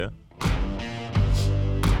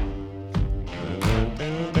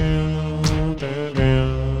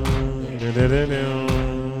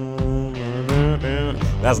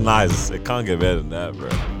That's nice. It can't get better than that, bro.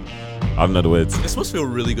 I don't know the words. This must feel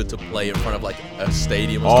really good to play in front of like a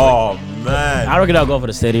stadium or Oh something. man, I reckon I'll go for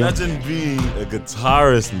the stadium. imagine being a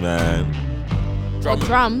guitarist, man.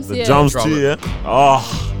 Drums, The yeah. drums Drummer. too, yeah.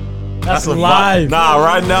 Oh, That's a live. vibe. Nah,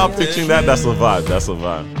 right now picturing that, that's a vibe. That's a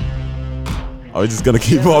vibe. Are we just gonna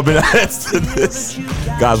keep bobbing our heads to this,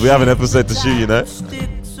 guys? We have an episode to shoot, you know.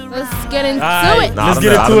 Let's get into Alright. it. Nah, Let's I don't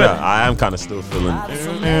get know, I into don't it. know. I am kind of still feeling.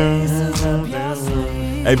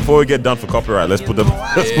 Hey, before we get done for copyright, let's put the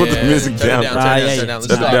music Turn down. it down, Ah, turn yeah, it down, turn it yeah. down. Let's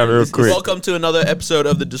Turn it start. down real quick. Welcome to another episode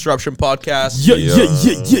of the Disruption Podcast.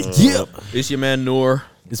 Yeah. It's your man Noor.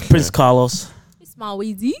 It's Prince Carlos. Smile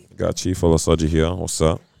Weezy. Got Chief Olasoji here. What's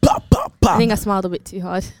up? I think I smiled a bit too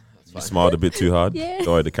hard. You smiled a bit too hard. Yeah.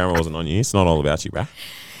 Sorry, the camera wasn't on you. It's not all about you, bruh.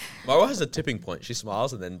 Marwa has a tipping point. She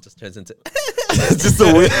smiles and then just turns into. It's just a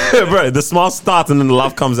weird, bro. The smile starts and then the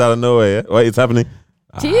laugh comes out of nowhere. Yeah? Wait, it's happening.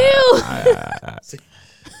 Chill.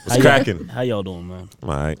 It's cracking. How y'all doing, man? All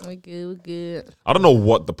right. We're good. I don't know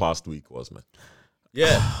what the past week was, man.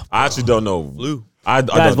 Yeah. I actually don't know. Blue. I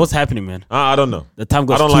Guys, don't. what's happening, man? I don't know. The time I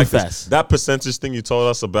goes don't too like fast. this. That percentage thing you told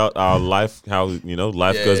us about our life, how life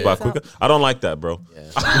Yeah, goes yeah, by yeah. quicker. I don't like that, bro.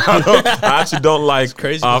 Yeah. I actually don't like. It's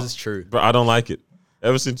crazy because it's true. Bro, I don't like it.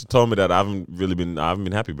 Ever since you told me that, I haven't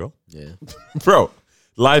been happy, bro. Yeah. Bro,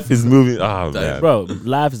 life is moving. Oh man, Bro,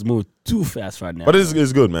 life is moving too fast right now. but it's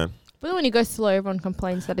good, man. But then when you go slow, everyone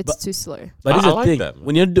complains that it's too slow. But it's I the like thing. that,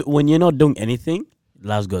 man. When you're not doing anything,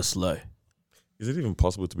 life goes slow. Is it even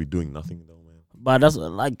possible to be doing nothing though, man? But that's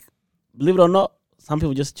like, believe it or not, some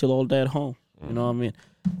people just chill all day at home. You know what I mean?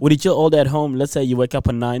 When you chill all day at home, let's say you wake up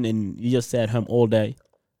at 9 and you just stay at home all day,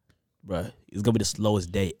 bro, it's gonna be the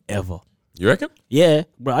slowest day ever. You reckon? Yeah,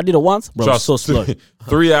 bro, I did it once, bro. It's so slow.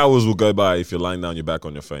 3 hours will go by if you're lying down your back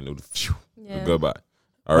on your phone. It'll Yeah. go by.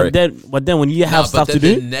 All right. But then when you have stuff to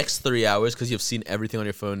the do, next 3 hours, because you've seen everything on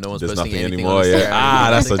your phone, no one's There's posting nothing anything anymore. on Yeah.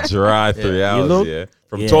 Instagram. That's a dry 3 Yeah. hours. look? Yeah.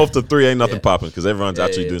 From Yeah. 12 to 3 ain't nothing Yeah. popping because everyone's Yeah,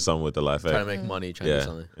 actually yeah. doing something with their life. Trying Hey? to make money, trying to do Yeah.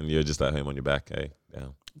 something. And you're just at home on your back. Hey.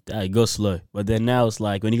 Damn. it goes slow. But then now it's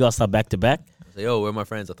like when you gotta start back to back. I say, yo, where are my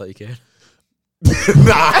friends? I thought you cared.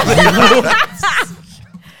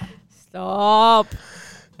 Stop.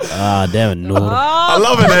 Ah, damn it, Noor. I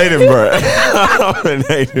love and hate him, bro. I love and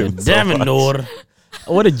hate him. so Damn it, much. Noor.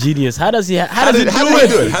 What a genius. How does he do How did he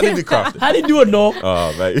do it? How did he craft it? How did he do it, Noor?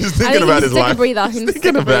 Oh, man. He's I thinking think about he his needs to take a life. breather. He He's needs to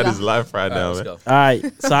thinking take a about breather. his life right All right, now, let's man. go. All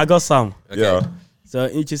right, so I got some. Okay. Yeah. So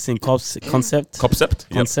interesting concept. Concept?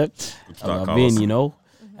 Yep. Concept. start, I've Carlos. been,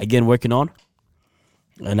 again working on,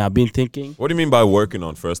 and I've been thinking, What do you mean by working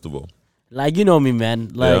on, first of all? like you know me, man.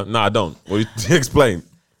 Like No, I don't. What do you explain?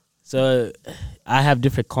 so, I have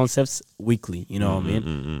different concepts weekly. You know what I mean?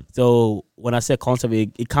 Mm-hmm. So when I say concept,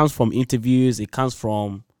 it comes from interviews. It comes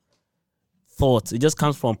from thoughts. It just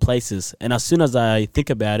comes from places. And as soon as I think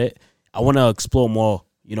about it, I want to explore more.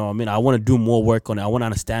 You know what I mean? I want to do more work on it. I want to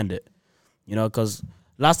understand it. Because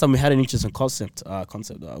last time we had an interesting concept.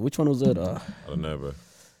 Which one was it? I don't know, bro.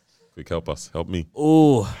 Quick, help us. Help me.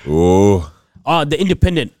 Oh, the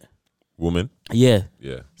Independent. Woman. Yeah.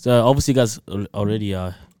 Yeah. So obviously, you guys already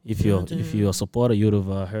if you're a supporter, you'd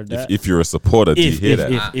have heard that. If you're a supporter, do you hear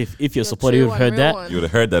that? If you're a supporter, you'd have heard that. You would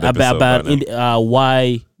have heard that episode about by now.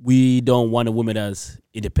 why we don't want a woman that's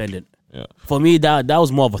independent. Yeah. For me, that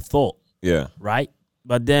was more of a thought, Yeah. right?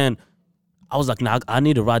 But then I was like, nah, I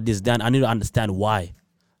need to write this down. I need to understand why.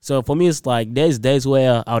 So for me, it's like there's days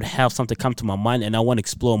where I would have something come to my mind and I want to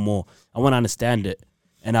explore more. I want to understand it,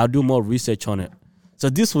 and I'll do more research on it. So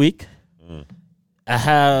this week, I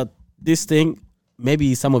had this thing.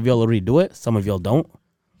 Maybe some of y'all already do it, some of y'all don't,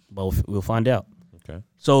 but we'll find out. Okay.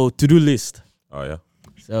 So to-do list. Oh, yeah.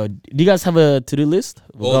 So do you guys have a to-do list?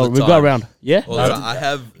 All the We'll go time. around. Yeah? All the time. I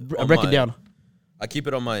have. on break it my- down. I keep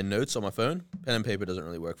it on my notes on my phone. Pen and paper doesn't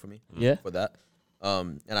really work for me. Yeah. For that.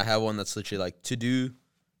 And I have one that's literally like to do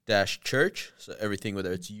 -church. So everything,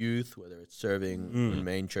 whether it's youth, whether it's serving in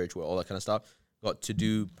main church, all that kind of stuff. Got to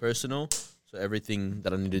do personal. So everything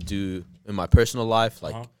that I need to do in my personal life,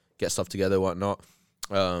 like get stuff together, whatnot.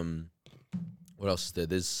 What else is there?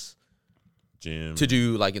 There's Gym. to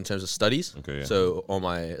do like in terms of studies. Okay, yeah. So all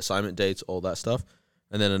my assignment dates, all that stuff.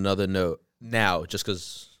 And then another note now, just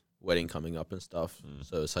because wedding coming up and stuff.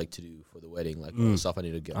 So it's like to do for the wedding, like all the stuff I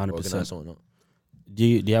need to get 100%. organized and whatnot. Do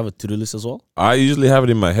you have a to-do list as well? I usually have it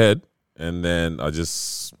in my head, and then I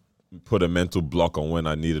just put a mental block on when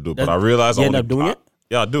I need to do it. But I realize you I end wanna- up doing I- it?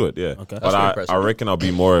 Yeah, I do it. Yeah. Okay. But That's I impressive. reckon I'll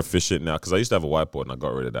be more efficient now because I used to have a whiteboard and I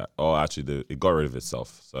got rid of that. Oh, actually, it got rid of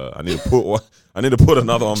itself. So I need to put one. I need to put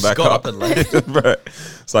another one back got up. up and left. Right.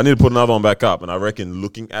 So I need to put another one back up, and I reckon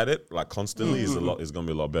looking at it like constantly is gonna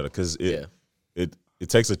be a lot better because Yeah. it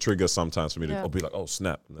takes a trigger sometimes for me to Yeah. be like, oh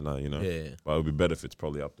snap, and then Yeah. But it would be better if it's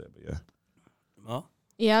probably up there. But yeah, Huh?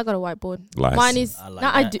 Yeah, I got a whiteboard. Lies. Mine is. I like no,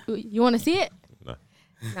 I that. do. You want to see it? No.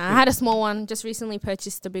 Nah, I had a small one. Just recently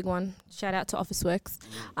purchased a big one. Shout out to Officeworks.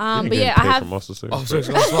 You're But getting yeah, I paid have. from us to say Oh, that. sorry,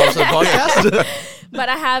 sponsor podcast. But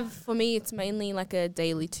I have. For me, it's mainly like a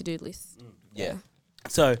daily to-do list. Yeah.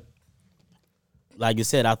 So, like you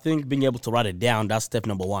said, I think being able to write it down, that's step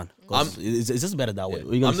number one. 'Cause it's just better that way.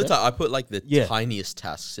 What you I'm gonna the say? type I put like the Yeah. tiniest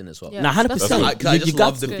tasks in as well. Yeah. Nah, 100%. That's I, good. I You just got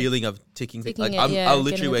love the to- feeling of ticking things. Like Ticking it, I'll getting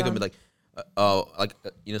literally it wake up and done. be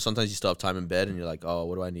like, sometimes you still have time in bed and you're like, oh,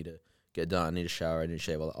 what do I need to get done? I need a shower. I need to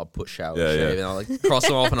shave. I'll put shower, Yeah, shave, yeah. and I'll like cross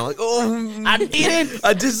them off, and I'm like, oh, I did it.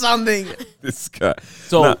 I did something. This guy.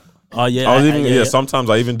 So, Nah. oh yeah, I was even yeah. Sometimes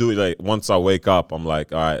I even do it like once I wake up. I'm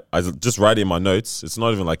like, all right, I just write in my notes. It's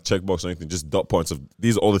not even like checkbox or anything. Just dot points of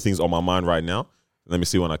these are all the things on my mind right now. Let me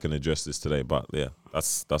see when I can address this today. But yeah,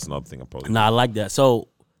 that's another thing I probably. Nah, I like that. So,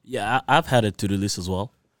 yeah, I've had a to-do list as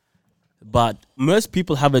well. But most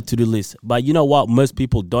people have a to-do list. But you know what most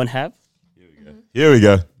people don't have? Here we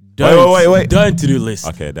go. Don't, Wait. Don't to-do list.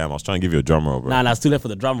 Okay, damn. I was trying to give you a drum roll, bro. Nah, it's too late for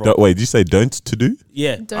the drum roll. Wait, did you say don't to do?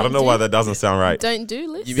 Yeah. I don't know why that doesn't sound right. Don't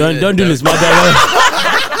do list. You mean Don't do this, my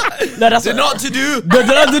bad. No, that's Do not to do. Do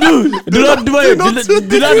not to do. Do not do it. Do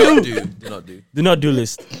not do. Do not do. Do not do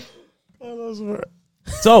list.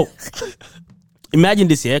 So, imagine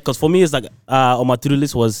this, yeah? Because for me, it's like on my to-do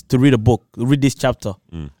list was to read a book, read this chapter,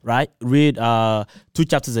 right? Read 2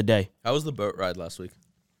 chapters a day. How was the boat ride last week?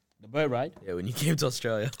 The boat ride? Yeah, when you came to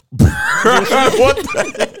Australia. What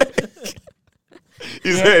the heck?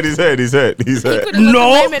 He's hurt. You could have let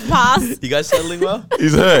No. the moment pass. You guys settling well?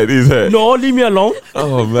 He's hurt. No, leave me alone.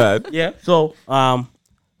 Oh, man. Yeah. So, was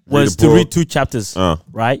Read a to book. read 2 chapters, Uh.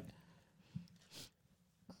 right?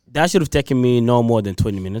 That should have taken me no more than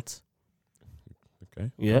 20 minutes.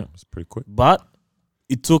 Okay. Yeah. It's pretty quick. But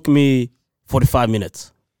it took me 45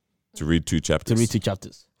 minutes To read 2 chapters. to read 2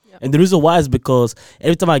 chapters. And the reason why is because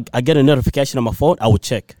every time I get a notification on my phone, I would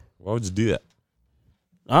check. Why would you do that?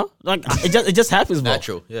 Huh? Like it just happens, bro.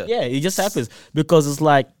 Natural, yeah. Yeah, it just happens because it's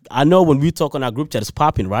like I know when we talk on our group chat, it's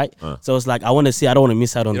popping, right? So it's like I want to see, I don't want to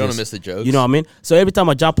miss out on You this. don't want to miss the jokes. You know what I mean? So every time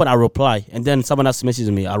I jump on, I reply, and then someone else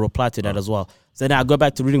messages me, I reply to that as well. So then I go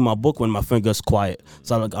back to reading my book when my phone goes quiet.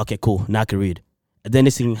 So I'm like, okay, cool, now I can read. And then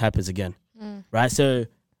this thing happens again, right? So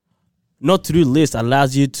not to do list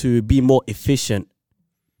allows you to be more efficient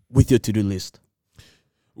with your to do list.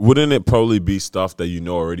 Wouldn't it probably be stuff that you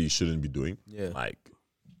know already you shouldn't be doing? Yeah.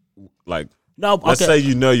 Like No, okay. let's say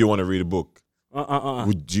you know you want to read a book. Uh-uh.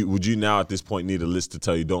 Would you now at this point need a list to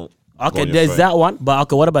tell you don't? go Okay, on your there's phone? that one. But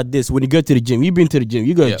okay, what about this? When you go to the gym, you've been to the gym,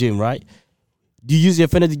 you go to Yeah. the gym, right? Do you use your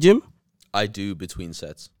phone at the gym? I do between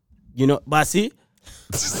sets. You know, but see,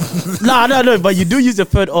 no. But you do use your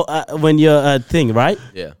phone when you're thing, right?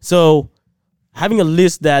 Yeah. So having a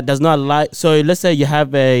list that does not like. So let's say you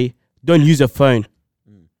have don't use your phone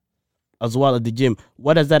as well at the gym.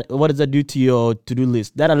 What does that do to your to do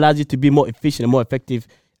list? That allows you to be more efficient and more effective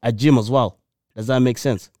at gym as well. Does that make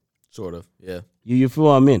sense? Sort of. Yeah. You feel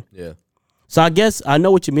what I mean? Yeah. So I guess I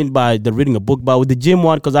know what you mean by the reading a book, but with the gym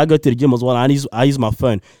one, because I go to the gym as well, I use my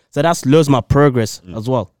phone, so that slows my progress as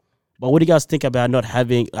well. But what do you guys think about not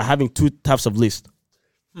having 2 types of list?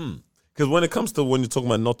 Because when it comes to when you're talking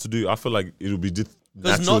about not to do, I feel like it'll be just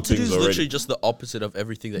Because natural not to do things is already. literally just the opposite of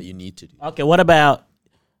everything that you need to do. Okay, what about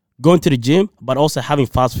going to the gym, but also having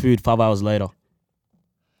fast food 5 hours later?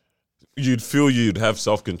 You'd feel you'd have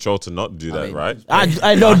self-control to not do that, mean, right?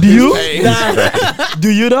 I know. Do you? Hey. Do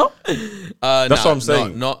you though? That's what I'm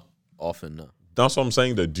saying. Not often, no. That's what I'm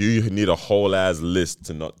saying. Though, do you need a whole ass list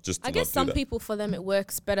to not just? To I guess not some do that? people, for them, it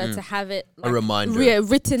works better to have it like, reminder.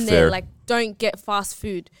 written Fair. there, like don't get fast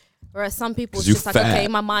food. Whereas some people, it's you just like, fat. okay,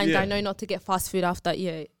 in my mind, Yeah. I know not to get fast food after,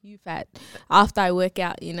 you fat, after I work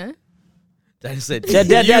out, you know? Daddy said, That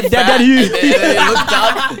 "You you. fat." And then he looked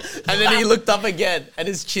up, and then he looked up again, and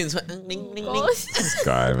his chin's went, ding, ding, ding. Gosh. This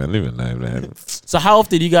guy, man, leave it alone, man. So how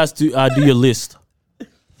often do you guys do your list?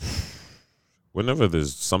 Whenever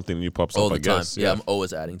there's something new pops All up, the I time. guess. Yeah, I'm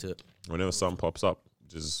always adding to it. Whenever something pops up,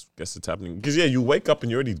 just guess it's happening. Because you wake up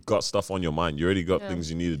and you already got stuff on your mind. You already got things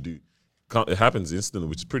you need to do. It happens instantly,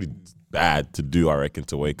 which is pretty bad to do, I reckon,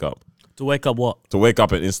 to wake up. To wake up what? To wake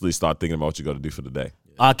up and instantly start thinking about what you got to do for the day.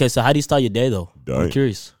 Okay, so how do you start your day though? I'm Don't.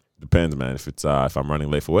 curious. Depends, man. If I'm running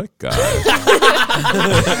late for work,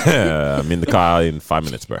 I'm in the car in 5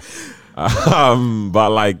 minutes, bro. But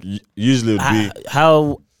like usually it would be.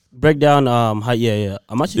 How break down? I'm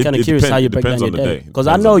actually It- kind of it curious how depend- you it break down depends your on the day day. because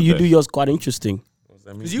I Depends know on the you day. do yours quite interesting.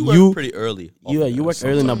 Because you work pretty early. You work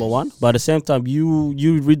early, number one, but at the same time, you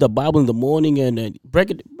read the Bible in the morning and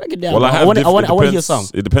break it down. Well, I want to hear a song.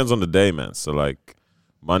 It depends on the day, man. So like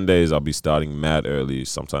Mondays, I'll be starting mad early,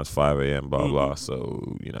 sometimes 5 a.m. Blah blah.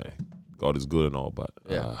 So God is good and all, but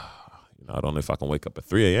I don't know if I can wake up at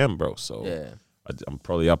 3 a.m., bro. So I'm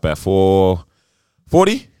probably up at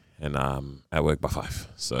 4:40, and I'm at work by 5.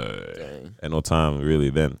 So ain't no time really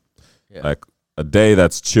then. Yeah. Like a day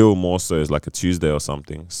that's chill more so is like a Tuesday or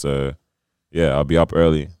something. So I'll be up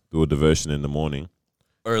early, do a devotion in the morning.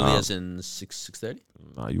 Early as in 6:30?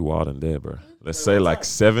 Nah, you wild in there, bro. Let's say like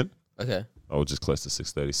 7. Okay. Oh, just close to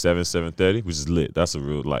 6:30, 7:30, which is lit. That's a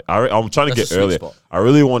real I'm trying to get earlier. Spot. I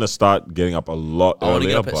really want to start getting up a lot earlier. I want to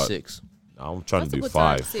get up at 6. I'm trying That's to a do good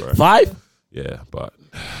 5, time, bro. 5? Yeah, but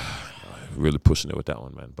really pushing it with that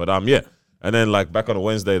one, man. But and then like back on a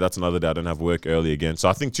Wednesday, that's another day I don't have work early again. So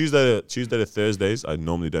I think Tuesday to Thursdays, I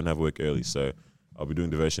normally don't have work early. So I'll be doing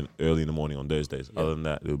devotion early in the morning on Thursdays. Yeah. Other than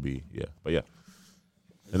that, it'll be But yeah.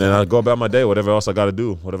 And then I go about my day, whatever else I got to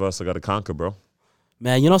do, whatever else I got to conquer, bro.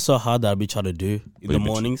 Man, so hard that I be trying to do in the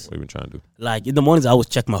mornings. What you been trying to do? Like in the mornings, I always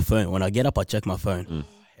check my phone. When I get up, I check my phone.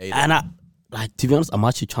 And to be honest, I'm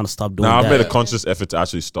actually trying to stop doing that. Now I've made a conscious effort to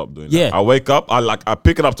actually stop doing Yeah. that. I wake up, I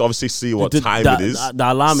pick it up to obviously see what time it is.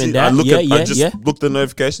 The alarm and that. I just look the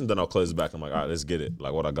notification, then I'll close it back. I'm like, all right, let's get it.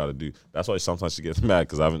 Like what I got to do. That's why sometimes she gets mad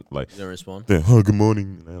because I haven't like. You don't respond? Oh, good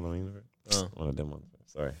morning. One of them ones.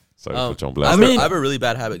 Sorry to put you on blast. I have a really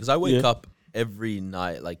bad habit because I wake up every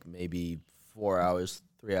night, like maybe 4 hours,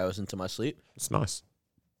 3 hours into my sleep. It's nice.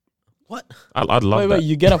 What? I'd love that. Wait,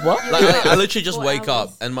 you get up what? Like, I literally just 4 wake up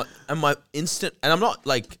hours. and my instant, and I'm not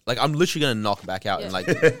like I'm literally gonna knock back out in like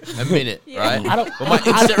a minute, right? But my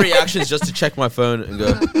instant reaction is just to check my phone and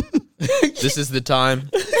go, this is the time,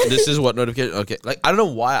 this is what notification. Okay, like I don't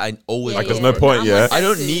know why I always Like there's no point, I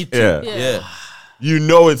don't need to. Yeah. Yeah. You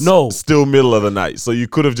know it's still middle of the night, so you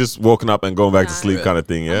could have just woken up and gone back to sleep, kind of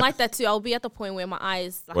thing. Yeah. I'm like that too. I'll be at the point where my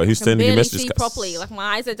eyes Wait, who's I can sending you barely messages, see guys? properly. Like my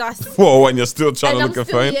eyes are just. Whoa, when you're still trying to and look I'm at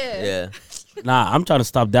still, phone. Yeah. Nah, I'm trying to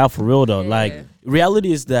stop that for real though. Yeah. Like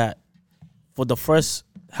reality is that for the first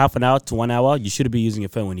half an hour to 1 hour, you should be using your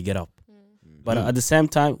phone when you get up. But at the same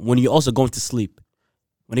time, when you're also going to sleep,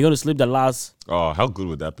 when you go to sleep, the last. Oh, how good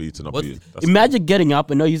would that be to not be? Imagine getting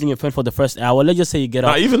up and not using your phone for the first hour. Let's just say you get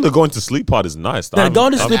up. Even the going to sleep part is nice. The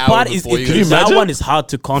going to sleep hour part is before you that go to sleep. one is hard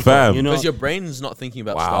to control. Fam. You know, Because your brain's not thinking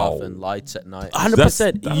about stuff and lights at night.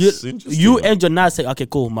 100%. That's You interesting. end your night say, okay,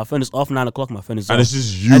 cool. My phone is off 9 o'clock. My phone is off. And it's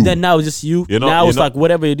just you. And then now it's just you. You're not- Now you're it's not- like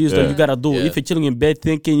whatever it is that Yeah. you gotta do. Yeah. If you're chilling in bed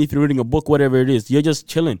thinking, if you're reading a book, whatever it is, you're just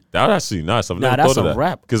chilling. That's actually nice. I've Nah, never that's thought of a that.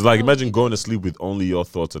 wrap. Because like, imagine going to sleep with only your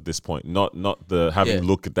thoughts at this point, not the having Yeah.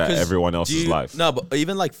 look at that 'Cause everyone do else's you- life. No, but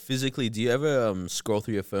even like physically, do you ever scroll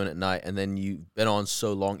through your phone at night and then you've been on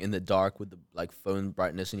so long in the dark with the like phone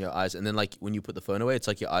brightness in your eyes, and then like when you put the phone away, it's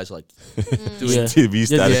like your eyes are, like doing Yeah. TV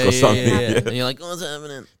static or something. yeah. And you're like, what's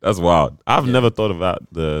happening? That's wild. I've never thought about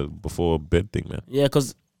the before bed thing, man. Yeah,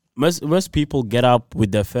 because most people get up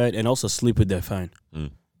with their phone and also sleep with their phone.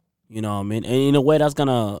 You know what I mean? And in a way, that's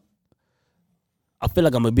gonna. I feel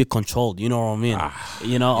like I'm a bit controlled. You know what I mean?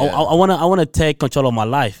 You know, Yeah. I wanna take control of my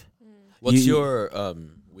life. What's You- your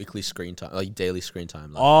weekly screen time, like daily screen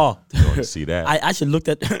time? Like? Oh, You want to see that? I actually looked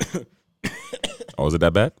at. Oh, was it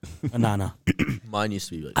that bad? Nah. Mine used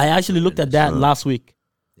to be like I actually looked at that last week.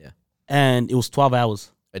 Yeah. And it was 12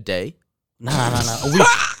 hours. a day. Nah. A week.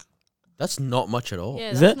 That's not much at all.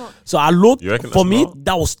 Yeah, Is that's it? not. So I looked. You reckon For that's me, not?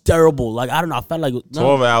 that was terrible. Like I don't know. I felt like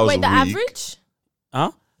 12 hours Wait, a the week. average?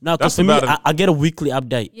 Huh? No, That's because for me, about I get a weekly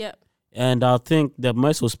update, Yep. and I think the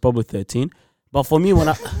most was probably 13. But for me, when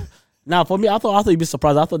I for me, I thought you'd be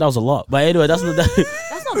surprised. I thought that was a lot. But anyway, that's not that.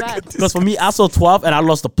 That's not bad. Because for me, I saw 12 and I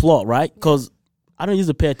lost the plot, right? Because I don't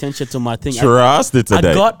usually pay attention to my thing. Trust it's a I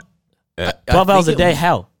day. got I 12 hours a think day.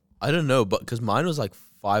 How? I don't know, but because mine was like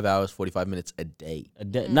 5 hours, 45 minutes a day. A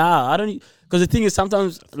day. Nah, I don't. Because the thing is,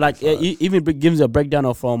 sometimes like it even gives you a breakdown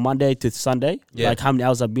of from Monday to Sunday, Yeah. like how many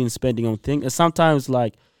hours I've been spending on things. And sometimes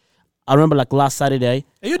like I remember like last Saturday,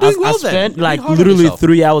 Hey, you're doing I well then. spent You're like being hard on literally yourself.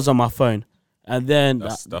 3 hours on my phone, and then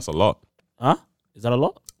That's a lot huh? Is that a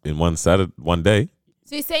lot? in one day.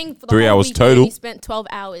 So you're saying for the 3 whole hours week total? you spent 12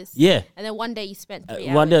 hours. Yeah. And then one day you spent 3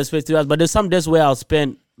 hours. One day I spent 2 hours, but there's some days where I'll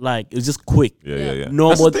spend like it's just quick. Yeah. No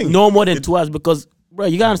That's more, the thing. no more than 2 hours because, bro,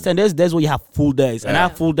 you gotta understand. There's days where you have full days, and I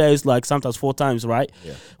have full days like sometimes 4 times, right?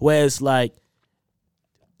 Yeah. Whereas like,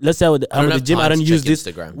 let's say I'm don't at the have gym, I time don't to use check this.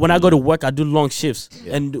 Instagram. When I go to work, I do long shifts,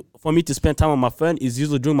 and for me to spend time on my phone is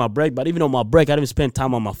usually during my break. But even on my break, I don't even spend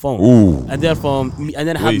time on my phone. Ooh. And then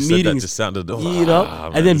have You said that meetings. just sounded You know,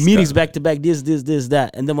 man, and then this meetings guy. back to back, this,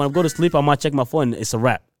 that. And then when I go to sleep, I might check my phone. It's a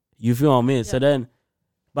wrap. You feel what I mean? So then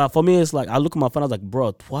But for me, it's like I look at my phone. I was like,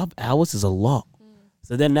 bro, 12 hours is a lot.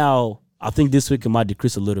 So then now I think this week it might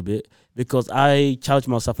decrease a little bit because I challenged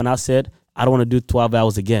myself and I said I don't want to do 12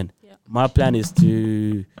 hours again. Yeah. My plan is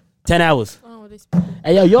to 10 hours. Oh, this people.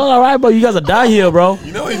 Hey, yo, y'all all right, bro? You guys are down here, bro.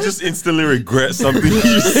 You know, he just instantly regrets something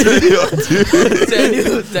you said.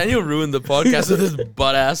 Dude. Daniel ruined the podcast with his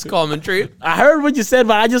butt ass commentary. I heard what you said,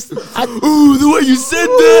 but Ooh, the way you said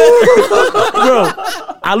that.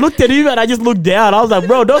 bro, I looked at him and I just looked down. I was like,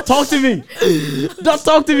 bro, don't talk to me. Don't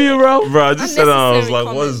talk to me, bro. Bro, I just said that. I was Unnecessary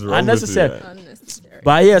like, what is wrong Unnecessary. with you? Unnecessary.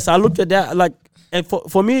 But yes, I looked at that. Like, and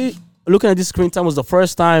for me, looking at this screen time was the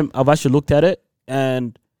first time I've actually looked at it,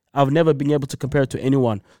 and I've never been able to compare it to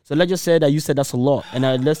anyone. So let's just say that you said that's a lot, and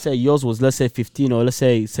let's say yours was, let's say 15 or let's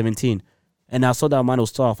say 17, and I saw that mine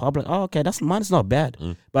was 12. I'll be like, oh, okay, mine's not bad,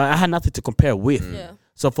 but I had nothing to compare with. Yeah.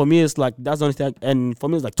 So for me, it's like that's the only thing. And for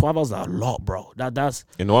me, it's like 12 hours is a lot, bro. That's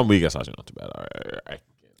In 1 week, it's actually not too bad. All right.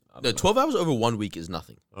 No, 12 hours over 1 week is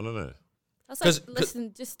nothing. I don't know. That's 'Cause- like less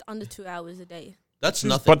than just under 2 hours a day. That's Just-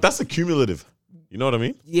 nothing. But that's accumulative. You know what I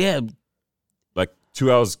mean? yeah. Like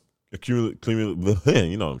 2 hours cumulative.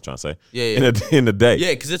 You know what I'm trying to say? Yeah. In a day.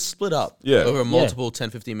 Yeah, because it's split up Yeah. over multiple 10,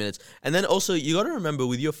 15 minutes. And then also, you got to remember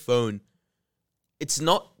with your phone, it's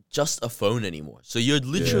not just a phone anymore. So you're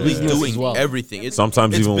literally Business doing as well. everything. It's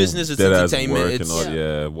Sometimes it's even business, it's dead ass entertainment, work it's and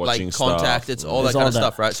all, watching like contact, stuff. it's all that It's kind all of that.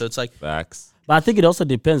 stuff, right? So it's like, Facts. But I think it also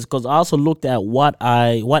depends because I also looked at what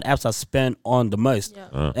apps I spent on the most,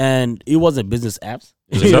 Yeah. and it wasn't business apps.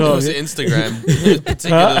 Is You it know it what I was mean? Instagram,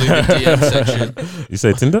 particularly the DM section. You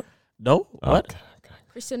say Tinder? No, what? Okay.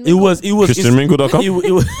 Christian It was ChristianMingle.com?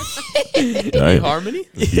 it was Harmony?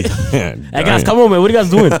 Yeah. Hey guys, come on, man! What are you guys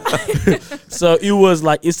doing? So it was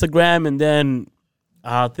like Instagram, and then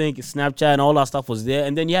I think Snapchat and all that stuff was there,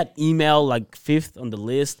 and then you had email like fifth on the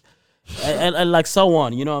list, and like so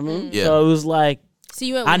on. You know what I mean? Yeah. So it was like So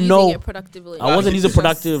you weren't I using know- it productively. I wasn't using Just-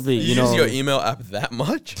 productively. You You know, use your email app that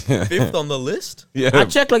much? Fifth on the list? Yeah. I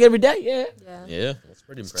check like every day. Yeah, Yeah. Yeah, that's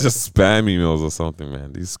pretty impressive. Just spam emails or something,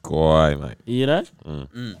 man. These squad, like. you know.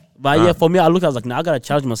 Mm. But yeah, for me, I looked. I was like, nah, I gotta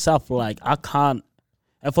challenge myself. Like I can't.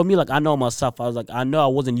 And for me, like I know myself. I was like, I know I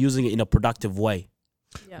wasn't using it in a productive way.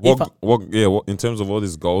 Yeah. What in terms of all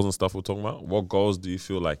these goals and stuff we're talking about, what goals do you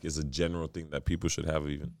feel like is a general thing that people should have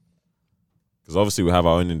even? Because obviously we have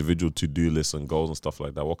our own individual to-do lists and goals and stuff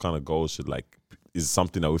like that. What kind of goals should is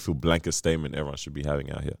something that we feel blanket statement everyone should be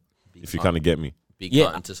having out here? If you kind of get me. Be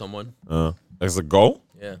Yeah. kind to someone. As a goal,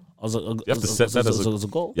 Yeah. I was, you have to set that as a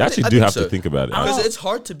goal. You actually I do think have so. to think about it. Because it's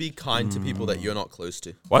hard to be kind to people that you're not close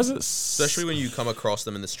to. Why is it Especially when you come across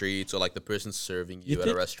them in the streets or like the person serving you, You at a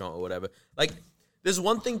think- restaurant or whatever. Like, there's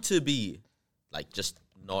one thing to be like just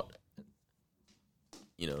not,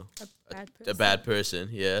 a bad person,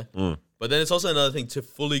 yeah. But then it's also another thing to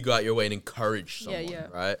fully go out your way and encourage Yeah, someone, yeah.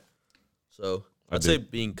 right? So I I'd say do.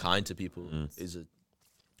 being kind to people is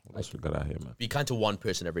What else we got out here, man? be kind to one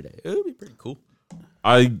person every day. It would be pretty cool.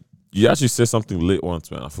 You actually said something lit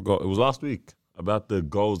once, man. I forgot. It was last week about the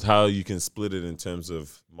goals, how you can split it in terms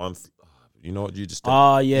of month. You know what? You just.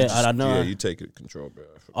 Oh, you yeah, just- I don't know. Yeah, you take it control, bro.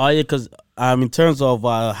 Oh yeah, because in terms of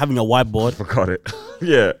having a whiteboard, Forgot it.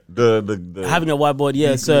 Yeah, the having a whiteboard,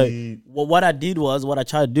 yeah. So weekly- what I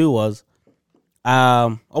tried to do was,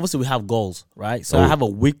 obviously we have goals, right? So I have a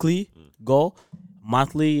weekly goal,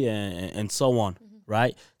 monthly, and so on,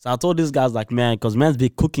 right? So I told these guys like, man, because man's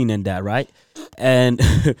big cooking and that, right? And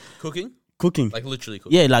Cooking? cooking, Like literally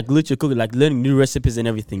cooking. yeah, like literally cooking, like learning new recipes and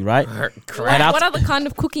everything, right? What, what other kind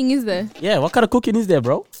of cooking is there? Yeah, what kind of cooking is there,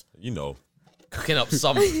 bro? you know. Cooking up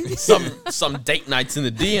some date nights in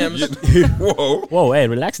the DMs. Whoa, Whoa, hey,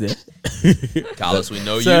 relax there. Carlos, we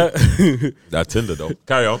know So, that Tinder though.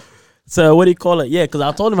 Carry on. so what do you call it? Yeah, because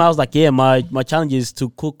I told him I was like, yeah, my challenge is to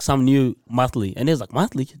cook some new monthly, and he was like,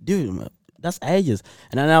 monthly, dude, man, that's ages.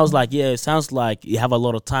 And then I was like, yeah, it sounds like you have a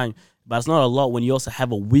lot of time, but it's not a lot when you also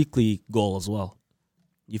have a weekly goal as well.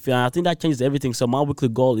 You feel? I think that changes everything. So my weekly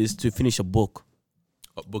goal is to finish a book.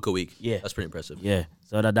 Book a week. Yeah. That's pretty impressive. Yeah,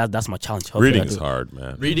 so that's my challenge. Hopefully Reading I is do. hard,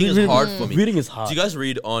 man. Reading is hard for me. Reading is hard. Do you guys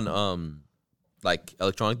read on like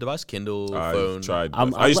electronic device, Kindle, phone? I've tried.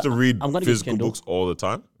 I'm- I used to I'm- read I'm gonna get physical Kindle. books all the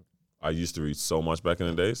time. I used to read so much back in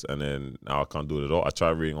the days, and then now I can't do it at all. I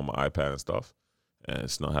tried reading on my iPad and stuff, and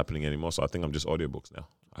it's not happening anymore. So I think I'm just audiobooks now.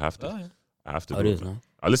 I have to. Oh, yeah. I have to. Oh, do it it, is, man. man.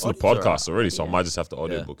 I listen to Audios are podcasts already, so I yeah. might just have to Yeah.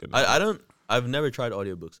 audiobook it. I've never tried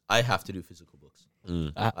audiobooks. I have to do physical books.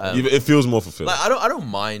 It feels more fulfilling. Like I don't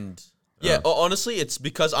mind. Yeah, honestly, it's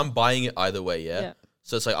because I'm buying it either way. Yeah. Yeah.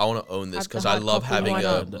 So it's like I want to own this Have the because I hard love copy, having why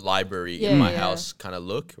a not? library Yeah, in my yeah. house kind of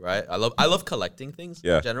look. Right. I love collecting things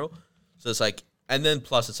Yeah. in general. So it's like, and then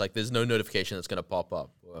plus it's like there's no notification that's gonna pop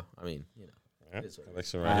up. Well, I mean,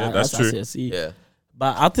 Connection right here. That's true. See. Yeah.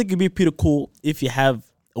 But I think it'd be pretty cool if you have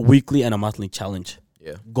a weekly and a monthly challenge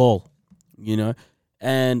Yeah. goal, you know,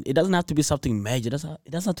 and it doesn't have to be something major. It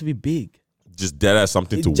doesn't have to be big. Just dead as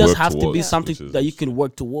something It to just work has to be towards, something which is- that you can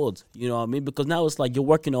work towards. You know what I mean? Because now it's like you're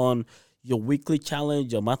working on your weekly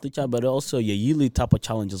challenge, your monthly challenge, but also your yearly type of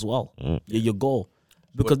challenge as well. Your goal.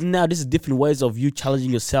 Because now this is different ways of you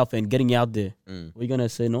challenging yourself and getting out there. What are you gonna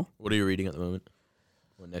say? No, What are you reading at the moment?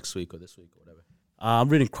 Or next week or this week or whatever? I'm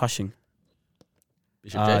reading Crushing.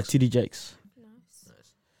 Bishop Jakes? TD Jakes,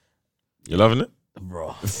 You loving it?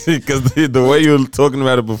 bro. Because the way you were talking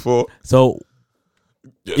about it before, So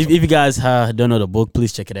if you guys don't know the book,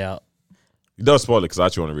 please check it out. you don't spoil it because I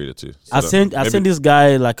actually want to read it too. So I sent this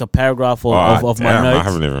guy like a paragraph of my damn, I notes.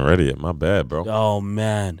 haven't even read it yet. My bad, bro. Oh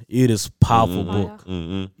man, it is powerful book.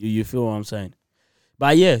 You feel what I'm saying?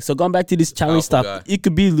 But yeah, so going back to this challenge stuff, guy. it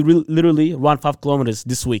could be literally run 5 kilometers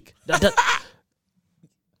this week.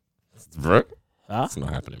 Bro, Huh? it's not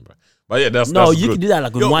happening, bro. But yeah, that's No, that's you good. can do that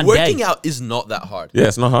like in Yo, one working day. out is not that hard. Yeah,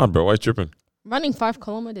 it's not hard, bro. Why you tripping? Running 5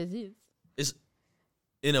 kilometers is. It's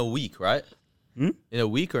in a week, right? Hmm? In a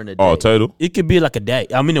week or in a day? Oh, total. It could be like a day.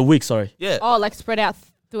 I mean a week. Sorry. Yeah. Oh, like spread out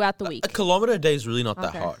throughout the A week. kilometer a day is really not that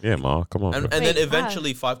Okay. hard. Yeah, ma, come on, And bro. then Wait,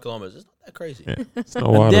 eventually 5 kilometers. It's not that crazy. Yeah, it's not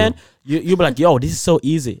wild. Then you'll be like, yo, this is so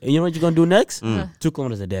easy. And you know what you're gonna do next? 2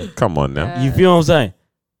 kilometers a day. Come on now. You feel what I'm saying?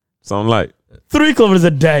 Sound like 3 kilometers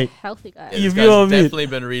a day. Healthy guy. You This feel guy's what I mean? definitely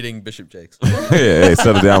been reading Bishop Jakes. hey,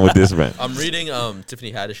 settle down with this man. I'm reading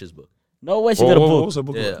Tiffany Haddish's book. No way she got a What book. was the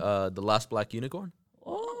book? Yeah, about? The Last Black Unicorn.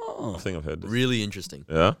 Oh. I think I've heard this. Really interesting.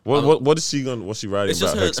 Yeah. What is she going? What's she writing It's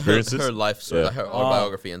just about? Her experiences. her life story, Yeah. like her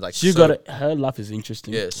autobiography, and like She so- got it. Her life is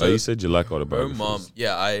interesting. Yeah, Oh, so you said you like her autobiographies. mom.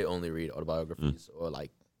 Yeah, I only read autobiographies or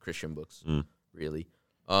like Christian books. Mm. Really.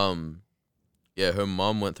 Yeah, her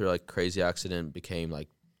mom went through like crazy accident, became like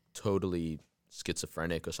totally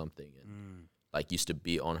schizophrenic or something, and like used to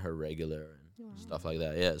beat on her regular and stuff like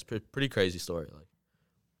that. Yeah, it's pretty crazy story.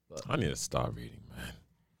 Like, I need to start reading, man.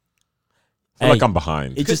 I Hey, feel like I'm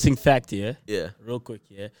behind. Interesting fact, yeah. yeah, Real quick,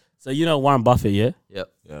 yeah. So you know Warren Buffett, yeah?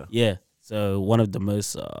 yep. Yeah. Yeah. So one of the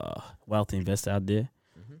most wealthy investors out there.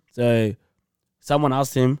 So someone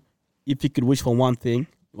asked him if he could wish for one thing,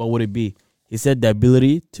 what would it be? He said the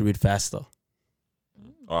ability to read faster.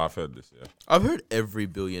 Oh, I've heard this. Yeah. I've heard every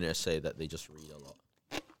billionaire say that they just read a lot.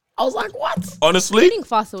 I was like, what? Honestly, Reading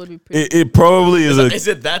faster would be pretty. it probably is a Is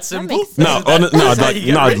it that simple? makes no.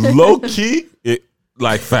 Low key.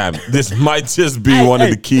 Like fam, this might just be one of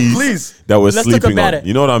the keys please, that we're let's talk sleeping about on. it.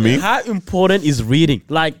 You know what I mean? How important is reading?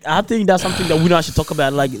 Like, I think that's something that we don't actually talk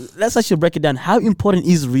about. Like, let's actually break it down. How important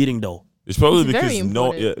is reading, though? It's probably It's very because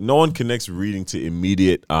important. no one connects reading to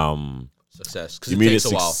immediate Success, because it immediate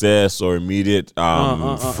takes a while. success or immediate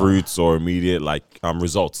fruits or immediate like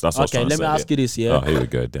results. That's what Okay, I was let me trying to ask say. you this, yeah. Oh, here we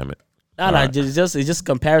go. Damn it. No, Alright. it's just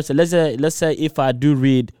comparison. Let's say if I do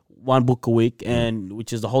read one book a week, and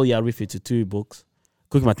which is the whole year, I read 52 books.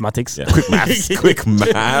 Quick mathematics. Yeah, quick maths. Quick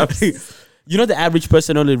maths. You know, the average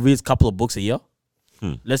person only reads a couple of books a year.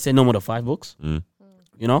 Let's say no more than 5 books. You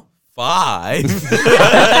know, 5.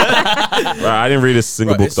 Right, I didn't read a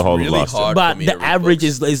single Bro, book the whole it's of really last year. hard. but for me the to read average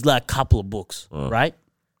books. is like a couple of books, right?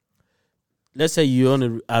 Let's say you only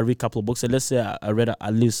read a couple of books, and let's say I read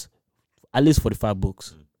at least 45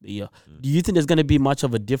 books a year. Do you think there's going to be much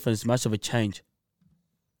of a difference, much of a change?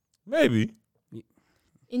 Maybe.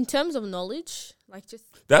 In terms of knowledge, like just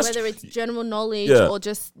That's whether tr- it's general knowledge Yeah. or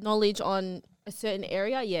just knowledge on a certain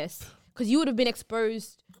area, yes. Because you would have been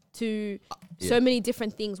exposed to so many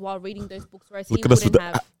different things while reading those books, whereas Look he at us with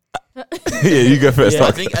wouldn't the- have. Yeah, you go first. Yeah.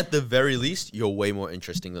 I think at the very least, you're way more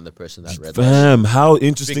interesting than the person that read that. Fam, how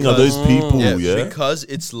interesting are those people? Yeah, Yeah. because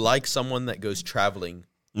it's like someone that goes traveling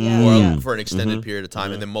Yeah, for an extended period of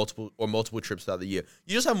time and then multiple trips throughout the year.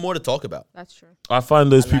 You just have more to talk about. That's true. I find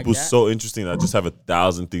those like people that. so interesting that just have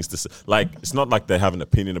 1,000 things to say. Like, it's not like they have an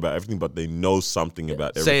opinion about everything, but they know something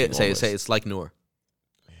about everything. Say it. almost. It's like Noor.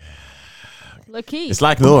 Low key. It's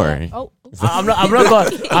like Noor. Oh, I'm not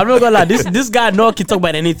gonna lie. This guy Noah can talk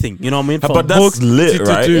about anything. You know what I mean? From But that's books lit, to,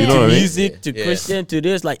 right? to, You know to what I mean? music to Yeah. Christian to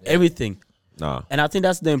this, like everything. Nah. And I think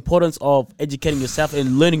that's the importance of educating yourself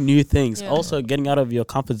and learning new things. Yeah. Also, getting out of your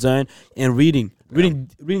comfort zone and reading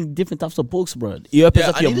different types of books, bro. It opens Yeah,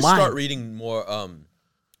 up I your need to mind. start reading more.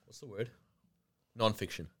 What's the word?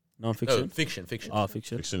 Non-fiction. Non-fiction. No, fiction. Fiction. Oh,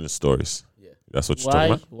 fiction. Fiction and stories. Yeah. That's what you're Why?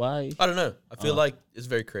 talking Why? I don't know. I feel like it's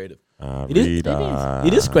very creative. about? It is.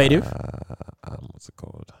 It is creative. What's it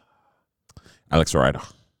called? Alex Rider.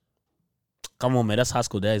 Come on, man. That's high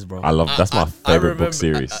school days, bro. I love. That's my I favorite remember, book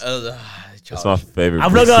series. That's my favorite.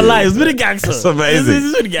 I'm book not gonna lie. series. It's pretty gangster. It's amazing.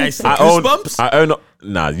 It's pretty gangster. I own. Goosebumps? I own.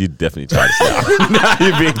 Nah, you definitely childish. Nah,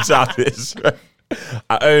 you're being childish.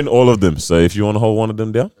 I own all of them, so if you want to hold one of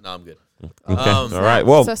them down, No, I'm good. okay. All right.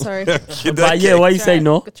 Well, So sorry. But yeah, why you say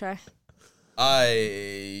no? Good try.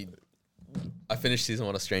 I finished season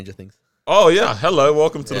 1 of Stranger Things. oh yeah, hello,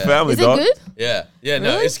 welcome to the Yeah. family, Is it dog. good? Yeah,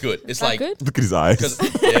 no, Really? it's good. It's That like good? Look at his eyes. because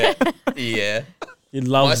yeah. He My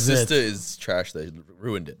loves sister it. is trash. They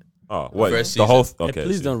ruined it. Oh wait, First the whole. season. Okay,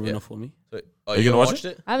 Please see. don't ruin Yeah. it for me. So, Are you you gonna watch watched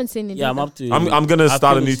it? I haven't seen it. Yeah, I'm either. up to. I'm gonna I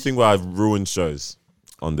start a new finished- thing where I ruin shows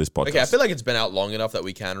on this podcast. Okay, I feel like it's been out long enough that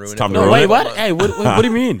we can ruin it. time to for No, ruin wait, it. what? Hey, what do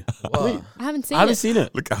you mean? Wow. I haven't seen I haven't it. seen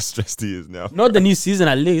it. Look how stressed he is now. Not the new season,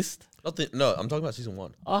 at least. No, I'm talking about season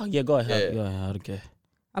 1. Oh yeah, go ahead. Yeah. Go ahead. I don't care.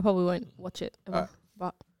 I probably won't watch it ever. Alright.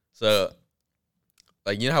 But So,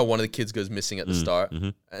 like, you know how one of the kids goes missing at the start,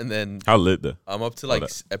 Mhm. and then How lit though? I'm up to like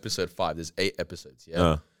that. episode 5. There's 8 episodes.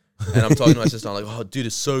 Yeah. And I'm talking to my sister. I'm like, oh, dude,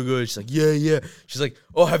 it's so good. She's like, yeah. She's like,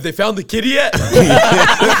 oh, have they found the kid yet?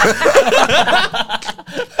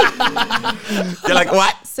 You're like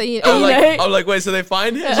what? so you, I'm you like, know, I'm like, wait, so they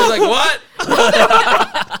find him? She's like, what?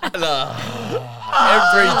 Nah.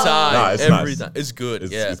 Every time. Nah, it's every nice. time. It's good.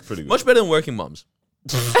 It's- yeah. it's pretty good. Much better than Working Moms.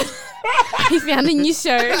 he found a new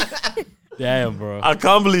show. Damn, bro. I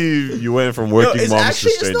can't believe you went from working moms to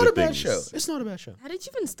it's Stranger not a bad Things. show. It's not a bad show. How did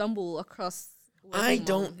you even stumble across? I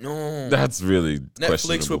don't know. That's really Netflix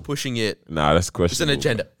questionable. were pushing it. Nah, that's It's an questionable.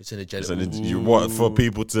 agenda. It's an agenda. It's an ag- you want for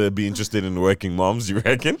people to be interested in working moms? You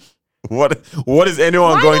reckon? What is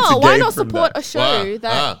anyone Why going not? to Why gain not from support that? a show Wow.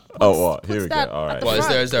 that? Oh, what? Here puts we go. that All at right. the Well,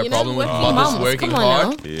 front, is there a you know, problem with working mothers mums. working Come on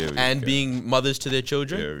hard now. Here we and go. being mothers to their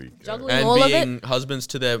children Here we go. Juggling and all of being it. husbands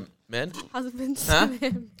to their men? Husbands. Huh?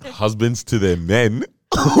 Husbands to their men.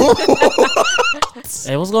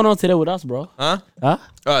 Hey, what's going on today with us, bro? Huh?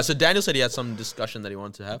 Huh? So Daniel said he had some discussion that he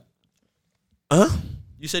wanted to have. Huh?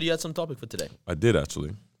 You said you had some topic for today. I did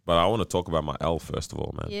actually, but I want to talk about my L first of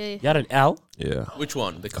all, man. Yeah. You got an L? Yeah. Which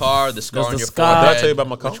one? The car, the scar There's on the your scar. forehead? Did I tell you about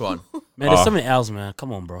my car? Which one? Man, there's Ah. so many L's, man.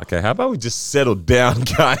 Come on, bro. Okay, how about we just settle down,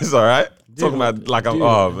 guys? All right. Talking about like I'm. Dude,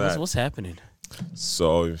 Oh what's, man. what's happening?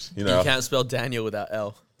 So you You know, can't spell Daniel without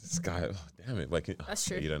L. this guy. Oh, damn it! Like, That's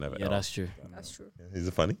true. You don't have an Yeah, L. that's true. That's true. Is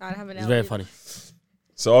it funny? I don't have an It's L very either. funny.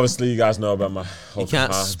 So obviously you guys know about my. You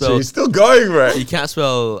can't spell- Gee, he's still going, bro. You can't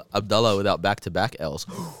spell Abdullah without back-to-back L's.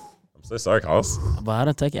 I'm so sorry, Carlos. But I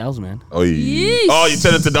don't take L's, man. Oh, Yeesh. oh, you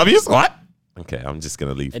turned into W's? What? Okay, I'm just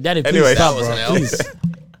gonna leave. Hey, Daddy, please Anyway, stop, that was bro. an L. Please.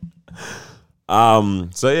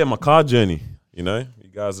 So yeah, my car journey. You know, you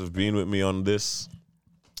guys have been with me on this.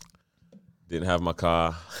 Didn't have my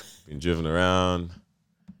car. Been driven around.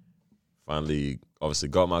 Finally, obviously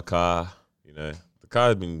got my car. You know, the car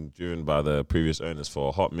had been driven by the previous owners for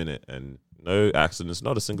a hot minute, and no accidents,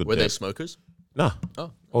 not a single Were they death. smokers? Nah,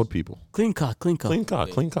 Oh. old people. Clean car, clean car. Clean car,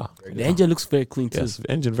 clean car. The engine looks very clean, too. Yes,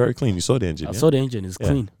 engine very clean. You saw the engine. I yeah? saw the engine. It's Yeah,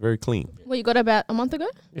 clean. very clean. What you got about a month ago?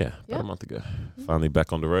 Yeah, about Yeah. a month ago. Finally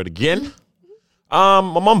back on the road again. My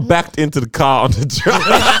mom backed into the car on the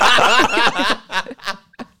drive.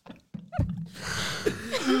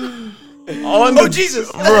 Oh Jesus!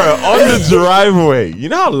 Bro, on the driveway. You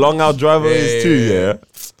know how long our driveway is too, yeah?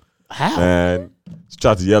 How? And she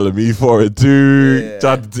tried to yell at me for it too. Yeah.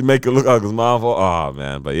 Tried to make it look like it was my fault. Oh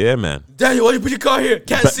man, but yeah, man. Daniel, why you put your car here?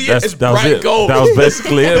 Can't see it. That's- It's that was bright it. gold. That was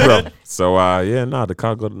basically it, bro. So yeah, the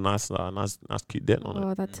car got a nice cute dent on it.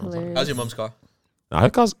 Oh, that's hilarious. How's your mum's car? Nah, her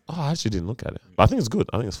car's. Oh, I actually didn't look at it, but I think it's good.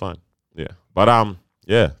 I think it's fine. Yeah, but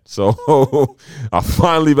yeah. So I'm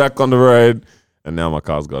finally back on the road, and now my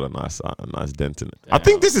car's got a nice dent in it. I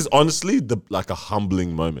think this is honestly like a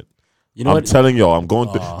humbling moment. You know I'm what? telling y'all, I'm going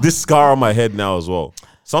through this scar on my head now as well.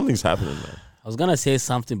 Something's happening, man. I was going to say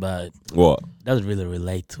something, but What? doesn't really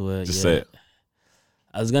relate to it. Just yeah. say it.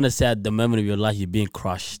 I was going to say at the moment of your life, you're being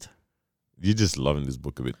crushed. You're just loving this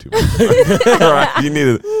book a bit too much. All right, you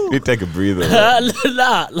need to take a breather. Right?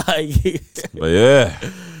 Nah, like, But yeah,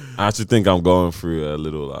 I actually think I'm going through a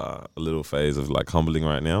little phase of like humbling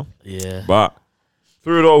right now. yeah. But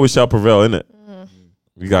through it all, we shall prevail, innit?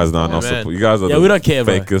 You guys are not Amen. support. You guys are Yeah, the we don't care,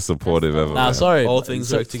 bro. fakest supportive ever. Nah, man. sorry. All things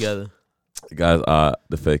So- work together. You guys are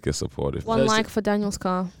the fakest supportive. One like for Daniel's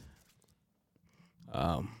car.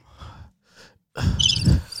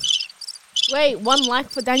 Wait, one like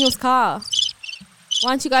for Daniel's car.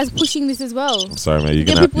 Why aren't you guys pushing this as well? I'm sorry, man. You're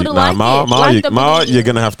Get gonna people to like it. Mara, Like the video. you're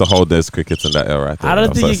gonna have to hold those crickets in that air right there. I don't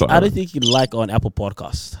I'm so think sorry, I don't man. think you like on Apple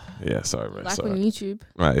Podcast. Yeah, sorry, man. Like Sorry. on YouTube.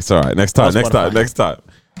 Right, it's all right. Next time. Or Spotify. Next time.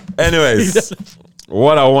 Anyways,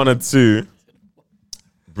 what I wanted to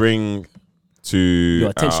bring to Your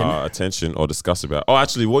attention. our attention or discuss about. Oh,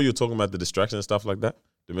 actually, what you're talking about, the distraction and stuff like that.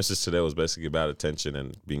 The message today was basically about attention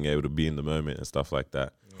and being able to be in the moment and stuff like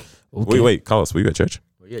that. Okay. Wait, Carlos, were you at church?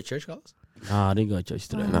 Were you at church, Carlos? Nah, I didn't go to church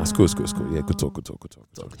today. Nah, it's cool. Yeah, good talk.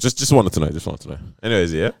 Just wanted to know.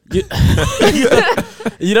 Anyways, yeah.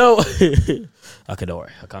 You know, okay, don't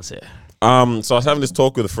worry, I can't say it. So I was having this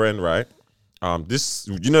talk with a friend, right?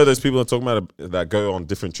 Those people that talking about that go on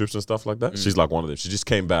different trips and stuff like that. She's like one of them. She just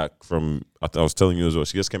came back from. I was telling you as well.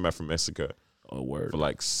 She just came back from Mexico. Oh, word. For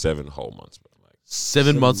like 7 whole months. Bro. Like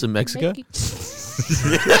 7 months in Mexico. okay,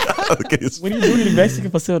 What are you doing in Mexico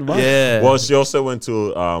for 7 months? Yeah. well, she also went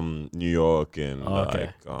to New York and Okay.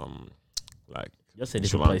 like Just say Sri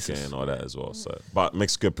different Lanka places. and all that as well. So, but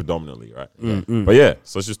Mexico predominantly, right? Mm. But yeah,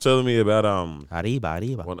 so she was telling me about Arriba.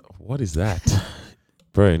 what is that,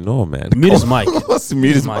 bro? No, man. Mute his mic. What's the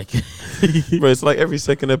mute his mic? Mike. Bro, it's like every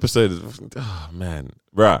second episode. Oh man,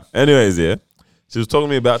 bruh. Anyways, yeah, she was talking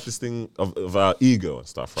to me about this thing of our ego and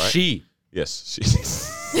stuff, right? Yes, she.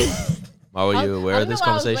 How were you aware of this I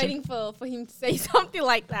conversation? was waiting for him to say something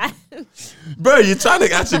like that. Bro, you're trying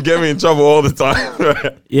to actually get me in trouble all the time.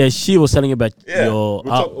 Right? Yeah, she was telling about Yeah, your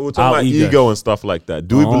we're our talking about ego. ego and stuff like that.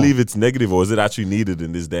 Do we Oh. believe it's negative or is it actually needed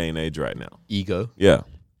in this day and age right now? Ego. Yeah,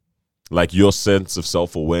 like your sense of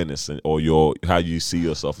self-awareness or your how you see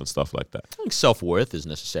yourself and stuff like that. I think self-worth is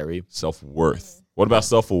necessary. Self-worth. What about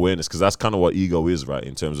self-awareness? Because that's kind of what ego is, right?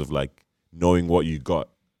 In terms of like knowing what you got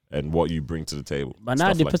and what you bring to the table. But now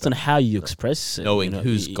it depends on how you express it. Knowing you know,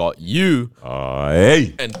 who's got you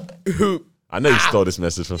Hey, and who. I know you stole this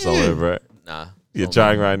message from somewhere, bro. Nah. You're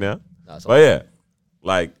trying right now. Nah, it's But yeah,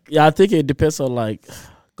 like, Yeah, I think it depends on like,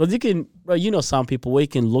 because you can, bro, you know, some people where you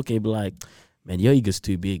can look and be like, man, your ego's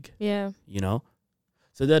too big, Yeah. you know?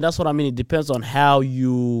 So that's what I mean. It depends on how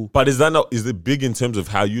you. but is it big in terms of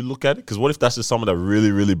how you look at it? Because what if that's just someone that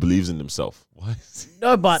really, really believes in themselves? What?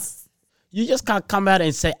 No, but you just can't come out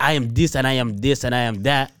and say, I am this and I am this and I am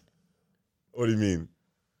that. What do you mean?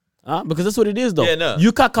 Because that's what it is, though. Yeah, no.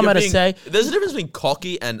 You can't come You're out and say, There's a difference between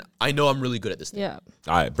cocky and I know I'm really good at this thing. Yeah.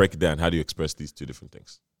 All right, break it down. How do you express these two different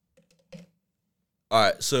things? All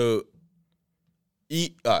right, so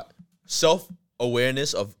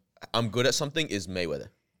self-awareness of I'm good at something is Mayweather,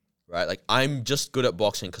 right? Like I'm just good at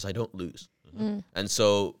boxing because I don't lose. And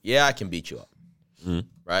so, yeah, I can beat you up,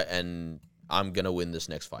 right? And I'm going to win this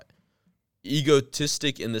next fight.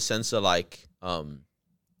 Egotistic in the sense of like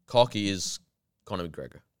cocky is Conor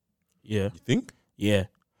McGregor. yeah, You think? yeah.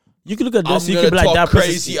 You can look at I'm this, you gonna can be like, talk that person-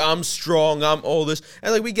 crazy. I'm strong. I'm all this,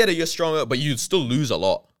 and like we get it. You're strong, but you still lose a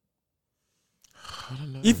lot.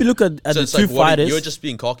 If you look at So the it's two like fighters, you're just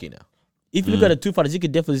being cocky now. if you look at the two fighters, you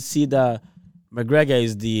can definitely see that McGregor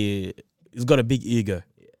he's got a big ego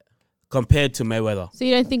compared to Mayweather. So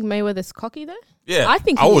you don't think Mayweather's cocky though? Yeah. I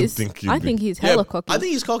think I he would is. think he'd I be. think he's hella cocky. I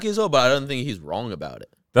think he's cocky as well, but I don't think he's wrong about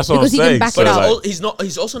it. That's what Because I'm he can saying. back So it up. like, He's not.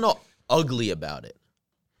 He's also not ugly about it.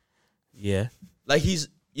 Yeah. Like he's.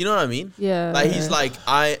 You know what I mean? yeah. Like he's like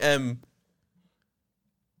I am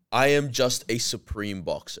just a supreme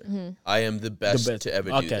boxer. I am the best, to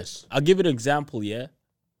ever do this. I'll give you an example, yeah?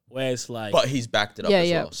 Where it's like, But he's backed it up Yeah, as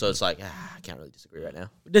yeah. well. So it's like I can't really disagree right now.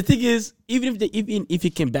 the thing is, even if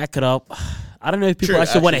you can back it up, I don't know if people True,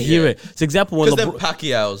 actually want to actually, hear yeah. it. So example, when Because then LeBron,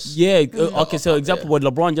 Pacquiao's. yeah, okay, so yeah. example, when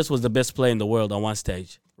LeBron just was the best player in the world on one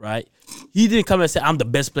stage, right? He didn't come and say, I'm the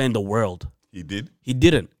best player in the world. he did? He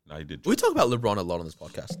didn't. No, he did. We talk about LeBron a lot on this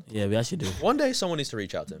podcast. Yeah, we actually do. One day someone needs to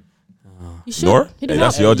reach out to him. You should. Nor? Hit Hey, him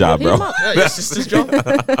that's up. your job, Hit him bro. up. Yeah, your sister's job.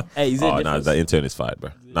 Hey, is it Oh, no, difference? that intern is fired, bro.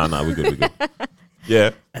 No, we good.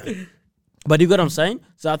 Yeah. But you get what I'm saying?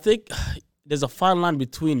 So I think there's a fine line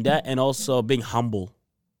between that and also being humble.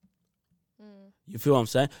 You feel what I'm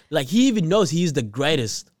saying? Like he even knows he's the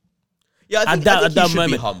greatest. Yeah, I think, At I that think he should be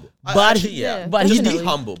moment. humble. But Actually, he- yeah. but Just he be did-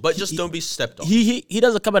 humble, but just don't be stepped on. He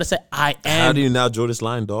doesn't come out and say, I How am. do you now draw this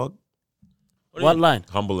line, dog? What line?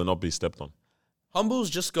 Humble and not be stepped on. Humble's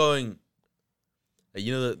just going.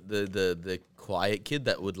 You know the quiet kid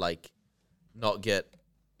that would like not get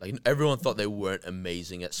like everyone thought they weren't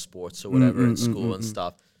amazing at sports or whatever in school and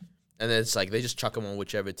stuff, and then it's like they just chuck them on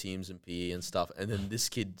whichever teams in PE and stuff, and then this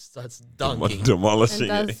kid starts dunking. Demolishing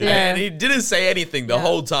And it. does, yeah. And he didn't say anything the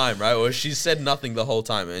whole time, right? Or she said nothing the whole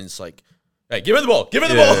time, and it's like, hey, give her the ball, give her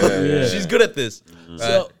the ball. yeah. She's good at this. Right?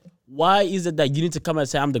 So why is it that you need to come and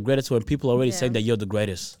say, I'm the greatest when people are already Yeah. saying that you're the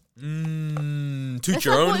greatest? Toot It's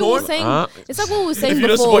your like own what we were horn. saying. It's like what we were saying If you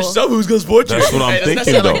don't before. support yourself, who's gonna support you? That's what I'm Hey, doesn't that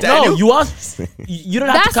thinking, sound like though. Daniel? No, you don't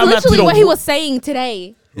have That's to come out to literally the what he was saying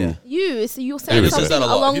today. Yeah. So you were He saying says something that a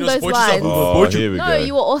lot. along If you those don't support yourself, lines. who gonna Oh, support you? here we No, go.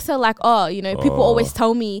 you were also like, people always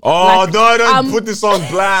tell me. Oh, like, no, don't um, put this on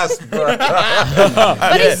blast, bro.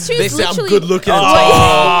 But it's true. They It's say I'm literally. good looking.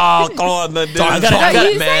 Oh, come on. I No, gotta-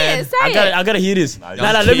 you say it. Say I it. gotta hear this. Nah,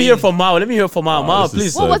 Let me hear from Mao. Let me hear from Mao. Mao, this is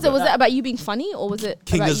please. so What was it? good. Was it about you being funny or was it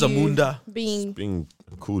King about of Zamunda. you being? Being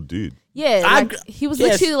cool dude. Yeah, I like, he was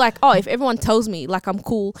yes. literally like, oh, if everyone tells me like I'm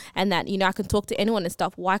cool and that, you know, I can talk to anyone and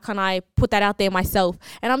stuff, why can't I put that out there myself?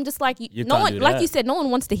 And I'm just like, You no can't one, do like that. you said, no one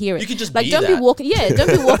wants to hear it. You can just like, be don't that. be walking, don't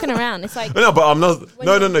be walking around. It's like, No, but I'm not. When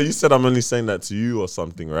No, you- no, no. You said I'm only saying that to you or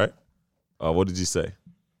something, right? What did you say?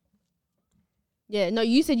 yeah, no,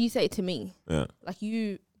 you said you say it to me. Yeah. Like,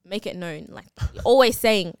 you make it known. Like, you're always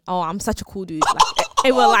saying, oh, I'm such a cool dude. Like,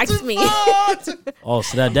 everyone likes me. Oh,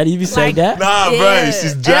 so that you be saying Like- that? Nah, Yeah. bro. She's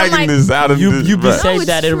And I'm dragging like- this out of You this. you be bro. saying it's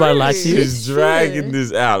that everybody true. likes you? It's She's dragging true.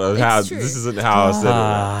 this out of It's how true. this isn't how I said it.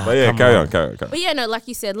 Right? But yeah, come carry on. on, carry on. But yeah, no, like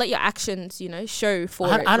you said, let your actions, you know, show for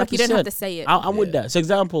it. 100%. Like, you don't have to say it. I'm with that. So,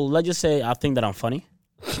 example, let's just say I think that I'm funny.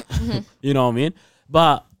 You know what I mean?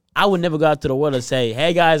 But I would never go out to the world and say,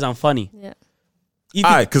 "Hey guys, I'm funny." Yeah. If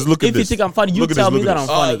Alright, 'cause look at if you this. think I'm funny, you Look at tell this, me look that at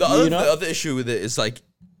I'm this. funny. The you know? other issue with it is like,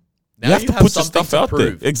 now You have to put your something stuff to out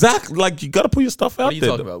there. prove. Exactly. Like you got to put your stuff out are you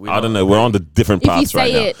there. talking about? We're I don't not know. We're on the different If you paths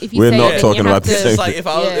right say now. it, if you We're say not it, then talking you have about the to- same It's like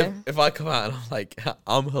thing. if I come out and I'm like,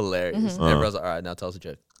 I'm hilarious, and everyone's like, all right, now tell us a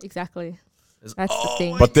joke. Exactly. It's- That's the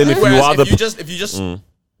thing. But then if you Whereas are the if you just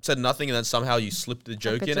said nothing and then somehow you slipped the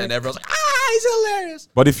joke a in and joke. everyone's like, he's hilarious.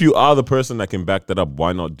 But if you are the person that can back that up,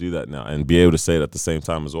 why not do that now and be able to say it at the same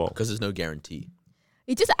time as well? Because there's no guarantee.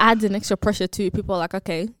 It just adds an extra pressure too. People are like,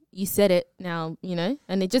 okay, you said it now, you know,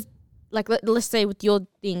 and it just like let's say with your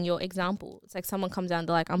thing, your example, it's like someone comes out and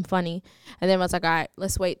they're like, I'm funny, and then everyone's like, all right,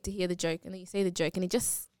 let's wait to hear the joke, and then you say the joke, and it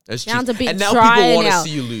just It's sounds just- a bit and now dry people want to now. see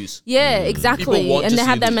you lose. Yeah, exactly, want and to they see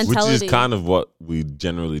have that this, Which mentality. is kind of what we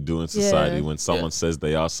generally do in society. Yeah. When someone Yeah. says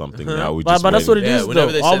they are something, now we But just that's what waiting. it Yeah, is, whenever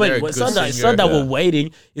though. they say Oh, they're a wait, good it's not that singer, we're yeah.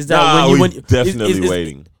 waiting. Is that Nah, when you we when definitely it's-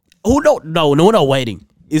 waiting. Who don't? No, we're not waiting.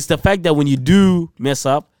 It's the fact that when you do mess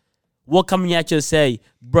up, what coming at you and say,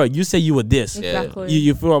 bro, you say you were this. Exactly.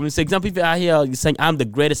 You feel me? So example, if you're out here you're saying I'm the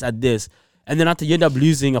greatest at this, and then after you end up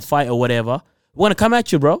losing a fight or whatever, we want to come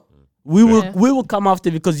at you, bro. We will come after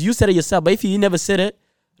you because you said it yourself. But if you never said it,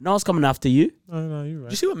 no one's coming after you. No, you're Did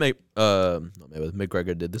right. you see what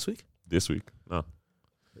McGregor did this week? This week, no,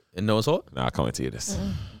 And no one saw it? I can't wait to hear this.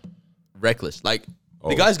 Reckless. Like, Oh.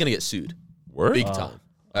 the guy's going to get sued. Word? Big time.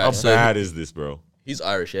 How Alright, so bad is this, bro? he's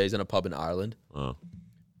Irish, yeah. He's in a pub in Ireland. Oh.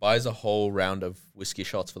 Buys a whole round of whiskey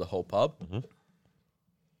shots for the whole pub. Mm-hmm.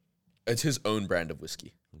 It's his own brand of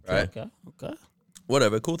whiskey, right? Okay.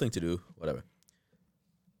 Whatever, cool thing to do, whatever.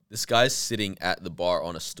 This guy's sitting at the bar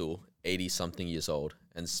on a stool, 80-something years old,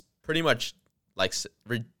 and pretty much, like,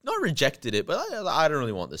 not rejected it, but I don't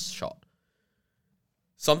really want this shot.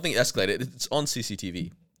 Something escalated. It's on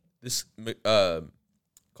CCTV. This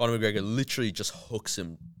Conor McGregor literally just hooks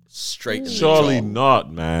him straight in the Surely jaw,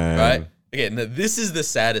 not, man. right? Okay, now this is the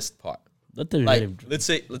saddest part. Let them Like, really- let's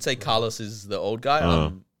say Carlos is the old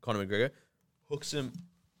guy, Conor McGregor, hooks him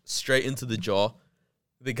straight into the jaw.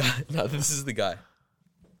 The guy, no, this is the guy.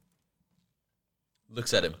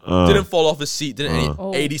 Looks at him. Didn't fall off his seat. Didn't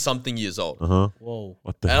 80-something years old. Whoa.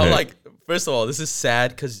 What the And heck? I'm like, first of all, this is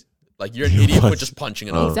sad because like you're an idiot for just punching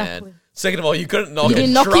an old Exactly. man. Second of all, you couldn't knock You a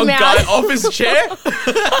didn't knock drunk him guy out. off his chair.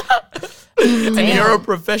 And you're a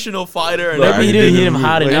professional fighter. And Maybe he everything. didn't hit him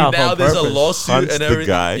hard Wait, enough. Now on there's a purpose. lawsuit Hunts and the everything.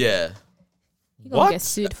 guy. Yeah. You're gonna What? get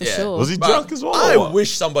sued for Yeah. sure. Was he But drunk as well? I or what?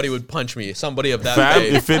 wish somebody would punch me. Somebody of that Fam,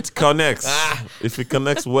 age. if it connects, if it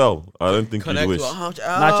connects well, I don't think Connect you'd wish. to ouch,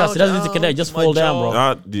 Nah, trust, it doesn't need to ouch, connect. Just my fall down, jaw. bro.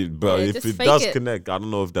 Nah, dude, bro. Yeah, if just it fake does it. connect, I don't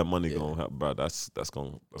know if that money gonna help, bro. That's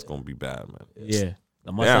gonna be bad, man. Yeah.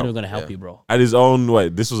 The money's Yeah. not even going to help Yeah. you, bro. At his own way,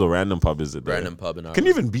 this was a random pub, is it? though? Random pub in Can Ireland. you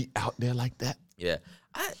even be out there like that? Yeah.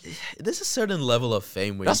 There's a certain level of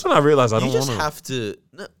fame where That's when I realized I you don't just want to. have to.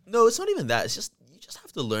 No, it's not even that. It's just you just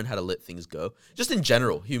have to learn how to let things go. Just in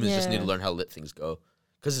general, humans just need to Yeah. learn how to let things go.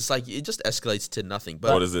 Because it's like it just escalates to nothing.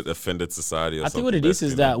 But What is it? Offended society or I something? think what it is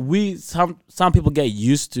basically? that we some people get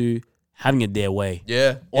used to having it their way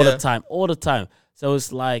yeah, all yeah. the time. So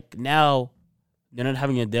it's like now they're not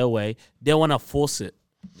having it their way. They want to force it.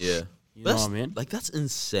 Yeah. You know That's, what I mean? Like that's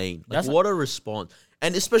insane. Like That's- what a response.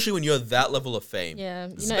 And especially when you're that level of fame. Yeah, you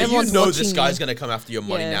know, And you everyone's know this watching guy's you. gonna come after your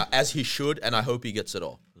money Yeah. now, as he should, and I hope he gets it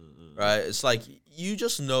all. Right? It's like you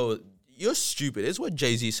just know you're stupid. It's what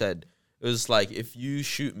Jay-Z said. It was like if you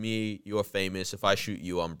shoot me, you're famous. If I shoot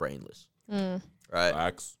you, I'm brainless. Right?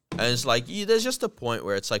 Facts. And it's like there's just a point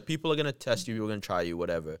where it's like people are gonna test you, people are gonna try you,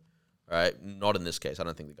 whatever. Right? Not in this case. I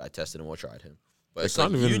don't think the guy tested him or tried him. But it's like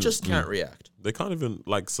can't you even- just can't react. They can't even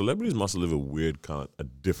like celebrities must live a weird kind, a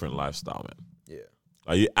different lifestyle, man. Yeah.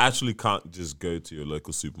 Like you actually can't just go to your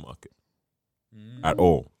local supermarket at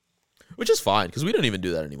all. Which is fine because we don't even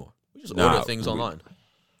do that anymore. We just Nah, order things we- online.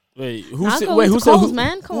 Wait, who I'll said? go Wait, with who the said? Coles, Who,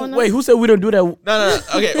 man. Come on now. wait, who said we don't do that? No.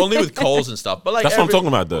 Okay, only with Coles and stuff. But like That's what I'm talking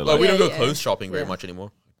about, though. Like Like, we don't go yeah. clothes shopping very Yeah. much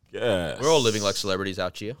anymore. guess We're all living like celebrities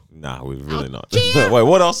out here. Nah, we're really not. Wait,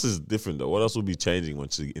 what else is different though? What else will be changing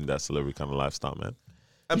once you're in that celebrity kind of lifestyle, man?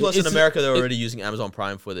 And plus, in It's- America, they're already using Amazon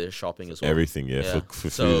Prime for their shopping as well. Everything, yeah, for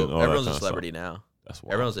so food and all everyone's that a kind celebrity of stuff. now. That's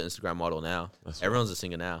wild. Everyone's an Instagram model now. That's Everyone's a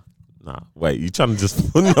singer now. Nah, wait, you trying to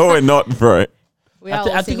just no, we're not, bro. We I, are thi-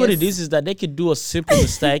 all I think what it singers. is that they could do a simple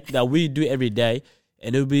mistake that we do every day,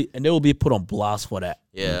 and they will be put on blast for that.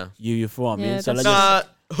 Yeah. You feel what I mean? Yeah, So that's let's just,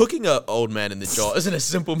 Nah, hooking an old man in the jaw isn't a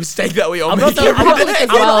simple mistake that we all I'm make. not talking- I'm not- every day. As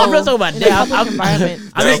well, I'm not talking about in that. a public I'm-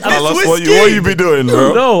 environment. I mean, Tell us it's what whiskey. you be doing,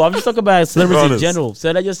 bro. no, I'm just talking about celebrities in honest. general.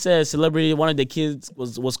 So they just said celebrity, one of the kids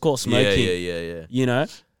was caught Yeah, smoking. yeah. You know,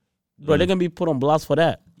 but they're gonna be put on blast for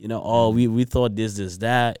that. You know, oh, we thought this,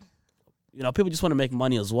 that. You know, people just want to make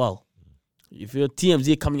money as well. You feel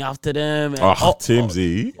TMZ coming after them, and Oh,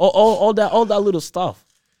 TMZ. all that little stuff.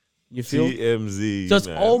 You feel? TMZ. So it's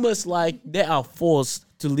man. almost like they are forced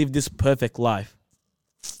to live this perfect life,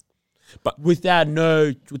 But- without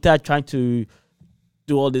trying to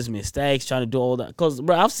do all these mistakes, trying to do all that. Because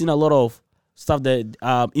bro, I've seen a lot of stuff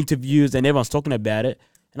that interviews and everyone's talking about it,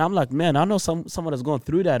 and I'm like, man, I know someone that's going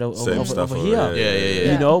through that Same over stuff over here. there.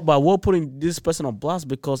 Yeah. You know, but we're putting this person on blast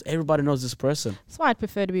because everybody knows this person. That's why I'd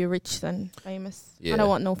prefer to be rich than famous. Yeah. I don't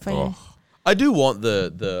want no fame. Oh, I do want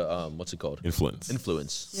the what's it called? influence.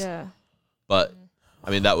 Influence. Yeah. But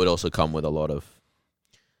I mean that would also come with a lot of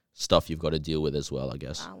stuff you've got to deal with as well, I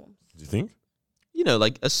guess. Wow. Do you think? You know,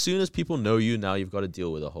 like as soon as people know you, now you've got to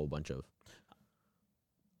deal with a whole bunch of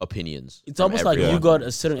opinions. It's from almost like you everyone. got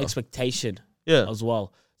a certain So- expectation Yeah. as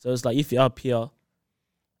well. So it's like if you're up here,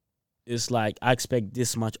 it's like I expect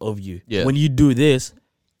this much of you. Yeah. When you do this,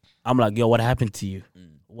 I'm like, yo, what happened to you?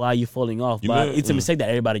 Why are you falling off? You But know- it's a mistake that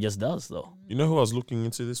everybody just does, though. You know who I was looking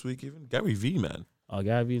into this week? Even Gary V, man. Oh,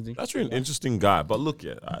 Gary, That's really an interesting guy. But look,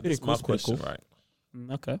 yeah, this is cool, my it's pretty question, cool.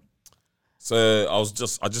 right? Okay. So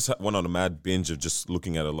I just went on a mad binge of just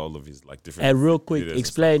looking at a lot of his like different. And real quick, videos.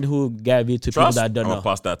 explain who Gary to Trust. people that don't I'm know. gonna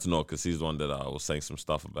pass that to Noah because he's the one that I was saying some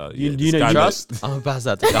stuff about. You- Yeah, do you this know guy Trust? that- I'm gonna pass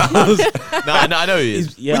that to Carlos. no, I know who he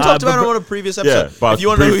is. Yeah, we talked but- about him on a previous episode. Yeah, but if you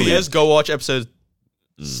want to know who he briefly. is, go watch episode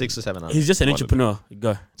 6 or 7. He's just an Wonderful. entrepreneur.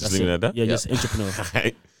 Go. That's leave it it. at that? Yeah, Yeah. just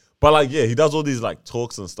entrepreneur. But like, yeah, he does all these like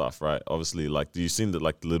talks and stuff, right? Obviously, like, do you seen the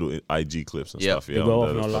like the little IG clips and Yeah. stuff? They Yeah, go on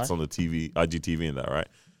off the- and that's all on the TV, IGTV, and that, right?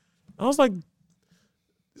 I was like,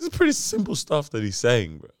 this is pretty simple stuff that he's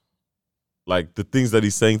saying, bro. Like the things that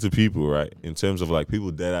he's saying to people, right? In terms of like people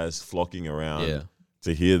dead ass flocking around Yeah.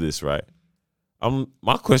 to hear this, right?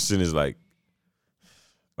 My question is like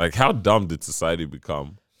how dumb did society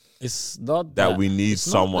become It's not that we need It's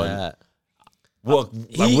not someone? that. What?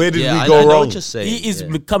 Like, he- where did Yeah, we I go know wrong? what you're saying. He is yeah.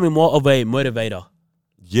 becoming more of a motivator.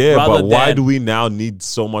 Yeah, rather but why than- do we now need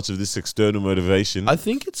so much of this external motivation? I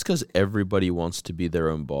think it's because everybody wants to be their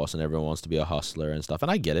own boss and everyone wants to be a hustler and stuff. And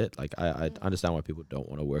I get it. Like, I understand why people don't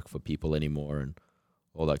want to work for people anymore and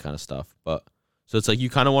all that kind of stuff. But so it's like you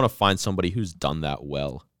kind of want to find somebody who's done that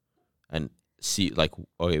well and see, like,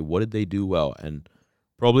 okay, what did they do well? And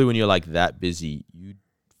probably when you're like that busy, you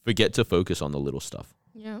forget to focus on the little stuff.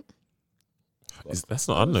 Yeah. That's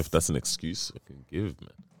not. I don't know if that's an excuse I can give, man.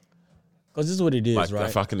 Because this is what it is, Like, right?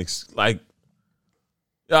 if I can, yeah,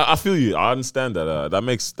 I feel you. I understand that.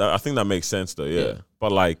 I think that makes sense, though. Yeah. Yeah.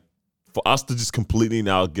 But like, for us to just completely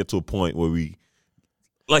now get to a point where we,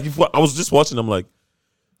 like, if I was just watching, I'm like,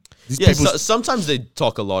 these Yeah, people. sometimes they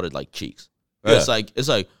talk a lot of like cheeks. Right? Yeah. It's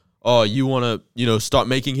like, oh, you want to, start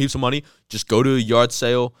making heaps of money? Just go to a yard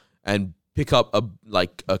sale and pick up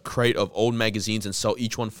a crate of old magazines and sell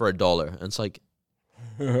each one for $1. And it's like,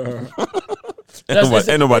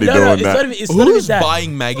 Ain't nobody doing it's that. Not even, it's not even who's that.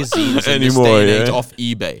 buying magazines in this Anymore, day and age yeah. off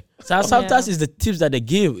eBay? So sometimes Yeah. it's the tips that they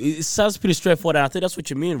give. It sounds pretty straightforward. And I think that's what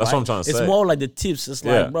you mean, That's right? what I'm trying to It's say. more like the tips. It's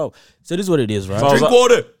Yeah. like, bro. So this is what it is, right? So I was Drink like-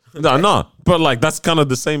 water. No. But like, that's kind of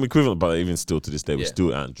the same equivalent. But even still, to this day, we Yeah.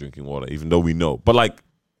 still aren't drinking water, even though we know. But like,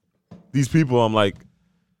 these people, I'm like,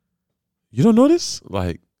 you don't know this?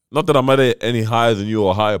 Like, not that I'm at any higher than you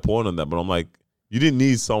or higher point on that, but I'm like, you didn't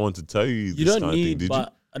need someone to tell you this You don't kind of thing, need, did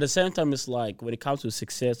but at the same time, it's like when it comes to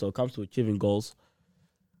success or it comes to achieving goals,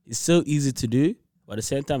 it's so easy to do, but at the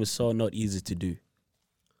same time, it's so not easy to do.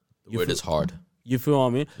 The word is hard. You feel what I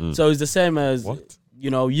mean? So it's the same as, What?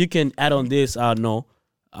 you can add on this, no.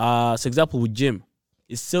 For example, with gym,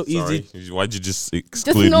 it's so Sorry. easy. Why'd you just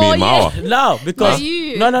exclude no, me and Mawa? yeah. No, because, Not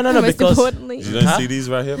you. no, Most because, importantly. You don't Huh? see these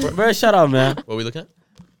right here, bro? very shut up, man. What are we looking at?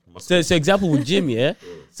 So example with gym, yeah.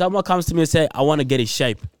 Someone comes to me and say, I want to get in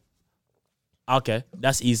shape. Okay,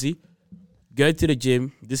 that's easy. Go to the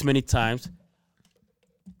gym this many times,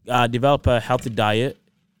 develop a healthy diet,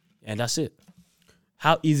 and that's it.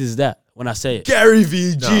 How easy is that? when I say it. Gary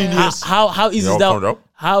V, genius. How easy Yo, is calm that? down.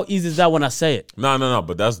 How easy is that when I say it? No.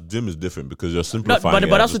 But that's gym is different because you're simplifying.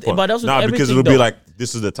 but that's with because everything, it'll be though. like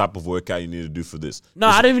this is the type of workout you need to do for this. No,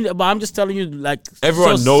 I don't even. But I'm just telling you, like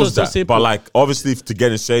Everyone knows that, simple. but like obviously to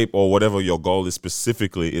get in shape or whatever your goal is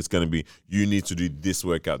specifically, it's gonna be you need to do this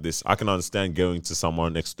workout. This I can understand going to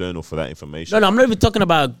someone external for that information. No, I'm not even talking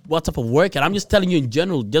about what type of workout. I'm just telling you in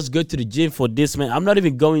general. Just go to the gym for this, man. I'm not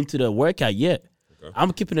even going to the workout yet.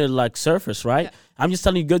 I'm keeping it like surface, right? I'm just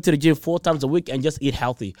telling you go to the gym 4 times a week and just eat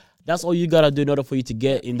healthy. That's all you gotta do in order for you to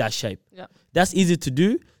get in that shape. Yeah. That's easy to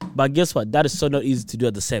do, but guess what? That is so not easy to do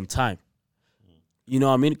at the same time. You know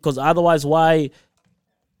what I mean? Because otherwise, why?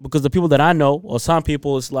 Because the people that I know, or some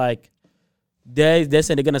people, it's like they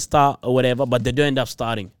say they're gonna start or whatever, but they don't end up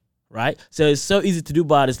starting, right? So it's so easy to do,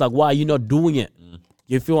 but it's like, why are you not doing it?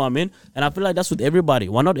 You feel what I mean? And I feel like that's with everybody.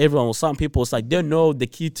 Well, not everyone. With some people, it's like they know the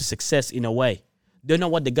key to success in a way. They know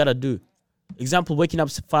what they gotta do. Example: waking up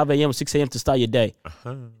 5 a.m. or 6 a.m. to start your day.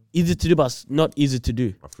 Easy to do, but not easy to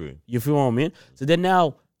do. I feel you. You feel what I mean? So then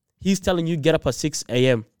now he's telling you get up at 6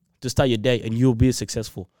 a.m. to start your day and you'll be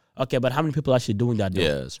successful. Okay, but how many people are actually doing that? Though?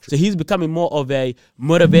 Yeah, that's true. So he's becoming more of a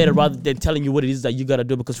motivator rather than telling you what it is that you gotta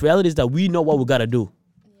do. Because reality is that we know what we gotta do.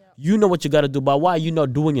 You know what you gotta do, but why are you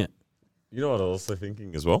not doing it? You know what I was also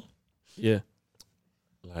thinking as well? Yeah.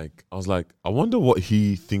 Like I was like, I wonder what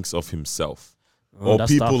he thinks of himself. Oh, Or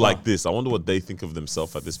that's people tough, like huh? this. I wonder what they think of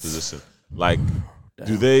themselves at this position. Like,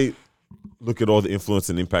 do they look at all the influence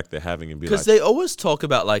and impact they're having and be Because like, they always talk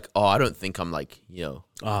about like, oh, I don't think I'm like,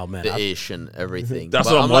 Oh man. the ish and everything. That's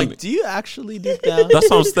But what I'm I'm like, wondering. do you actually deep down? that's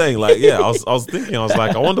what I'm saying. Like, yeah, I was thinking, I was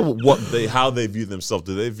like, I wonder how they view themselves.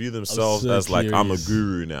 Do they view themselves so as like, I'm a curious.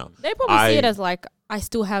 guru now? They probably see it as like, I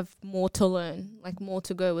still have more to learn, like more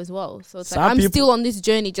to go as well. So it's Some like I'm people- still on this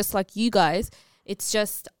journey, just like you guys. It's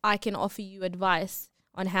just I can offer you advice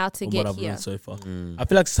on how to From get what I've here. learned so far. I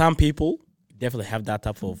feel like some people definitely have that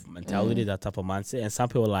type of mentality, that type of mindset, and some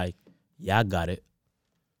people are like, yeah, I got it.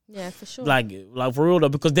 Yeah, for sure. Like for real though,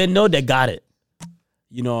 because they know they got it.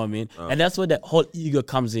 You know what I mean? And that's where that whole ego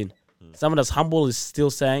comes in. Someone that's humble is still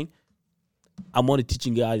saying, I'm only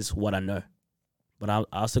teaching guys what I know. But I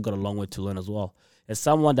also got a long way to learn as well. And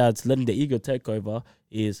someone that's letting the ego take over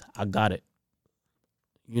is, I got it.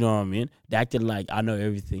 You know what I mean? They acting like I know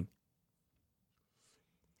everything.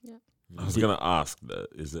 I was gonna ask that.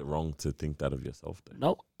 Is it wrong to think that of yourself? Then?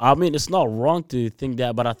 No, I mean, it's not wrong to think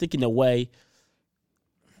that, but I think in a way,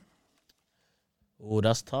 oh,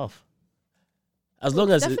 that's tough. As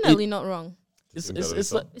long as definitely not wrong. it's Think that of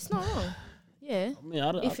it's yourself? like, It's not wrong. Yeah. I mean,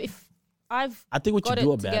 I don't, If I've I think what you got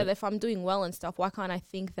do it about together, it. if I'm doing well and stuff, why can't I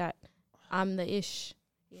think that I'm the ish?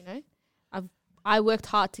 You know, I worked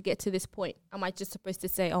hard to get to this point. Am I just supposed to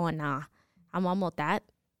say, oh nah, I'm not that?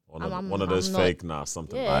 One of those I'm not- fake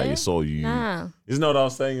something. Yeah. Like, you saw you. Nah. Isn't that what I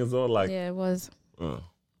was saying as well? Like, Yeah, it was.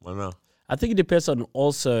 why not? I think it depends on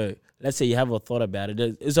also, let's say you have a thought about it.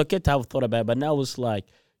 It's okay to have a thought about it, but now it's like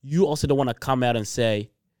you also don't want to come out and say,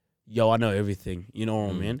 yo, I know everything. You know what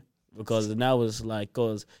I mean? Because now it's like,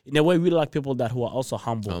 because in a way, we like people that who are also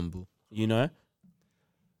humble, you know?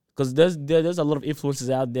 Because there's a lot of influencers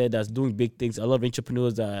out there that's doing big things, a lot of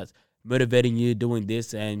entrepreneurs that's motivating you, doing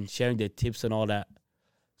this and sharing their tips and all that.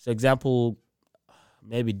 So example,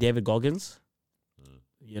 maybe David Goggins.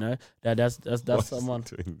 You know, that's What's someone.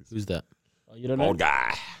 doing this? Who's that? You don't know? Old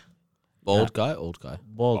guy. Old guy? Old guy.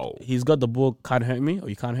 Bald. Oh. He's got the book Can't Hurt Me or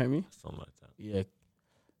You Can't Hurt Me. Something like that. Yeah.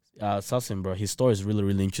 Assassin, bro. His story is really,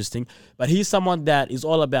 really interesting. But he's someone that is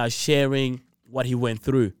all about sharing what he went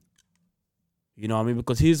through. You know what I mean?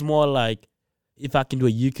 Because he's more like, if I can do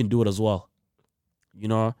it, you can do it as well. You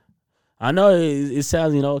know? I know it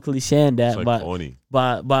sounds, cliche and that, It's like but corny.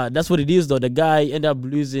 But that's what it is though. The guy ended up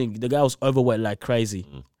losing. The guy was overweight like crazy.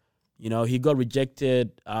 You know, he got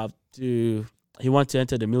rejected he wanted to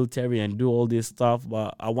enter the military and do all this stuff,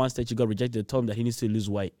 but at one stage he got rejected. They told him that he needs to lose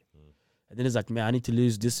weight. And then he's like, man, I need to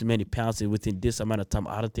lose this many pounds within this amount of time.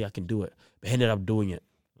 I don't think I can do it. But he ended up doing it.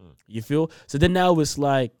 You feel? So then now it's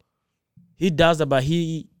like he does that, but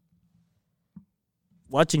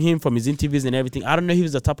watching him from his interviews and everything, I don't know if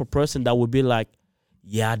he's the type of person that would be like,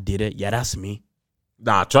 yeah, I did it. Yeah, that's me.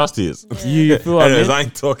 Nah, trust he is. You feel what I Anyways, mean? I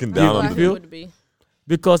ain't talking down on Like the it feel? would be.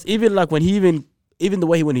 Because even like when even the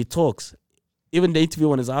way when he talks, even the interview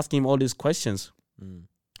when he's asking him all these questions,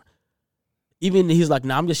 even he's like,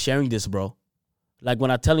 nah, I'm just sharing this, bro. Like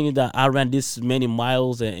when I'm telling you that I ran this many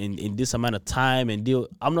miles in this amount of time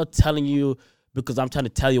I'm not telling you because I'm trying to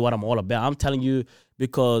tell you what I'm all about. I'm telling you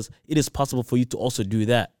because it is possible for you to also do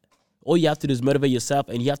that. All you have to do is motivate yourself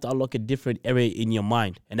and you have to unlock a different area in your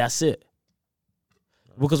mind. And that's it.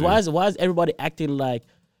 Because why is everybody acting like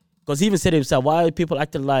Because he even said it himself. Why are people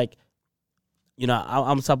acting like, you know,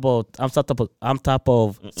 I'm type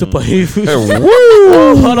of superhuman.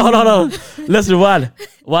 Hold on. Let's rewind.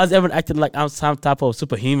 Why is everyone acting like I'm some type of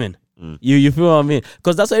superhuman? You feel what I mean?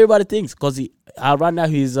 Because that's what everybody thinks. Because right now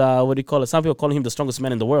he's what do you call it? Some people calling him the strongest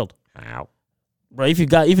man in the world. Ow. Bro, if you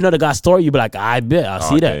know the guy's story, you be like, I bet I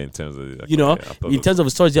see that. In terms of You know, in terms of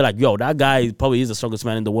his stories, you're like, yo, that guy probably is the strongest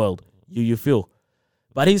man in the world. You feel.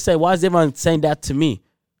 But he said, why is everyone saying that to me?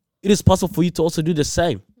 It is possible for you to also do the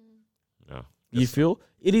same. Yeah. You feel?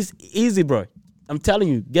 It is easy, bro. I'm telling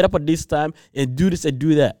you, get up at this time and do this and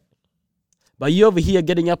do that. But you over here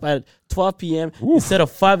getting up at 12 p.m. instead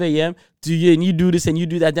of 5 a.m. And you do this and you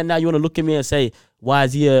do that. Then now you want to look at me and say, why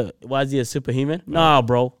is he a superhuman? Nah,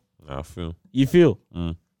 bro. I feel. You feel?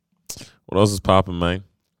 What else is popping, man?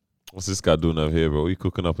 What's this guy doing over here, bro? What are you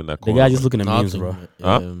cooking up in that The corner? guy just looking at memes, bro.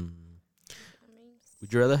 Huh?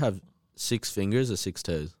 Would you rather have 6 fingers or 6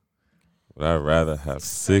 toes? Would I rather have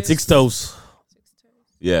 6? 6 toes.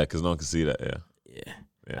 Yeah, because no one can see that. Yeah.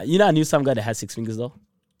 Yeah. You know, I knew some guy that had 6 fingers though.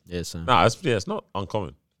 Yeah, son. Nah, it's not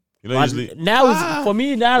uncommon. You know, But usually. now for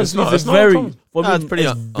me now It's it's, not- it's it's not very uncommon. for me It's pretty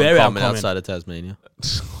very uncommon uncommon. outside of Tasmania.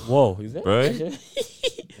 Whoa, is that? Right?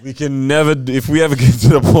 We can never, if we ever get to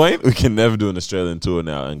the point, we can never do an Australian tour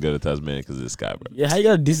now and go to Tasmania because of this guy, bro. Yeah, how you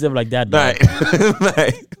gonna diss them like that? Bro?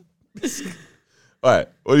 Mate. All right,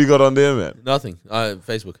 what do you got on there, man? Nothing.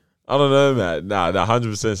 Facebook. I don't know, man. Nah,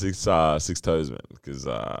 100% 6 toes, man. Because,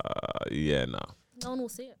 yeah, nah. No one will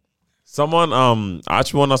see it. Someone, I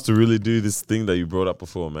actually want us to really do this thing that you brought up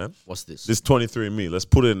before, man. What's this? This 23andMe. Let's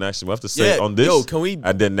put it in action. We have to say it on this. Yo, can we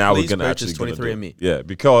and then now we're please gonna purchase actually gonna do it. 23andMe? Yeah,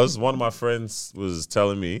 because one of my friends was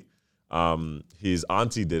telling me, his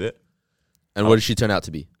auntie did it. And what did she turn out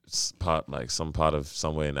to be? It's some part of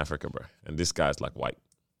somewhere in Africa, bro. And this guy's like white,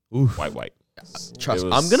 white. Trust It me,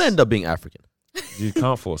 was- I'm gonna end up being African. You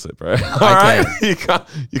can't force it, bro. All right, you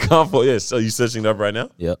can't force. Yeah, so you searching it up right now,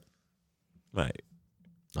 Yep. mate?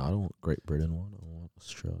 No, I don't want Great Britain one. I want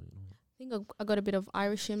Australia. I think I got a bit of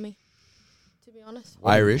Irish in me, to be honest.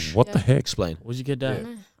 Irish. What the Yeah. heck? Explain. What'd you get I that?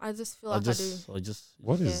 don't know. I just feel I like I do. just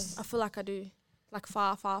What Yeah, is? I feel like I do. Like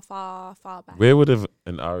far back. Where would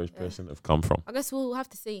an Irish person have come from? I guess we'll have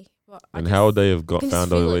to see. But And how would they have got can just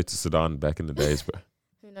found all the feel way it. to Sudan back in the days, bro?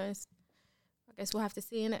 Who knows? I guess we'll have to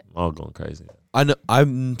see in it. All going crazy. I know.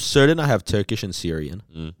 I'm certain I have Turkish and Syrian.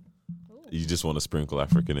 You just want to sprinkle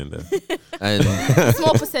African in there. And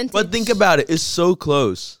Small percentage. but think about it. It's so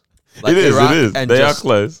close. It is. And They are just,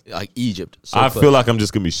 close. Like Egypt. So I close. feel like I'm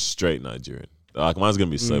just gonna be straight Nigerian. Like mine's gonna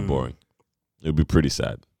be so Mm. boring. It'll be pretty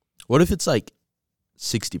sad. What if it's like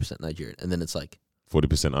 60% Nigerian and then it's like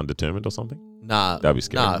 40% undetermined or something. nah, That'd be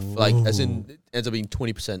scary. nah, like as in it ends up being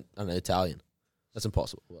 20% I don't know, Italian. That's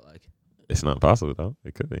impossible. But like, It's not possible though.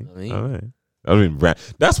 It could be. I mean- I don't know. That would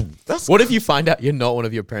be that's what if you find out you're not one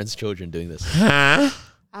of your parents' children doing this? I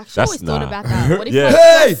actually That's- always thought nah. about that. What if Yeah.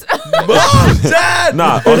 Hey, mom, dad.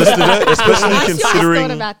 nah, honestly, though, especially I actually always thought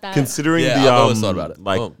considering about that. considering Yeah, the I've always thought about it.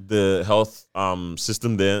 like Oh. the health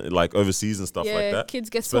system there, like overseas and stuff yeah, like that.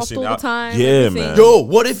 kids get swapped Especially all now- the time. Yeah, everything. man. Yo,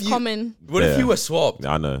 what if you? Common. What if Yeah. you were swapped?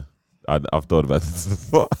 I know. I've thought about this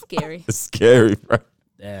before. Scary. It's scary, bro.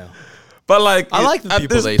 damn. But like, I like the at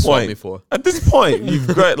people this they swapped point- me for. At this point, you've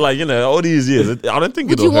got like all these years. I don't think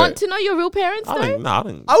Would it'll you want hurt. to know your real parents I though? don't. Nah, I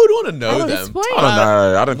don't. I would want to know At this them. point? I don't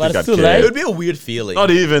know. I don't But think I'd it's too care. late. It would be a weird feeling.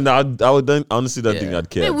 Not even. I honestly don't think Yeah. I'd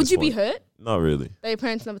care. Wait, at would this you be point. hurt Not really. that your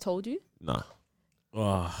parents never told you? Nah.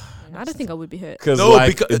 Oh, I don't think I would be hurt. Because no,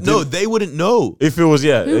 like, because it no, didn't- they wouldn't know. If it was,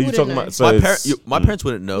 yeah, Who are you wouldn't talking know? about? So My it's- my parents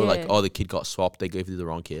wouldn't know. Like, Yeah. oh, the kid got swapped. They gave you the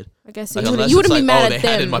wrong kid. I guess Like, you unless wouldn't it's be like, mad oh, at they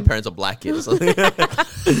had them. my parents a black kid or something.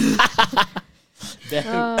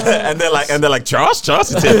 and they're like, trust,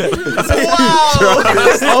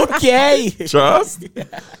 okay. trust.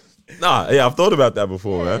 Nah, yeah, I've thought about that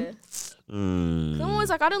before, Yeah. man. Mm. Someone was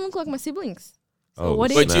like, I don't look like my siblings. So Oh,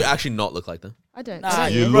 what snap. Wait, if do you actually not look like them? I don't? Nah,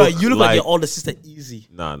 You bro, look you look like, like- your older sister easy.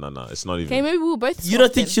 Nah, it's not even. Okay, maybe we were both. You don't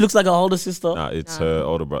swapped think then. she looks like her older sister? Nah, it's Nah. her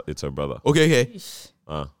older brother. It's her brother. Okay.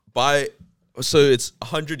 Uh, So it's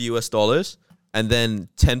 $100 and then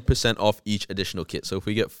 10% off each additional kit. So if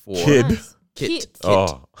we get 4 Kid. Nice. kit,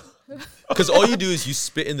 Oh, because all you do is you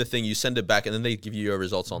spit in the thing, you send it back, and then they give you your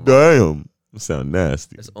results online. damn. That sound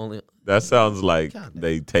nasty. It's only That sounds like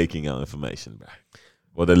they taking our information back.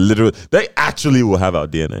 Well, they actually will have our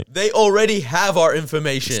DNA. they already have our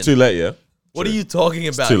information. It's too late, yeah. What are you talking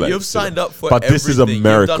about? too late, You've it's too signed late. up for But this is everything.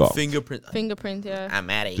 America. You've done fingerprint. Fingerprint, yeah.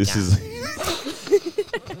 America. This is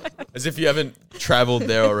As if you haven't traveled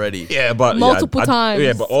there already. yeah, but Multiple times.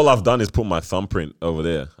 Yeah, but all I've done is put my thumbprint over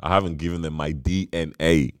there. I haven't given them my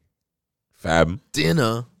DNA. Fam,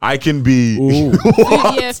 Dinner. I can be. Ooh.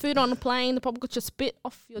 Food on the plane. They probably got your spit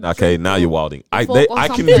off your. Okay, drink now or you're wilding. I fork or can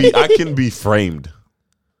something. be. I can be framed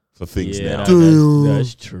for things Yeah, now.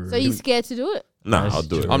 that's true. So you scared to do it? Nah, That's I'll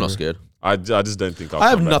do it. true. I'm not scared. I just don't think I'll I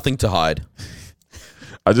have come back. nothing to hide.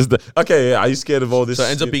 I just okay. Yeah, are you scared of all this? So it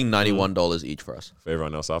ends up shit being $91 each for us. for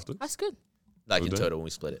everyone else after. That's good. Like in Okay. total when we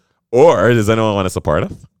split it. Or does anyone want us a part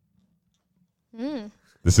of? Mm.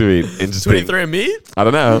 This would be interesting. 23 and me? I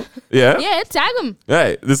don't know. Yeah. Yeah, tag them.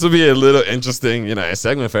 Hey, this will be a little interesting,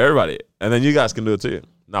 segment for everybody, and then you guys can do it too.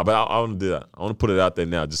 No, but I want to do that. I want to put it out there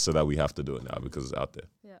now, just so that we have to do it now because it's out there.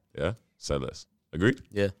 Yeah. Yeah. Say less. Agreed.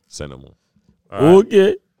 Yeah. Say no more. All right.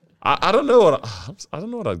 Okay. I don't know what I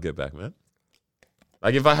don't know what I'd get back, man.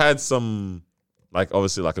 Like if I had some, like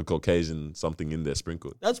obviously like a Caucasian something in there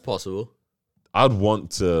sprinkled, That's possible. I'd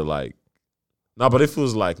want to like. No, but if it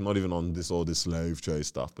was like not even on this slave trade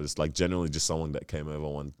stuff, but it's like generally just someone that came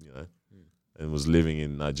over and was living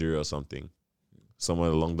in Nigeria or something, somewhere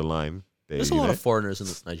along the line. There's a lot of foreigners in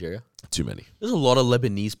Nigeria. too many. There's a lot of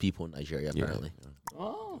Lebanese people in Nigeria, Yeah. apparently.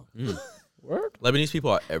 Oh, Mm. word. Lebanese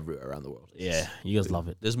people are everywhere around the world. Yeah, you guys love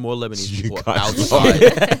it. There's more Lebanese You people guys outside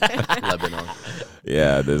Lebanon.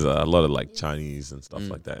 Yeah, there's a lot of like Chinese and stuff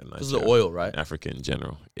like that in Because of the Nigeria. oil, right? Africa in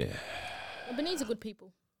general. Yeah. Lebanese are good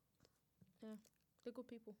people. Yeah, they're good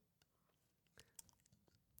people.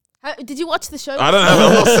 Did you watch the show? I don't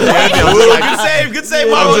know. Good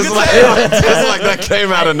save, I'm just like that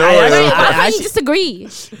came out of nowhere. Wait, I- why I can't you just agree?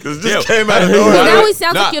 Because it just came out of Now nowhere. it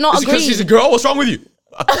sounds like you're not because she's a agreeing. girl. What's wrong with you?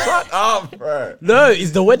 Shut up, bro. No,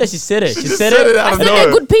 it's the way that she said it. She just said said it it, out I of said they're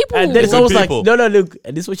nowhere. good people. and then it's Good almost like, people. no, look,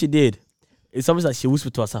 and this is what she did. It's almost like she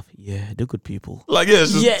whispered to herself, "Yeah, they're good people." Like, yeah,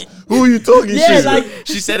 it's just, Yeah. who are you talking Yeah, to? like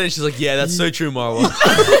She said it and she's like, yeah, that's so true, Marwa.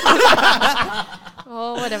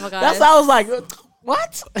 Oh, whatever, guys. that's how I was like,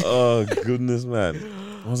 what? Oh, goodness, man.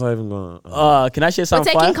 What was I even going Can I share We're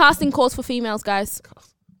something? taking fire? casting calls for females, guys.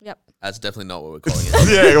 Yep. That's definitely not what we're calling it.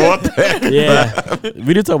 Yeah, what the heck? Yeah,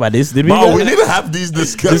 we did talk about this. Did we? Bro, we need to have these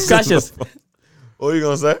discussions. Discussions. What are you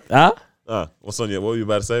going to say? Huh? What's on you? What were you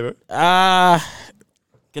about to say, bro?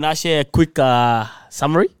 Can I share a quick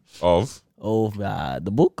summary Of? of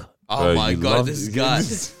the book? Oh my you god, love this these guy.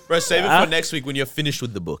 games. Bro, save it Huh? for next week when you're finished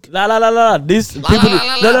with the book. La. This people.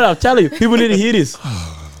 No. I'm telling you, people need to hear this.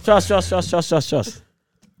 Trust.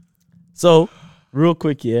 So, real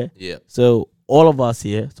quick, yeah. Yeah. So all of us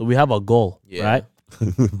here, so we have a goal, Yeah. right?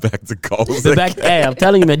 Back to goals. The back, hey, I'm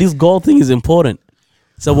telling you, man, this goal thing is important.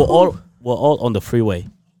 So we're all on the freeway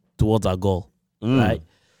towards our goal, right?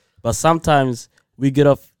 But sometimes we get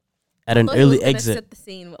off at an Thought he was early gonna exit. Set the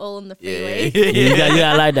scene. We're all on the Yeah. freeway.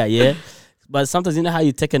 Yeah, I like that, yeah. But sometimes you know how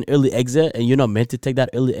you take an early exit and you're not meant to take that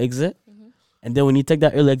early exit, and then when you take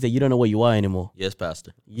that early exit, you don't know where you are anymore. Yes,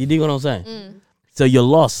 Pastor. You dig what I'm saying? So you're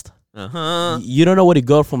lost. Uh-huh. You don't know where to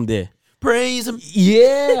go from there. Praise him.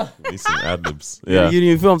 Yeah. Need some ad-libs. Yeah.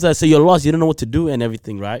 You feel what I'm saying? So you're lost. You don't know what to do and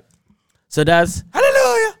everything, right? So that's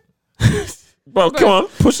Hallelujah. Bro, come on.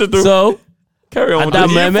 Push it through. so. Carry on At with that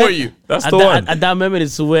it. moment, for you. That's at the that, one. At that moment,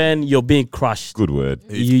 it's when you're being crushed. Good word.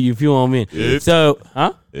 You feel what I mean? If. So,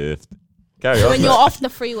 huh? If. Carry on. When you're man. off the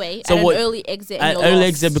freeway So at what- an early exit, and An you're early lost.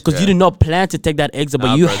 exit because Yeah. you did not plan to take that exit, but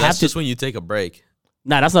Nah, you bro, have that's to. just when you take a break.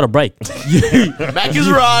 Nah, that's not a break. Back is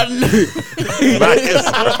run. Guys,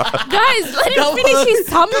 let him finish his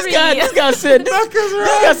summary. this guy said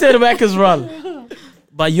the back is run.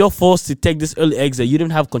 But you're forced to take this early exit. You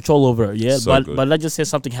didn't have control over it, yeah. So but good. but let's just say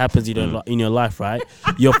something happens in your life, right?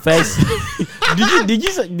 Your face. did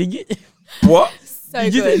you What? So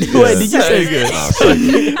did you good. wait, did you say good. Nah, so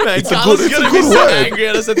good. Man, It's a Carlos good- is it's a gonna be good so word. angry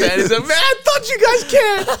at us at the end. He said, man, I thought you guys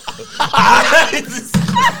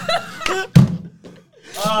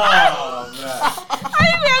I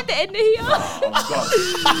think we have to end it here.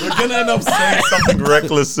 We're gonna end up saying something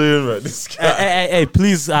reckless soon, man. This guy. hey,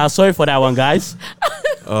 please, sorry for that one, guys.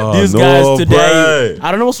 Oh, These no, guys today, bro.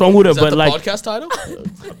 I don't know what's wrong with it, Is that but the like podcast title?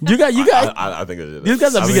 you guys, I think it is. these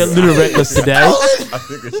guys are I being a think- little reckless today. I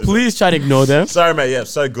think it should. Please try to ignore them Sorry, mate. Yeah,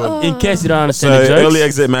 so good. in case you don't So understand the jokes. early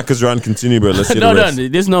exit Macca's run. Continue, bro. Let's hear No, the rest.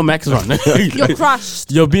 there's no max run. You're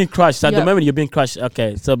crushed. You're being crushed. At the Yeah. moment, you're being crushed.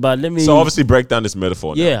 Okay, so but let me. So obviously break down this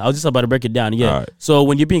metaphor. Now. yeah, I was just about to break it down. Yeah. Alright. So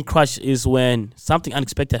when you're being crushed is when something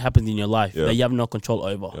unexpected happens in your life Yeah. that you have no control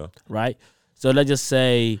over. Yeah. Right. So let's just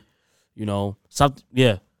say,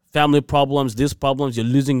 family problems, these problems. You're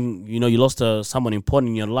losing. You lost someone important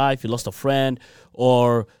in your life. You lost a friend,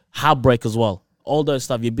 or heartbreak as well. All those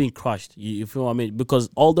stuff, you're being crushed. You feel what I mean? Because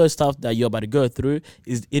all those stuff that you're about to go through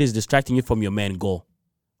is distracting you from your main goal.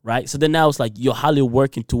 Right? So then now it's like you're hardly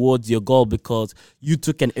working towards your goal because you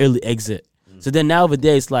took an early exit. So then now over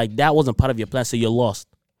there, it's like that wasn't part of your plan, so you're lost.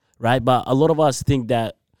 right? But a lot of us think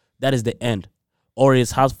that that is the end, or it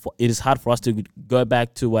is hard for us to go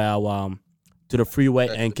back to our to the freeway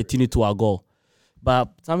and continue to our goal. But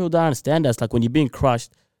some people don't understand that. It's like when you're being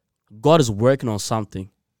crushed, God is working on something.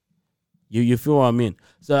 You feel what I mean?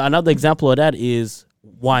 So another example of that is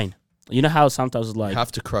wine. You know how sometimes it's like, You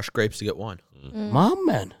have to crush grapes to get wine. my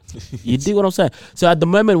man, you dig what I'm saying? So at the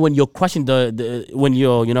moment when you're crushing when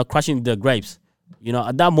you're crushing the grapes,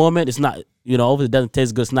 at that moment it's not, obviously it doesn't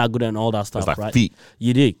taste good, it's not good and all that stuff, It's like right? feet.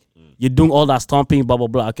 You dig? You're doing all that stomping, blah blah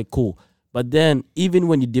blah. Okay, cool. But then even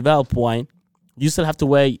when you develop wine, you still have to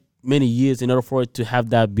wait many years in order for it to have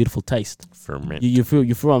that beautiful taste. Ferment. You feel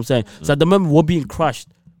what I'm saying? So at the moment we're being crushed,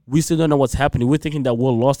 we still don't know what's happening. We're thinking that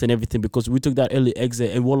we're lost and everything because we took that early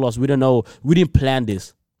exit and we're lost. We don't know. We didn't plan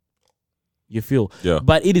this. You feel? Yeah.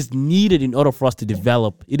 But it is needed in order for us to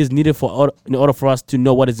develop. It is needed in order for us to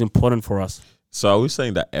know what is important for us. So are we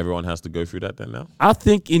saying that everyone has to go through that then now? I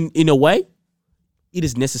think in a way, it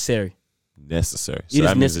is necessary. Necessary. It So is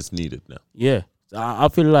that means it's needed now. Yeah. I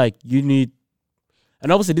feel like you need,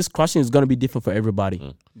 and obviously this crushing is going to be different for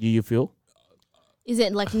everybody. You feel? Is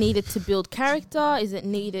it like needed to build character? Is it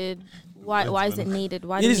needed? Why is it needed?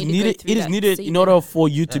 Why It do is you need to go needed. through It is that needed in season? order for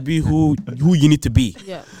you to be who you need to be.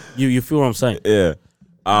 Yeah. You feel what I'm saying? Yeah.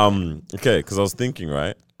 Okay, because I was thinking,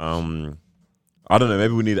 right? I don't know,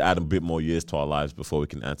 maybe we need to add a bit more years to our lives before we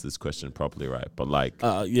can answer this question properly, right? But like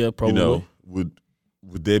Yeah, probably.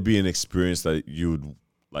 would there be an experience that you would,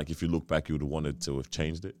 like, if you look back, you would have wanted to have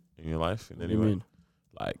changed it in your life in any do you way? mean?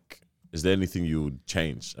 Like, is there anything you would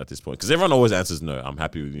change at this point? Because everyone always answers no. I'm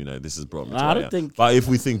happy with, this has brought me to I where don't am. think- But if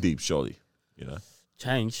we think deep, surely,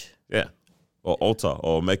 Change yeah. Or alter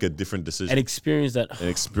or make a different decision. and experience that. An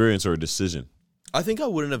experience or a decision. I think I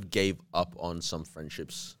wouldn't have gave up on some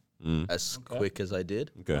friendships as quick as I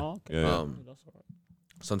did. Okay. Oh, okay. Yeah. That's all right.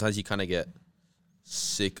 Sometimes you kind of get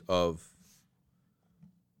sick of,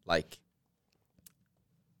 like,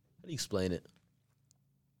 how do you explain it?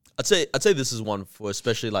 I'd say this is one for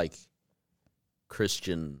especially like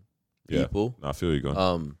Christian Yeah. people. I feel you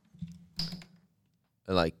going.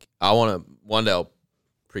 And like I want to one day I'll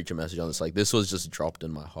preach a message on this. Like this was just dropped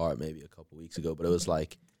in my heart maybe a couple weeks ago, but it was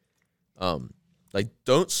like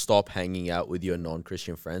don't stop hanging out with your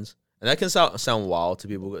non-Christian friends. And that can sound wild to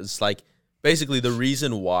people. It's like basically the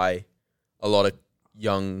reason why a lot of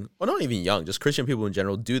young, well, not even young, just Christian people in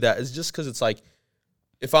general do that is just because it's like,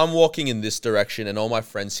 if I'm walking in this direction and all my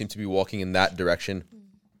friends seem to be walking in that direction,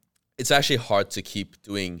 it's actually hard to keep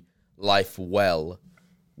doing life well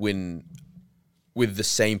with the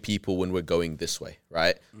same people when we're going this way,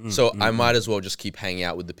 right? So I might as well just keep hanging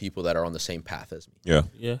out with the people that are on the same path as me. Yeah.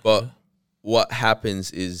 Yeah. But what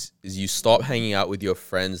happens is you stop hanging out with your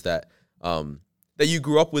friends that you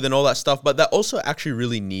grew up with and all that stuff, but that also actually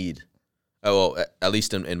really need, at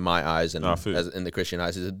least in my eyes and as in the Christian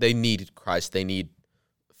eyes, is they need Christ, they need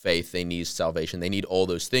faith, they need salvation, they need all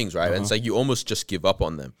those things, right? And it's like you almost just give up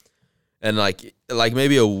on them. And like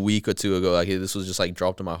maybe a week or two ago, like this was just like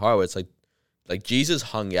dropped in my heart where it's like Jesus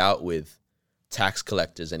hung out with tax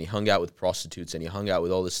collectors and he hung out with prostitutes and he hung out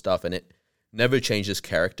with all this stuff and it never changed his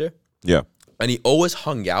character. Yeah. And he always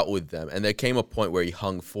hung out with them. And there came a point where he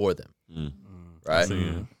hung for them. Right?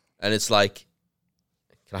 And it's like,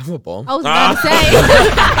 can I have a bomb? I was about to say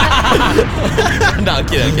No, I'm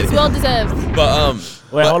kidding. it's well deserved. But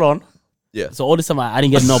Wait, hold on. Yeah. So all this time I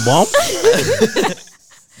didn't get no bomb.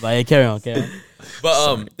 But yeah, carry on.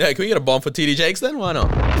 But yeah, can we get a bomb for TD Jakes then? Why not?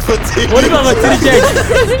 What about TD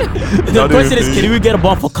Jakes? The question is, can we get a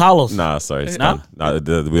bomb for Carlos? Nah, sorry. It's Nah? done.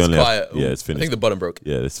 Nah, we only Quiet. have, yeah, it's I finished. think the button broke.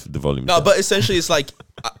 Yeah, it's the volume. No, but essentially it's like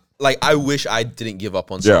I wish I didn't give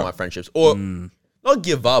up on some of my friendships. Or not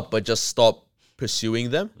give up, but just stop pursuing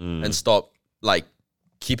them and stop like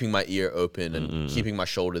keeping my ear open and keeping my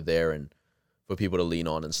shoulder there and for people to lean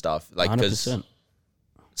on and stuff. Like, because 100%.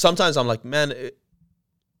 sometimes I'm like, man,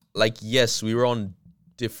 yes, we were on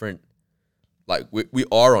different, like we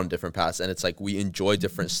are on different paths and it's like we enjoy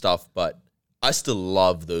different stuff, but I still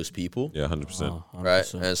love those people. Yeah, 100%. Oh, Right.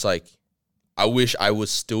 100%. And it's like, I wish I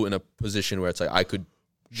was still in a position where it's like I could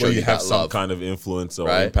show Where you you have that some love. kind of influence or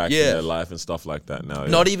Right? impact Yeah. in their life and stuff like that now.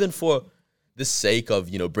 Not even for the sake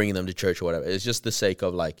of, bringing them to church or whatever. It's just the sake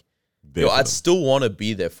of like, I'd still want to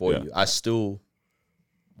be there for you. I still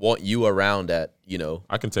want you around at,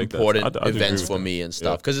 I can take that. important I'd agree events with for that. me and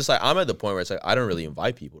stuff. Because it's like, I'm at the point where it's like, I don't really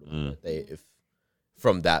invite people to my birthday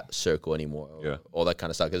from that circle anymore. Or all that kind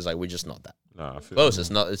of stuff. Because it's like, we're just not that Nah, I feel close. It's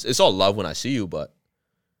not, it's all love when I see you, but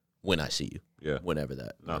when I see you, Yeah. whenever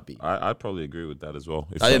that might be. I'd probably agree with that as well.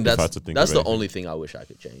 If I think if I had to think that's of the anything. only thing I wish I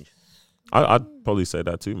could change. I'd probably say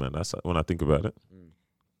that too, man. That's when I think about it.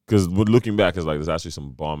 because looking back, it's like there's actually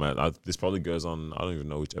some bomb this probably goes on. I don't even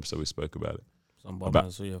know which episode we spoke about it.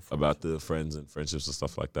 About the friends and friendships and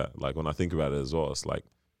stuff like that. Like when I think about it as well, it's like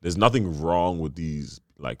there's nothing wrong with these.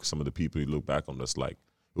 Like some of the people you look back on, that's like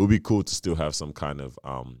it would be cool to still have some kind of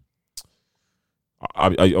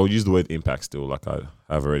I'll use the word impact still, like I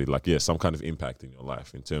have already, like some kind of impact in your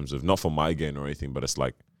life in terms of not for my gain or anything, but it's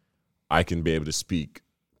like I can be able to speak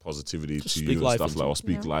positivity to you and stuff like, or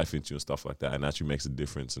speak life into you and stuff like that, and actually makes a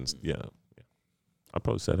difference. And I'd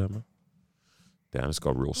probably say that, man. Damn, it's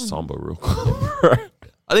got real somber real quick.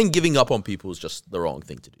 I think giving up on people is just the wrong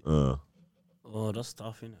thing to do. Oh, that's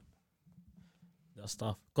tough, innit? That's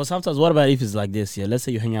tough. Because sometimes, what about if it's like this? Yeah, let's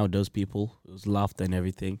say you hang out with those people, it was laughter and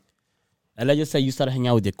everything, and let's just say you started hanging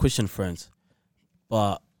out with your Christian friends,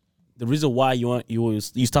 but the reason why you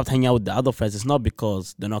stopped hanging out with the other friends is not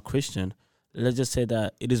because they're not Christian. Let's just say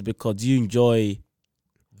that it is because you enjoy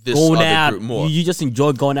This going other out. group more. You just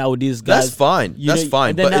enjoy going out with these guys. That's fine. That's fine.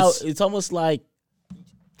 And then But now it's, it's almost like,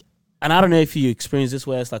 and I don't know if you experience this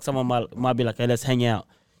where it's like someone might be like, hey, let's hang out.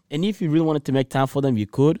 And if you really wanted to make time for them, you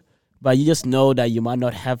could, but you just know that you might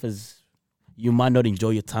not enjoy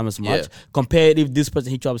your time as much. Yeah. Compared if this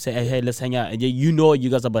person hit you up and say, hey, let's hang out. And you know you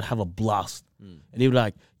guys are about to have a blast. And they're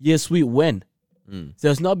like, yeah, sweet, when? So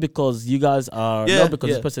it's not because you guys are, not because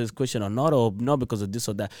this person is Christian or not because of this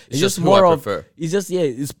or that. It's just who more I of, prefer. it's just,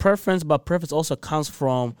 it's preference, but preference also comes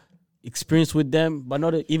from experience with them, but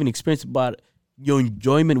not even experience, but your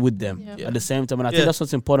enjoyment with them at the same time. And I think that's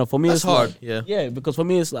what's important for me. That's it's hard. Like, yeah, because for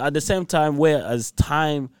me, it's like, at the same time, whereas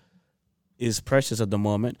time is precious at the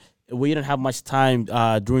moment, we don't have much time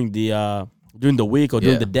during the week or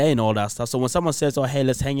during the day and all that stuff. So when someone says, oh, hey,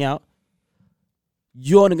 let's hang out,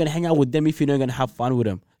 you're only going to hang out with them if you're not going to have fun with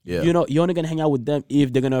them. Yeah. You're only going to hang out with them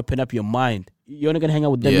if they're going to open up your mind. You're only going to hang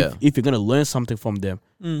out with them if you're going to learn something from them.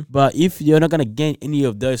 But if you're not going to gain any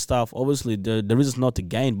of their stuff, obviously the reason is not to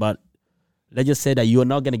gain, but let's just say that you're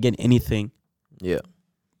not going to gain anything. Yeah.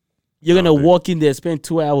 You're going to walk in there, spend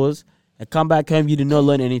 2 hours, and come back home, you did not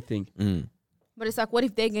learn anything. But it's like, what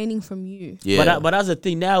if they're gaining from you? Yeah. But that's the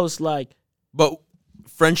thing. Now it's like, But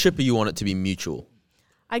friendship, you want it to be mutual.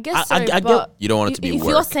 I guess I so, get- but You don't want it to be if work.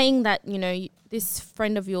 you're saying that, this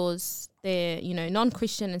friend of yours, they're,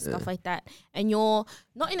 non-Christian and stuff like that, and you're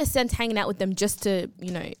not in a sense hanging out with them just to,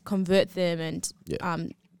 convert them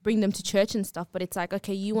and bring them to church and stuff, but it's like,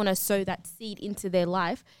 okay, you want to sow that seed into their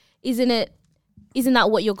life. Isn't that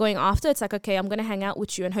what you're going after? It's like, okay, I'm going to hang out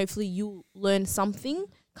with you and hopefully you learn something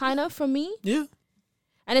kind of from me. Yeah.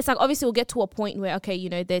 And it's like, obviously we'll get to a point where,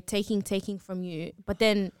 okay, they're taking from you, but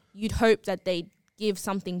then you'd hope that they give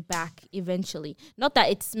something back eventually. Not that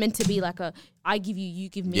it's meant to be like a I give you, you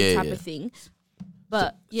give me type of thing.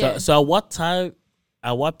 But so at what time,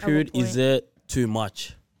 at what period is it too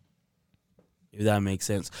much? If that makes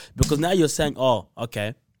sense. Because now you're saying, oh,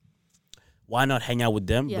 okay, why not hang out with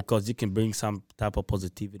them? Yeah. Because you can bring some type of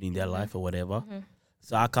positivity in their life or whatever.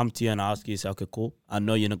 So I come to you and I ask you, say, okay, cool. I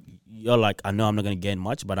know you're like, I know I'm not going to gain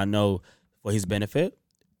much, but I know for his benefit,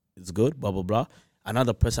 it's good, blah, blah, blah.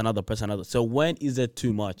 Another person. So when is it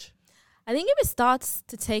too much? I think if it starts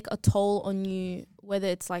to take a toll on you, whether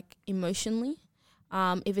it's like emotionally,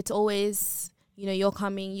 if it's always, you're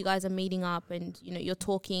coming, you guys are meeting up and, you're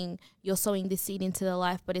talking, you're sowing this seed into their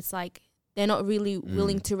life, but it's like they're not really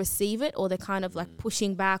willing to receive it, or they're kind of like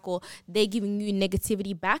pushing back, or they're giving you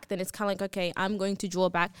negativity back, then it's kind of like, okay, I'm going to draw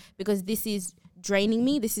back because this is draining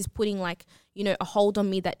me. This is putting like, a hold on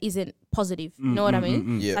me that isn't positive. You know what I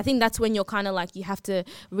mean? Yeah. I think that's when you're kind of like, you have to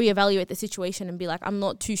reevaluate the situation and be like, I'm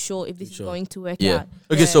not too sure if this is going to work out.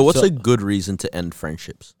 Okay, so what's a good reason to end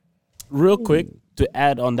friendships? Real quick, to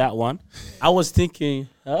add on that one, I was thinking...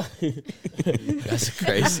 That's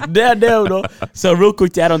crazy. No. So real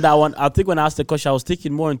quick to add on that one, I think when I asked the question, I was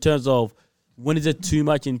thinking more in terms of when is it too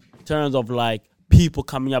much in terms of like people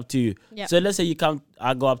coming up to you. Yep. So let's say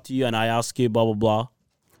I go up to you and I ask you blah, blah, blah,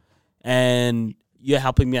 and you're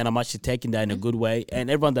helping me and I'm actually taking that in a good way, and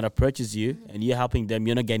everyone that approaches you and you're helping them,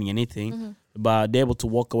 you're not getting anything, but they're able to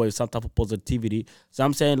walk away with some type of positivity. So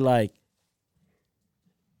I'm saying like,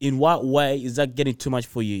 in what way is that getting too much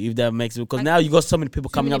for you, if that makes it? Because Like, now you got so many people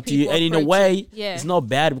coming many up to you, people and in a approaching. way, Yeah. it's not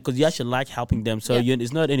bad because you actually like helping them. So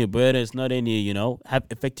it's not any burden, it's not any,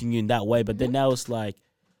 affecting you in that way. But then now it's like,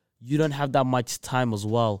 you don't have that much time as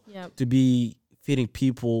well to be feeding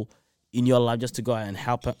people in your life just to go out and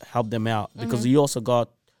help them out. Because you also got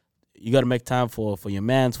to make time for your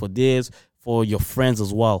mans, for this, for your friends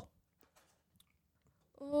as well.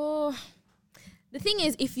 Oh, the thing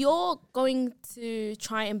is, if you're going to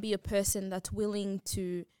try and be a person that's willing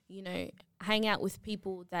to, hang out with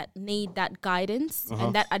people that need that guidance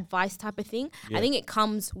and that advice type of thing. I think it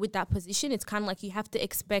comes with that position. It's kind of like you have to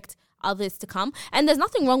expect others to come. And there's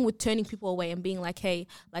nothing wrong with turning people away and being like, hey,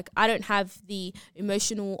 like I don't have the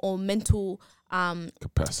emotional or mental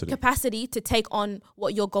capacity to take on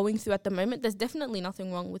what you're going through at the moment. There's definitely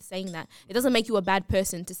nothing wrong with saying that. It doesn't make you a bad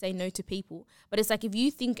person to say no to people. But it's like if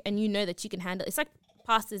you think and you know that you can handle it, it's like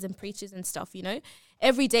pastors and preachers and stuff, you know,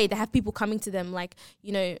 every day they have people coming to them like,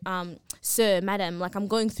 you know, sir, madam, like I'm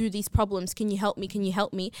going through these problems, can you help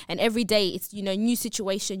me, and every day it's, you know, new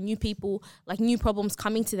situation, new people, like new problems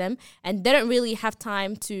coming to them, and they don't really have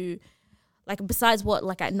time to, like, besides what,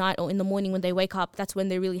 like at night or in the morning when they wake up, that's when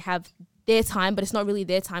they really have their time, but it's not really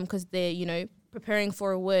their time because they're, you know, preparing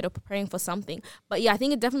for a word or preparing for something. But yeah, I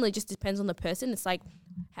think it definitely just depends on the person. It's like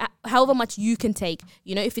however much you can take,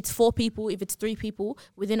 you know, if it's 4 people, if it's 3 people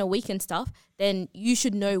within a week and stuff, then you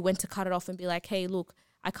should know when to cut it off and be like, hey, look,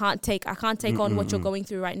 I can't take on what you're going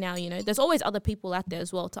through right now. You know, there's always other people out there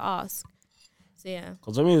as well to ask. So yeah,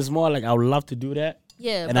 because I mean, it's more like I would love to do that.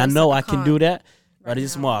 Yeah, and I know like, I can do that, but right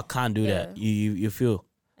it's now. more I can't do that. You feel.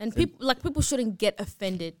 And people shouldn't get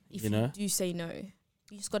offended if You you know? do say no.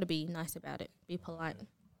 You just got to be nice about it. Be polite.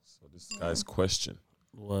 So this guy's question.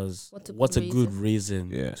 Was What's a what's a good good reason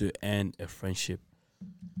Yeah. to end a friendship?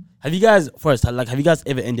 Have you guys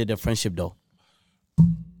ever ended a friendship though?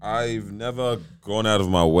 I've never gone out of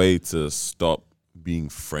my way to stop being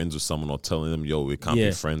friends with someone or telling them, yo, we can't Yeah.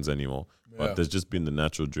 be friends anymore. But there's just been the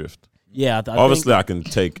natural drift. Yeah, Obviously, I can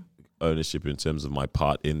take ownership in terms of my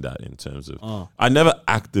part in that, in terms of I never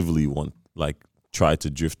actively try to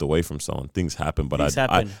drift away from someone. Things happen, but Things I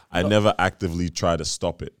happen. never actively try to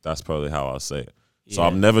stop it. That's probably how I'll say it. So Yeah.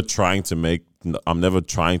 I'm never trying to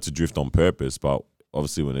drift on purpose, but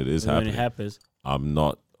obviously when it is when happening, it happens. I'm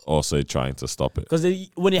not also trying to stop it. Because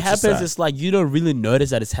when it is happens, sad. it's like you don't really notice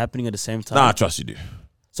that it's happening at the same time. Nah, I trust you do.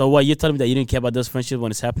 So what, you're telling me that you didn't care about those friendships when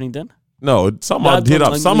it's happening then? No, some Nah, I'd hit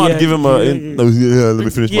up. like, Some I'd yeah, give him let me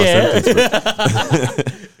finish my sentence. Yeah.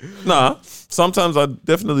 Nah, sometimes I'd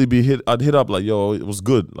definitely I'd hit up like, yo, it was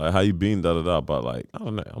good. Like, how you been? Da da da. But like, I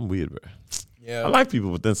don't know. I'm weird, bro. Yeah. I like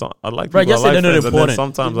people, but then I like Bro, people. just I say like they're not friends, and then important.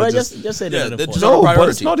 sometimes Bro, I just just say Yeah, they're not they're important. just- not a no, but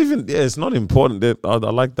it's priority. not even. Yeah, it's not important. I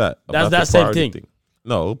like that. That's the that same priority thing.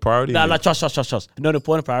 No priority. Nah, like, trust. Not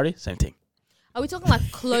important priority, same thing. Are we talking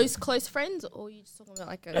like close friends, or are you just talking about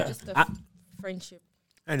like just a friendship?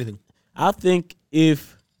 Anything. I think I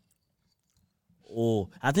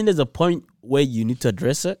think there's a point where you need to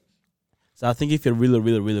address it. So I think if you're really,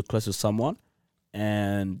 really, really close to someone,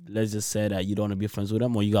 and let's just say that you don't want to be friends with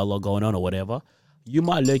them, or you got a lot going on, or whatever, you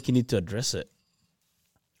might need to address it.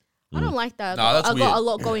 I don't like that. Nah, that's I got a weird.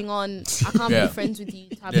 lot going on. I can't Yeah. be friends with you.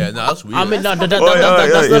 Type Yeah, of no, that's weird. I mean, no, that's Oh, not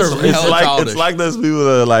a reason. it's Hella like childish. it's like those people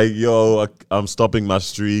that are like, yo, I'm stopping my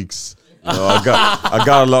streaks. You know, I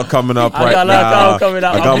got a lot coming up I right got a lot now. coming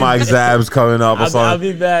up. I got my exams coming up or I'll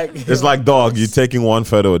something. be back. It's like, dog, you're taking one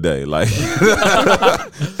photo a day. Like,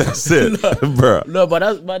 that's it, bro. No, but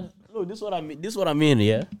look, this is what I mean. This is what I mean,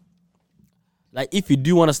 yeah. Like, if you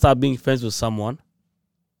do want to start being friends with someone,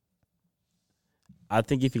 I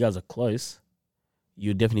think if you guys are close,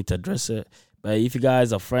 you definitely need to address it. But if you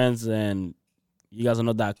guys are friends and you guys are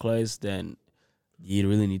not that close, then you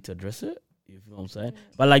really need to address it. You feel what I'm saying?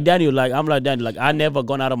 But like Daniel, I'm like Daniel, like I never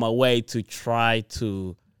gone out of my way to try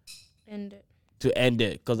to end it. end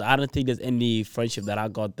it, because I don't think there's any friendship that I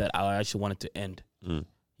got that I actually wanted to end.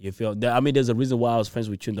 You feel? I mean, there's a reason why I was friends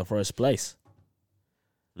with you in the first place.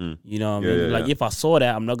 You know what I mean? Like, if I saw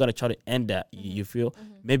that, I'm not going to try to end that. You feel?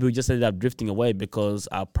 Maybe we just ended up drifting away because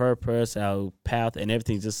our purpose, our path, and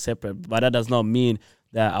everything's just separate. But that does not mean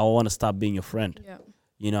that I want to stop being your friend. Yeah.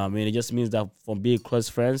 You know what I mean? It just means that from being close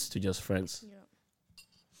friends to just friends. Yeah.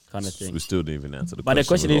 We Kind of thing. still didn't even answer the But the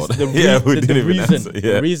question is with the, all that. yeah, we the didn't even reason. answer.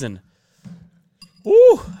 Yeah. The reason.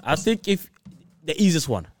 Ooh, I think if the easiest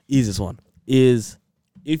one is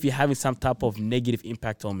if you're having some type of negative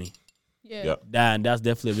impact on me, Yeah. then that's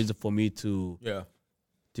definitely a reason for me to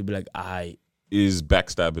be like, Is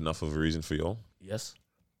backstab enough of a reason for y'all? yes.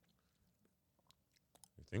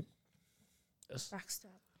 You think? Yes. Backstab.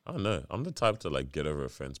 I don't know. I'm the type to like get over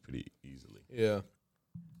offense pretty easily. Yeah.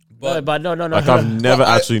 But no. Like I've never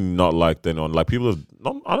actually not liked anyone. Like people have.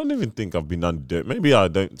 No, I don't even think I've been done dirty. Maybe I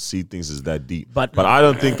don't see things as that deep. But I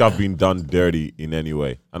don't think I've been done dirty in any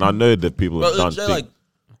way. And I know that people have done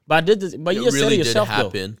But things. But you it just said really it did yourself though.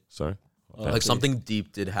 happen. Sorry. Like something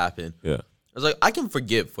deep did happen. Yeah. I was like, I can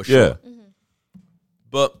forgive for sure. Yeah.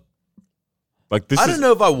 But Like this. I don't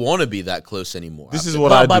know if I want to be that close anymore. This is after what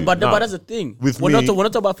that. I do. But Nah. that's the thing. With we're me- not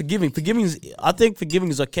talking about forgiving. I think forgiving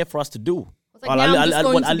is okay for us to do. It's like now I'm just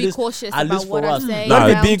going to be least- cautious at about least what for I us. say. Not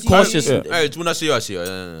even around being you. cautious. Yeah. Hey, it's when I see you, I see you.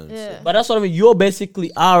 Yeah. But that's what I mean. You're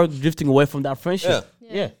basically are drifting away from that friendship.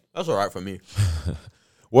 Yeah. That's all right for me.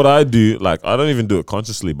 What I do, like, I don't even do it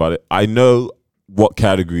consciously, but I know what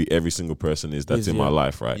category every single person is that's in my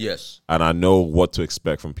life, right? Yes. And I know what to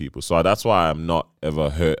expect from people. So that's why I'm not ever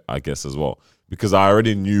hurt, I guess, as well. Because I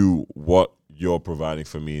already knew what you're providing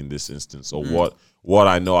for me in this instance, or what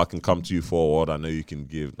I know I can come to you for, or what I know you can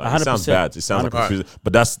give. Like, it sounds 100%. bad. It sounds like 100%. confusing,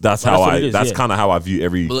 but that's But how what it is, that's yeah. kind of how I view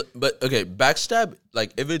every But okay, backstab,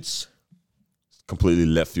 like if it's completely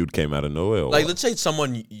left field came out of nowhere. Or like, what? let's say it's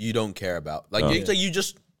someone you don't care about. Like, you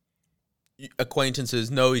just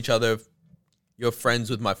acquaintances, know each other. You're friends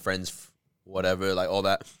with my friends, whatever, like all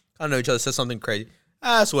that. I know each other, says something crazy.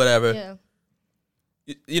 It's whatever. Yeah.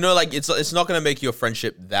 You know, like it's not gonna make your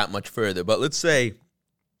friendship that much further. But let's say,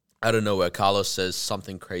 out of nowhere, Carlos says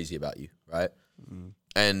something crazy about you, right?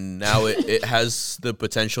 And now it has the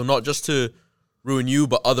potential not just to ruin you,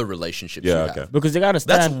 but other relationships you okay. have. Because you gotta That's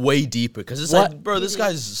understand. way deeper because it's What- like, bro, this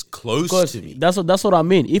guy's close Because to me. that's what I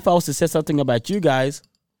mean. If I was to say something about you guys,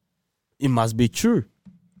 it must be true.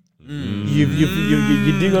 You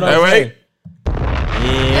dig what I'm Hey, saying?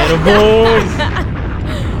 Yeah, the boys.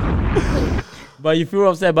 But you feel what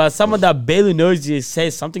I'm saying? But someone that barely knows you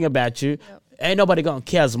says something about you, ain't nobody gonna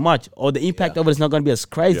care as much, or the impact of it is not gonna be as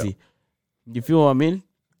crazy. You feel what I mean?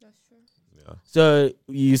 That's true. So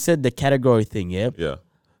you said the category thing, yeah? Yeah.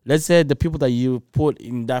 Let's say the people that you put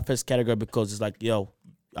in that first category because it's like, yo,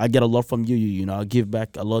 I get a lot from you, you know, I give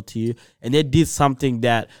back a lot to you, and they did something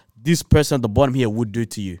that this person at the bottom here would do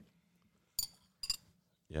to you.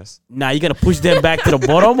 Yes. Now you gotta push them back to the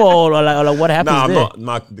bottom, or like what happens No, I'm there?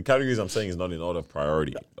 not. The categories I'm saying is not in order of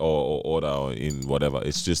priority or order or in whatever.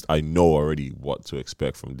 It's just I know already what to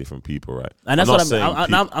expect from different people, right? And that's I'm what not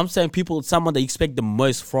saying I'm saying. People, someone that you expect the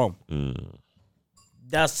most from.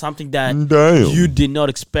 That's something that Damn. you did not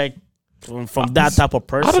expect from that type of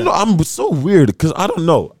person. I don't know. I'm so weird because I don't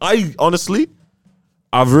know. I honestly,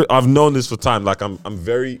 I've known this for time. Like I'm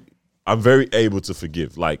very able to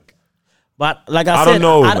forgive. Like But like I I said, don't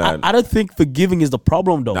know, man. I don't think forgiving is the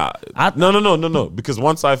problem though. no. Because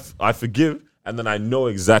once I forgive, and then I know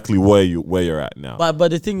exactly where you're at now. But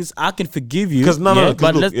the thing is, I can forgive you. 'Cause no, 'cause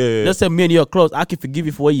but look, let's say me and you are close. I can forgive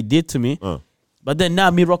you for what you did to me. But then now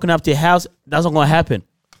me rocking up to your house, that's not gonna happen.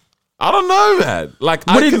 I don't know, man. Like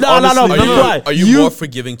What I if- can no, honestly, but no. why? Are you You- more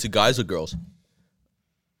forgiving to guys or girls?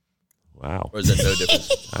 Wow. Or is there no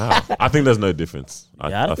difference? Wow. I think there's no difference.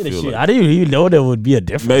 Yeah, I don't think feel shit. like I didn't even know there would be a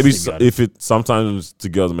difference. maybe to be honest. if it sometimes to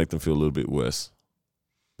girls make them feel a little bit worse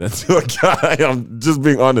than to a guy. I'm just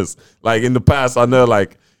being honest. Like in the past, I know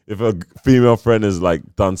like if a female friend has like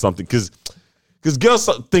done something because girls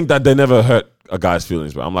think that they never hurt a guy's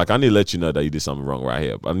feelings, but I'm like, I need to let you know that you did something wrong right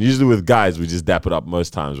here. But usually with guys, we just dap it up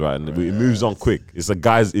most times, right? And it moves on quick. It's a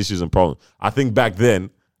guy's issues and problems. I think back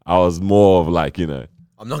then I was more of like, you know,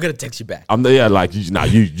 I'm not gonna text you back. like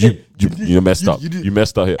you messed up. You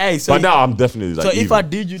messed up here. Hey, so but now I'm definitely like. So if even. I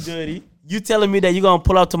did you dirty, you telling me that you're gonna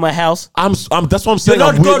pull up to my house? I'm that's what I'm saying. You're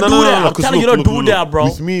not I'm weird. gonna do that. I'm 'cause telling you, look, don't do look, that, bro.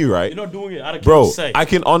 With me, right? You're not doing it. I don't care Bro, what you say. I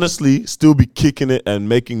can honestly still be kicking it and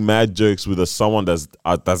making mad jokes with someone that's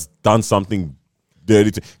done something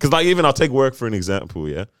dirty. Because like even I'll take work for an example.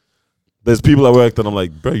 Yeah, there's people at work that I'm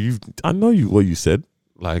like, bro, I know what you said.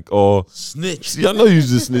 Like, or Snitch. see, I know you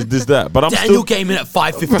just this that, but I'm Daniel still, came in at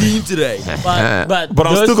 5:15 today. but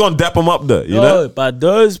I'm still gonna dap them up there. You know, But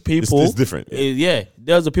those people, it's different. Yeah,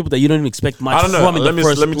 those are people that you don't even expect much I don't know. from in Let the me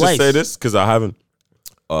first let me place. just say this because I haven't.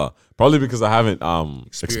 Probably because I haven't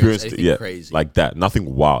experienced it anything yet, crazy. like that.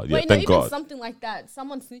 Nothing wild. Yeah, Wait, no, thank even God. something like that.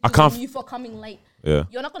 Someone snitches I can't on you for coming late. Yeah.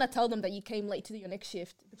 You're not gonna tell them that you came late to your next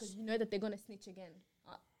shift because you know that they're gonna snitch again.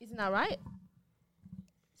 Isn't that right?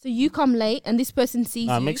 So you come late and this person sees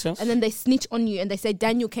you, makes sense. and then they snitch on you and they say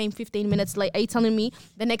Daniel came 15 minutes late. Are you telling me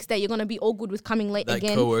the next day you're gonna be all good with coming late That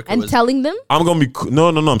again coworker and was- telling them? I'm gonna be no.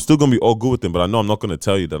 I'm still gonna be all good with them, but I know I'm not gonna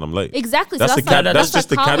tell you that I'm late. Exactly. That's so the like, that's just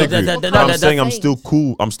the like Carlos- category. what That- But I'm that- saying Carlos I'm is still saying.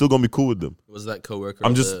 cool. I'm still gonna be cool with them. Was that coworker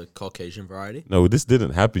I'm of just- the Caucasian variety? No, this didn't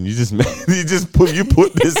happen. You just put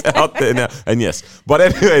this out there now, and yes. But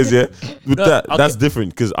anyways, yeah, with No, that, okay. that's different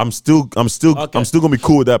because I'm still Okay. gonna be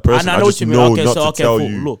cool with that person. I I know just what you mean. know Okay, not so to okay, tell cool.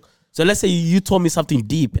 you. Look, so let's say you told me something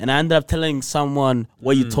deep, and I ended up telling someone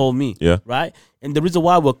what you told me. Yeah. Right. And the reason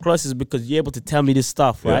why we're close is because you're able to tell me this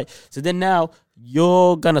stuff, right? So then now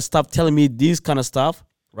you're gonna stop telling me this kind of stuff,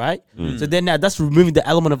 right? So then now that's removing the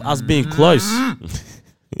element of us being close.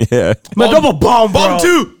 Yeah, Man, drop a bomb, bro. Bomb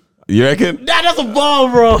 2! you reckon? That's a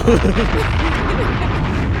bomb, bro.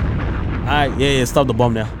 Alright, yeah, stop the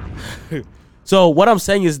bomb now. So what I'm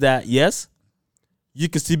saying is that yes, you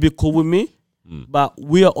can still be cool with me, but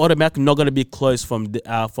we are automatically not gonna be close from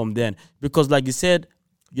then, because like you said,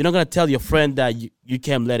 you're not gonna tell your friend that you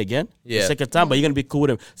came late again the second time, but you're gonna be cool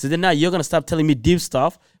with him. So then now you're gonna stop telling me deep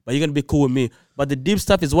stuff, but you're gonna be cool with me. But the deep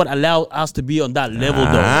stuff is what allows us to be on that level,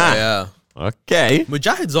 though. Yeah. Okay.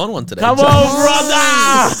 Mujahid's on one today. Come on,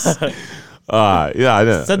 brother. Yeah, I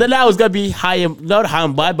know. So then now it's gonna be not high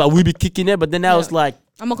and by, but we be kicking it. But then now it's like,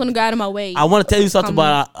 I'm not gonna go out of my way. I want to tell you something,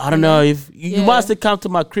 but I don't know if you must have come to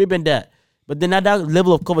my crib and that. But then that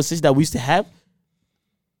level of conversation that we used to have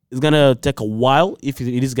is gonna take a while. If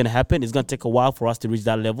it is gonna happen, it's gonna take a while for us to reach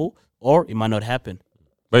that level, or it might not happen.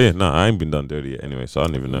 But yeah, no, I ain't been done dirty yet anyway, so I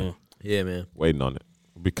don't even know. Yeah, man. Waiting on it.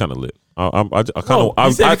 It'll be kind of lit. I kind Oh, of.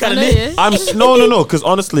 you said kinda lit? No. Because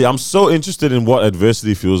honestly, I'm so interested in what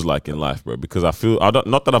adversity feels like in life, bro. Because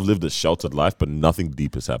not that I've lived a sheltered life, but nothing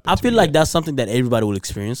deep has happened. I to feel me like yet that's something that everybody will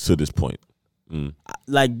experience. to this point.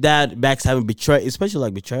 Like that, backstabbing, betrayal, especially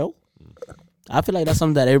like betrayal. I feel like that's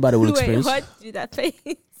something that everybody will Wait, experience. what? Do that face?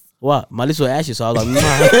 What? My lips were ashy, so I was like,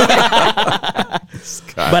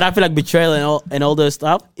 but I feel like betrayal and all those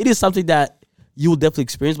stuff, it is something that you will definitely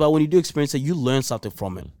experience. But when you do experience it, you learn something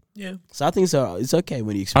from it. Yeah. So I think it's okay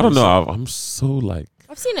when you I experience don't know. it. I'm so like.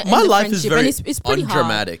 I've seen it. My end a life is friendship, very and it's pretty hard.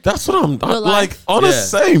 undramatic. That's what I'm Your like. life. On the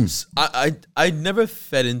Yeah. same. I never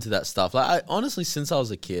fed into that stuff. Like I honestly, since I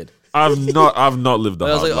was a kid, I've not lived a I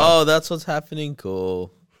was hard like, life. oh, that's what's happening.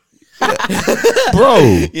 Cool.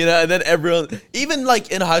 Bro. You know, and then everyone, even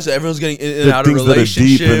like in high school, everyone's getting in and The out of things that are deep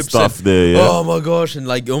relationships and stuff there, yeah. Oh my gosh, and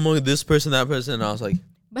like, oh my, this person, that person. And I was like,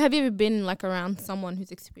 But have you ever been like around someone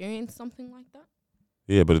who's experienced something like that?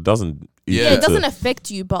 Yeah, but it doesn't. Yeah, Yeah, it doesn't affect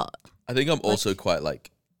you, but I think I'm also quite like,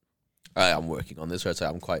 I'm working on this, right? So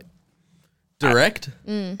I'm quite direct.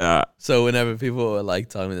 So whenever people are like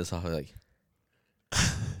telling me this stuff, I'm like,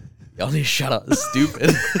 y'all need to shut up. It's stupid.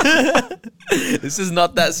 This is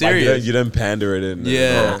not that serious. you don't pander it in.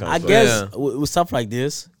 Yeah. I guess with stuff like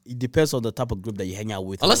this, it depends on the type of group that you hang out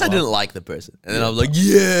with. Unless as I well. didn't like the person. And then I was like,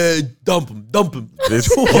 yeah, dump him.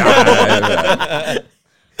 This guy.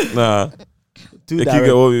 Nah. Too Keep direct.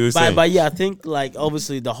 going, what you were saying. But yeah, I think like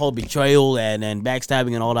obviously the whole betrayal and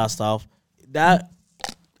backstabbing and all that stuff, that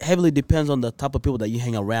heavily depends on the type of people that you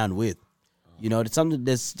hang around with. You know,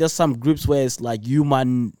 there's just some groups where it's like you might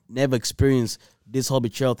never experience this whole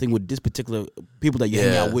betrayal thing with this particular people that you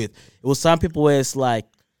hang out with. It was some people where it's like,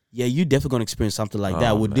 yeah, you definitely gonna experience something like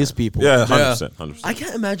that with these people. Yeah, 100%. I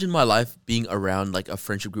can't imagine my life being around like a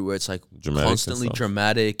friendship group where it's like Dramatic and constantly stuff.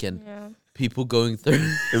 dramatic and people going through.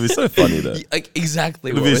 It'd be so funny though. Like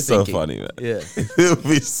exactly It'd what be we're so thinking. funny, man. Yeah. It'd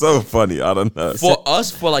be so funny. I don't know. For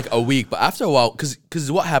us, for like a week, but after a while,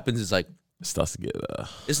 because what happens is like, It starts to get.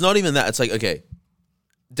 it's not even that. It's like, okay,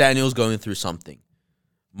 Daniel's going through something.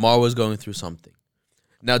 Marwa's going through something.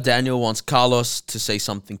 Now Daniel wants Carlos to say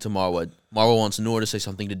something to Marwa. Marwa wants Noor to say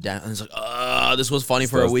something to Dan. And it's like, this was funny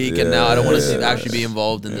for a Starts- week, and now I don't want to yeah. actually be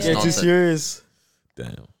involved in this Yeah, too nonsense. serious.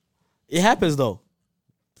 Damn. It happens though.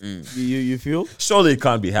 You feel? Surely it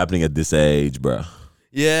can't be happening at this age, bro.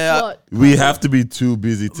 Yeah. what? We have to be too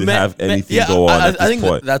busy to have anything go on at I this think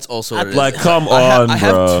point. that's also what it is. Like, come I on,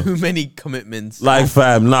 have bro. too many commitments. Like,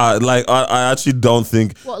 fam, nah. Like, I actually don't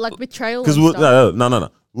think What, like betrayal? because and stuff? no.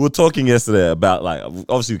 We were talking yesterday about like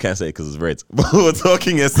obviously we can't say it because it's red, but we were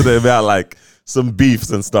talking yesterday about like some beefs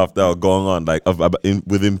and stuff that were going on like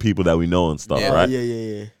within people that we know and stuff, Yeah. right?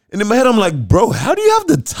 Yeah. And in my head, I'm like, bro, how do you have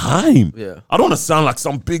the time? Yeah. I don't want to sound like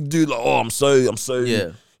some big dude, like, oh, I'm so,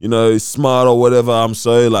 Yeah. you know, smart or whatever. I'm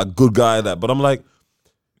so like good guy that, but I'm like,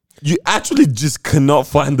 you actually just cannot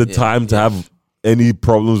find the time to have any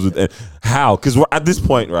problems with it. How? Because we're at this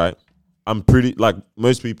point, right? I'm pretty like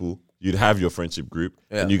most people. You'd have your friendship group,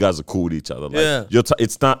 and you guys are cool with each other. Like, Yeah.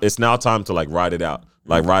 it's now time to like ride it out.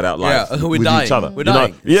 Like ride out life Yeah, we're with dying. each other. We're You know?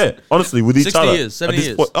 dying. Yeah, honestly, with each 60 other. years, 70 At this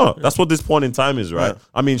years. point, that's what this point in time is, right?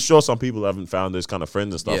 I mean, sure, some people haven't found those kind of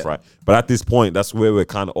friends and stuff, right? But at this point, that's where we're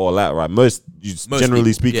kind of all at, right? Generally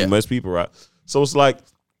people, speaking, yeah. most people, right? So it's like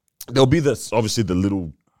there'll be this, obviously, the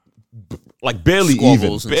little, like barely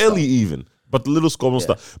Squabbles and even. But the little squabble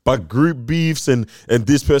stuff, but group beefs and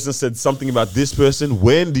this person said something about this person.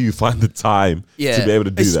 When do you find the time to be able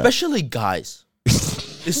to do that? Especially guys.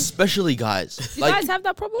 Especially guys. Do you guys have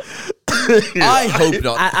that problem? I hope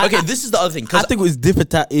not. Okay, this is the other thing. I Because think it's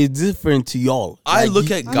different. It's different to y'all. I Like,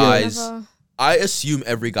 look at I've guys. never- I assume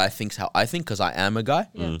every guy thinks how I think because I am a guy.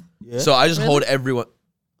 Yeah. Yeah. So I just Really? hold everyone.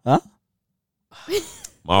 Huh?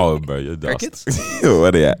 Oh, bro, you're Crickets? dust.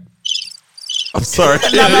 Where they at? I'm sorry.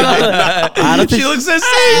 I don't think She looks so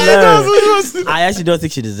No. I actually don't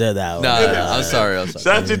think she deserved that. No, I'm sorry. She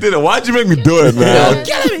actually did it. Why'd you make me do it, man?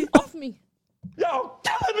 Get me off me. Yo,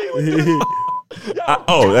 killing me with this.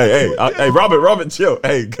 Hey, Robert, chill.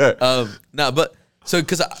 Hey, good. But so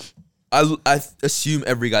because I assume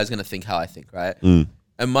every guy's gonna think how I think, right? Mm.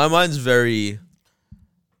 And my mind's very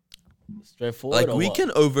Straightforward. like or we what?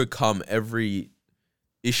 can overcome every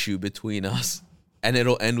issue between us, and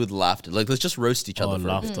it'll end with laughter. Like let's just roast each other for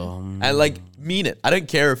a bit. laughter. And like mean it. I don't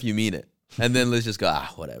care if you mean it, and then let's just go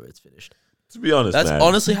whatever, it's finished. To be honest, That's man.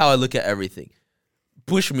 honestly how I look at everything.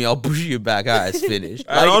 Push me, I'll push you back. It's finished.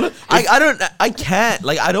 And Like, I can't.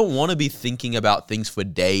 Like, I don't want to be thinking about things for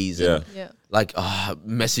days. Yeah. And, Yeah. like,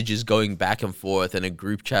 messages going back and forth and a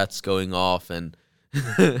group chat's going off and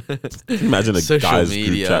Imagine a social guy's media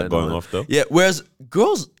group chat and going all off though. Yeah. Whereas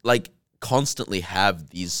girls like constantly have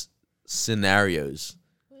these scenarios.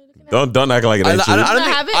 Don't act like it ain't true. don't You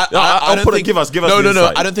think. have it? I'll don't put it- think- give us No. the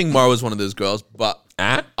insight. I don't think Marwa's one of those girls, but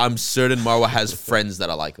Ah? I'm certain Marwa has friends that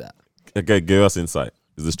are like that. Okay, give us insight.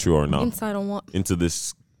 Is this true or not? Inside on what? Into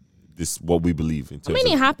this what we believe in I terms mean,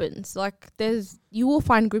 it of happens. Like, you will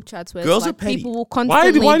find group chats where Girls it's like are petty. people will why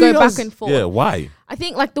constantly do go you back guys, and forth. Yeah, why? I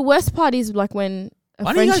think like the worst part is like when a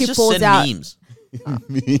Why don't you guys friendship just falls send out. memes?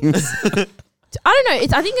 I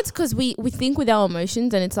don't know. I think it's because we think with our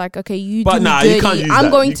emotions, and it's like, okay, you But do nah, me you dirty. can't use I'm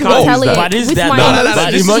that. going You to can't use retaliate that. But is with that my not- emotions.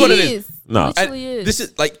 but this is what it It is. No. Literally is. This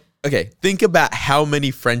is like, okay, think about how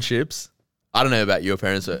many friendships. I don't know about your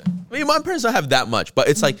parents. I mean, my parents don't have that much, but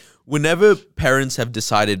it's like whenever parents have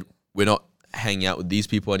decided we're not hanging out with these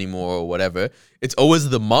people anymore or whatever, it's always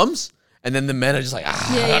the mums. And then the men are just like, I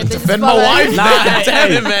Yeah, gotta they just defend my follow. wife. Nah, man.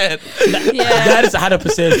 Damn hey. it, man. yeah. That is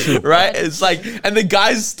 100% true. Right? It's like, and the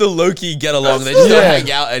guys still low key get along. They just don't Yeah.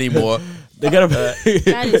 hang out anymore. They gotta.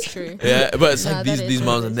 That is true. Yeah, but it's Nah, like that these is moms,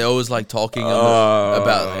 what it and is. they're always like talking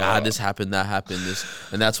about like, this happened, that happened, this,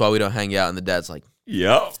 and that's why we don't hang out. And the dad's like,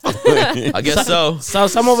 Yep. I guess so. So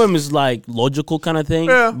some of them is like logical kind of thing,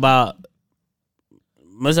 Yeah. but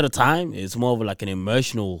most of the time it's more of like an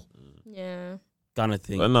emotional Yeah. kind of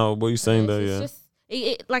thing. I know what you're saying though, It's yeah.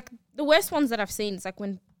 just, like the worst ones that I've seen is like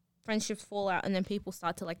when friendships fall out and then people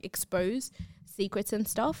start to like expose secrets and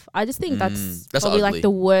stuff. I just think that's probably ugly. like the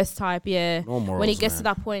worst type. Yeah. No morals, When it gets to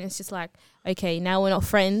man. that point, it's just like, okay, now we're not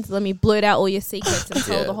friends. Let me blurt out all your secrets and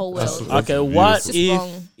tell Yeah. the whole That's- world. that's Okay, beautiful. what It's just if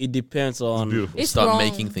wrong. it depends on? Beautiful. It's Start wrong.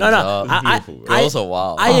 making things No, no, up. Beautiful, bro. Girls are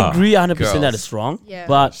wild. I agree 100% that Girls. it's wrong. Yeah.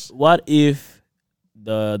 But what if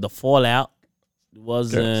the fallout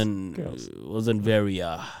wasn't very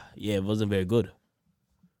it wasn't very good.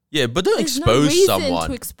 Yeah, but don't There's no expose reason someone.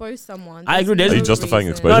 to expose someone. I agree, There's there's- Are you justifying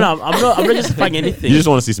reason. exposure? No, I'm not justifying anything. You just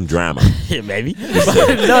want to see some drama. Yeah, maybe.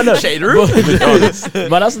 But, no. Shade room?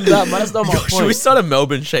 But that's not my Should we point. start a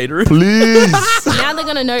Melbourne shade room? Please. Now they're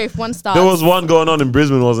gonna know if one starts. There was one going on in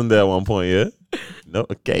Brisbane, wasn't there, at one point, yeah? No?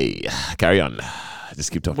 Okay. Carry on.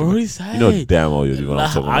 Just keep talking. What bro. did he say? You know damn well you're what I'm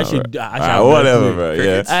talking I about. should- right? I should Alright, have whatever, known bro. too.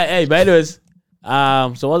 Yeah. Hey, but anyways,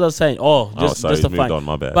 so what was I was saying? Oh, Sorry, just a moved fine. on,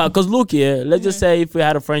 my bad. But because look here, let's just say if we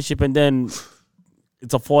had a friendship and then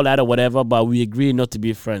it's a fallout or whatever, but we agree not to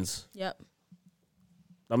be friends. Yep.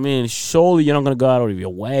 I mean, surely you're not gonna go out of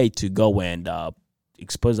your way to go and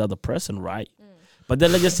expose the other person, right? But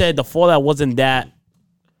then let's just say the fallout wasn't that,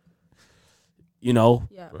 you know,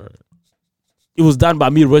 Yeah. it was done by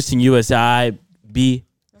me roasting you as I be,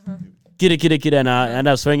 kid, and I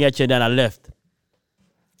was swearing at you and then I left.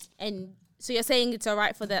 And so you're saying it's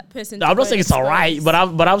alright for that person. No, to I'm not go saying it's expose. alright, but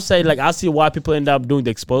I'm saying like I see why people end up doing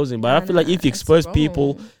the exposing. But I feel like if you Nah, expose it's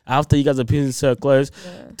people wrong. after you guys are being so close,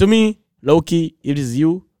 to me, low key, if it's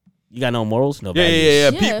you got no morals, no values. Yeah.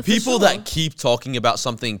 Yeah, for People sure. that keep talking about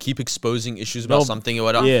something, keep exposing issues about No, something or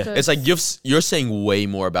whatever. yeah. It's like you're saying way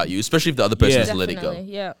more about you, especially if the other person's Yeah. let it go.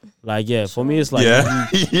 Definitely, yeah. Like for me it's like Yeah.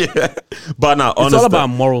 Yeah. But now, honestly, all about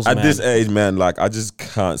morals, At man. this age, man, like, I just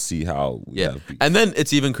can't see how we Yeah. have beef. And then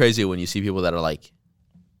it's even crazier when you see people that are like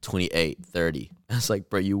 28, 30. It's like,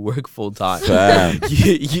 bro, you work full time. Fam.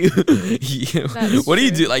 you That's what do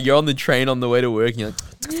you true. do? Like you're on the train on the way to work and you're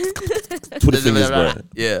like, 20 fingers, bro.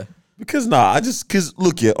 yeah. Because because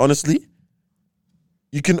look here, honestly,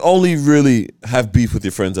 you can only really have beef with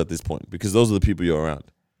your friends at this point because those are the people you're around.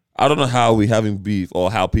 I don't know how we having beef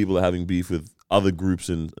or how people are having beef with other groups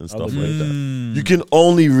and stuff like that. You can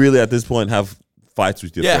only really at this point have fights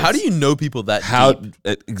with your Yeah, friends. how do you know people that How deep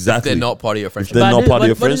exactly? if they're not part of your friendship? They're not But part of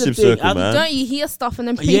your but here's the friendship thing, circle, man. Don't you hear stuff and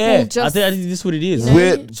then people yeah, just I think this is what it is. You know?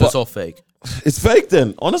 Weird, So it's but all fake. it's fake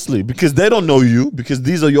then, honestly, because they don't know you because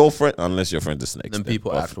these are your friends, unless your friends are snakes. Then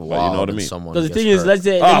people act But wild. you know what I and mean? Someone Because the gets thing is, hurt. let's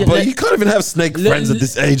say But you can't even have snake let- friends at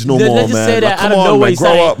this age no let- more, let's just man. say Like, that come out of on, nowhere, man, it's grow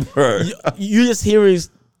like- up, bro. you just hear is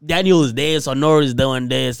Daniel is this or Nora is doing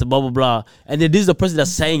this, blah blah blah, and then this is the person that's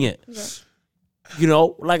saying it. You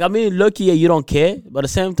know, look here, you don't care, but at the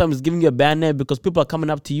same time, it's giving you a bad name because people are coming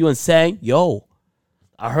up to you and saying, "Yo,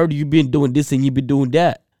 I heard you been doing this and you been doing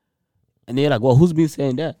that. And they're like, well, who's been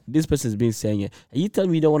saying that? This person's been saying it. And you tell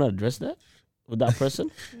me you don't want to address that with that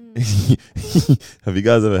person? Have you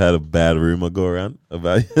guys ever had a bad rumor go around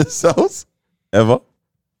about yourselves? Ever?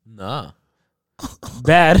 Nah.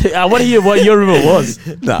 Bad. I want to hear what your rumor was.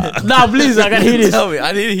 Nah, please, I can hear this. Tell me.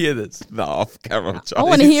 I need to hear this. No, off camera. I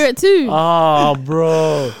want to hear it too. Oh,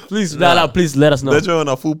 bro. Please, nah, please let us know. That when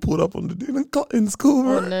I full pulled up on the dude in school,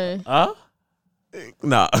 bro. Oh no. Huh?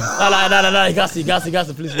 Nah. No. You got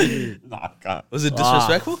to, please. Nah, I can't. Was it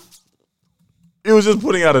disrespectful? It was just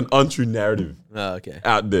putting out an untrue narrative Oh, okay.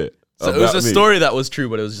 out there. So it was a about me. story that was true,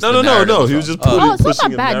 but it was just No. He was just putting, Oh, it's not pushing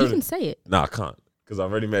that a bad. You narrative. can say it. Nah, I can't. Because I've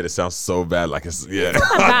already made it sound so bad. Like it's, yeah.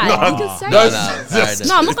 Not bad. You can say No, it. no.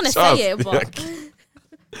 No, I'm not gonna Trust. say it, but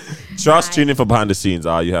Trust tuning for behind the scenes.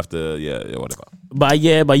 You have to, yeah, whatever. But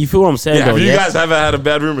you feel what I'm saying, Yeah, though, have you yeah? guys ever had a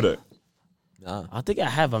bad rumor though? Nah. I think I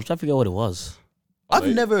have. I'm trying to figure out what it was. I've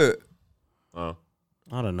never. Oh,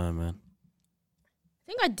 I don't know, man. I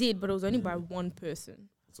think I did, but it was only by one person.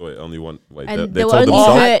 so wait, only one. Wait, And they they were told only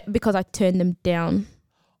themselves. hurt because I turned them down.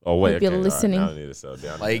 Oh wait, Hope you're okay, all right, listening. now I need to settle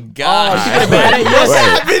down. My God.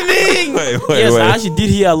 Yes, Wait, yes, wait. I actually did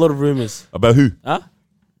hear a lot of rumors. About who? Huh?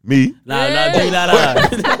 Me? Nah.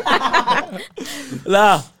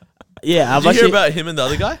 Nah. Yeah, I've Did you hear actually. about him and the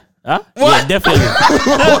other guy? Huh? Yeah, definitely.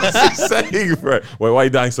 What's he saying, bro? Wait, why are you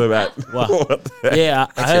dying so bad? What? What the heck? Yeah,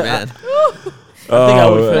 I That's your heard. man. I think I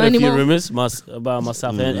would Oh, heard a few Anymore? rumors about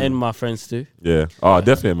myself and my friends too. yeah. Oh,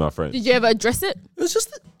 definitely my friend. Did you ever address it It was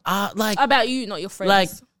just. Like about you, not your friends? Like-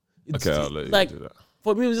 Okay, I'll let you like do that.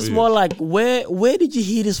 for me, it was just Yeah. more like where did you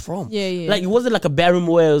hear this from? Yeah. Like it wasn't like a bad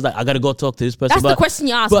rumor where it was like I gotta go talk to this person. That's the question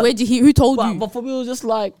you asked. but- Where'd you hear? Who told you? But for me, it was just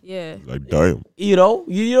like Yeah. Like, damn. you know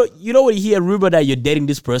when you hear a rumor that you're dating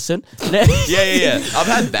this person. Yeah. I've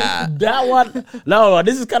had that. That one, no,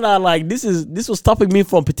 this is kind of like this was stopping me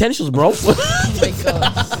from potentials, bro. Oh my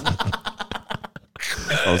god.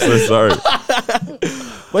 I'm so sorry.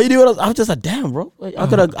 But you know what? I was just like, damn, bro. Like, I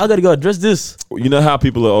gotta go address this. You know how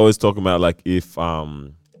people are always talking about like if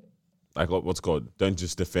like what's it called? Don't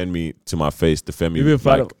just defend me to my face, defend me You mean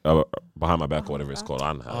like behind my back or whatever it's called.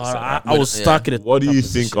 I don't know how to say that. I was stuck in it. What do you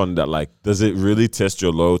think on that? Like, does it really test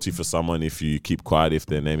your loyalty for someone if you keep quiet if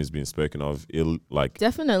their name is being spoken of?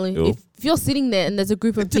 Definitely. Ill. If you're sitting there and there's a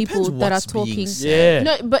group of people depends that are what's being talking. said.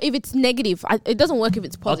 Yeah. No, but if it's negative, it doesn't work if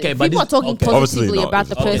it's positive. Okay, but People are this- talking okay. Obviously positively not. about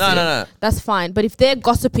the Okay. person. No. That's fine. But if they're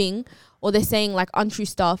gossiping or they're saying like untrue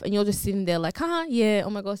stuff and you're just sitting there like, haha, yeah,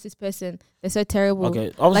 oh my gosh, this person, they're so terrible.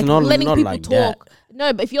 Okay, obviously like not- letting not people like talk.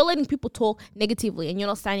 No, but if you're letting people talk negatively and you're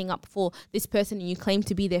not standing up for this person and you claim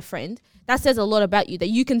to be their friend, that says a lot about you, that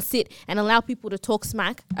you can sit and allow people to talk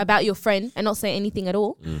smack about your friend and not say anything at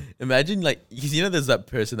all. Imagine like you know, there's that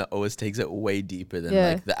person that always takes it way deeper than Yeah.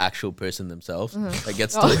 like the actual person themselves. That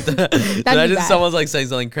gets Oh. talked. be Imagine bad. someone's like saying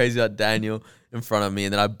something crazy about Daniel in front of me,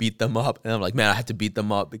 and then I beat them up, and I'm like, man, I had to beat them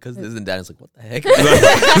up because this and Daniel's like, what the heck?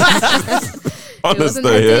 It wasn't Honestly,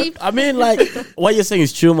 that yeah. deep. I mean, like what you're saying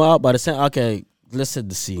is true, Ma. But it's saying, okay, let's set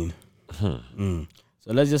the scene. So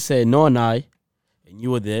let's just say Noah and I, and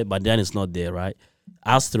you were there, but Dan is not there, right?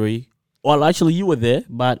 Us three. Well, actually, you were there,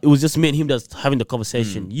 but it was just me and him that's having the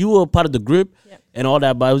conversation. You were part of the group and all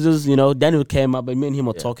that, but it was just Daniel came up, and me and him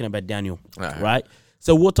were talking about Daniel, right?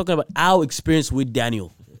 So we're talking about our experience with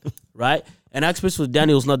Daniel, right? And our experience with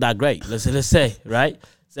Daniel was not that great. Let's say, right?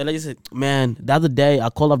 So let's just say, man, the other day I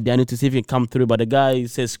called up Daniel to see if he can come through, but the guy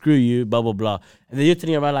said, screw you, blah, blah, blah. And then you're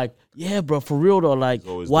thinking about like, yeah, bro, for real though, like,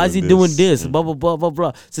 always why is he doing doing this. this? Blah, blah, blah, blah,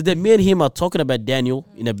 blah. So then me and him are talking about Daniel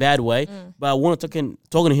in a bad way, but I want to talking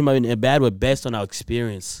to him in a bad way based on our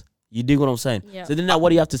experience. You dig what I'm saying? Yeah. So then now what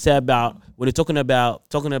do you have to say about when you're talking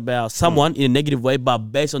about someone in a negative way, but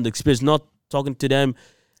based on the experience, not talking to them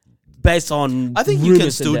based on I think you can rumors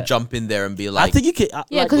and still that. jump in there and be like, I think you can.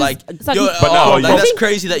 Yeah, 'cause like, it's like yo, you- But no, like, you- that's think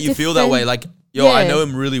crazy that you feel that way. defend- Like, yo, I Yeah. know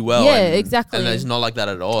him really well. Yeah, and, exactly. And it's not like that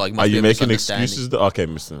at all. Like, must Are be you a making misunderstanding. excuses? Okay,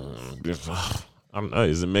 Mr. I don't know.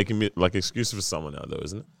 Is it making me like excuses for someone now though?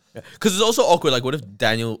 Isn't it? Because it's also awkward. Like, what if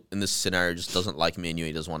Daniel in this scenario just doesn't like me and you?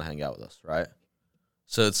 He doesn't want to hang out with us, right?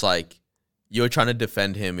 So it's like you're trying to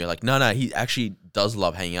defend him. You're like, no, he actually does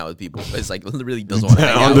love hanging out with people. But it's like really doesn't want to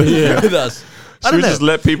hang out with us. I Should don't we know. just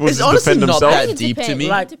let people It's just honestly defend not themselves? that I think it deep to depends. me.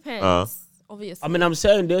 Like- It depends. Obviously. I mean, I'm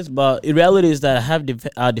saying this, but in reality is that I have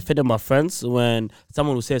defended my friends when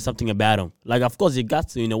someone will say something about them. Like, of course, you got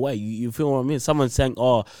to in a way. You feel what I mean? Someone saying,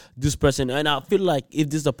 "Oh, this person," and I feel like if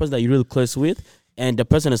this is the person that you're really close with, and the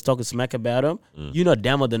person is talking smack about them, you know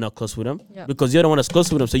damn well they're not close with them Yeah. because you're the one that's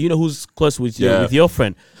close with them. So you know who's close with you, Yeah. with your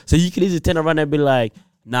friend. So you can easily turn around and be like,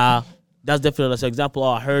 "Nah, That's definitely an example.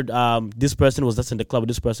 Oh, I heard this person was just in the club with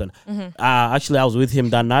this person. Mm-hmm. Actually, I was with him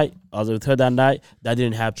that night. I was with her that night. That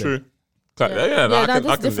didn't happen. True. Yeah. No, Yeah, I that's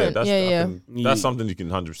can different. that's, Yeah. that's something you can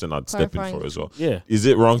 100% I'd step in Clarifying. for as well. Yeah. Is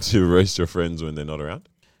it wrong to roast your friends when they're not around?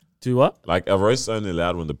 To what? Like, a roast only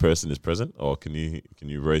allowed when the person is present, or can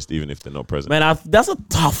you roast even if they're not present? Man, that's a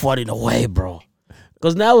tough one in a way, bro.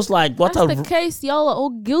 Because now it's like, what That's a the case. Y'all are all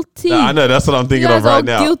guilty. Nah, I know, that's what I'm You thinking guys of are right all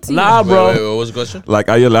now. guilty. nah, bro. Wait, what was the question? Like,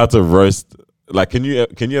 are you allowed to roast? Like, can you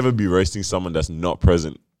ever be roasting someone that's not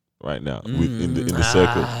present right now in the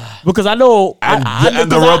circle? Because I know, And the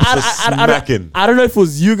because ropes are I smacking. don't know if it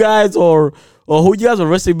was you guys or who you guys were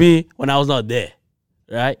roasting me when I was not there,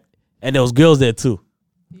 right? And there was girls there too.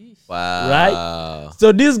 Wow. Right?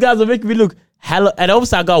 So these guys are making me look hella, and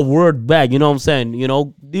obviously I got word back. You know what I'm saying? You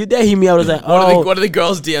know, they hear me out. I was like, What are the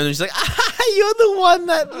girls DM? And she's like, you're the one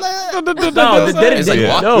that. no, they didn't. It's like,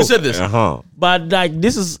 what? No. Who said this? But like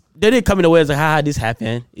this is, they didn't come in the way as like, haha, this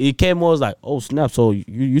happened. It came more as like, oh snap. So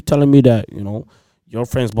you telling me that your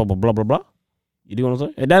friends blah blah blah blah blah. You do what I'm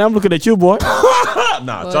saying? And then I'm looking at you, boy.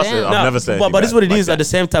 Nah, Well, trust me, damn. I've never said. But this is what it is. Like At the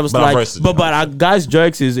same time, it's But I've like, roasted you, but our guys'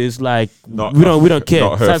 jokes is like Not- we don't care.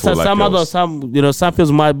 not hurtful like girls. some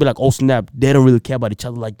people might be like, oh snap, they don't really care about each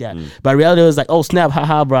other like that. Mm. But reality is like, oh snap,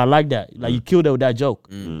 haha, bro, I like that. Like you killed it with that joke.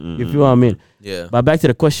 You feel what I mean? Yeah. But back to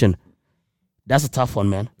the question, that's a tough one,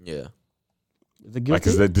 man. Yeah. Is it Like, guilty?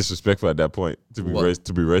 is that disrespectful at that point to be What?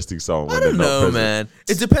 to be roasting someone I when they're don't not know, present? man.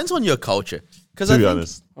 It depends on your culture. Because To I be think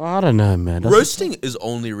honest, I don't know, man. That's roasting is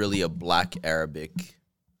only really a black Arabic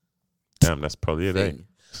damn, that's probably it. Eh? thing.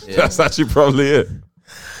 Yeah. That's actually probably it. because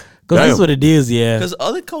Damn. that's what it is, yeah. Because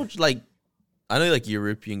other cultures, like, I know, like,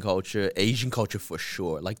 European culture, Asian culture for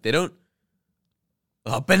sure. Like, they don't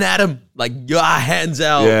up and at him. Like, your hands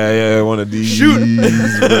out. Yeah, one of these. Shoot.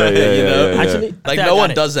 Yeah, You know? Actually, I Like, think I no got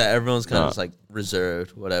one it. does that. Everyone's kind Nah. of just, like,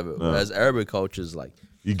 reserved, whatever. Whereas Arabic culture is, like,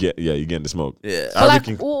 you getting the smoke. yeah. But like,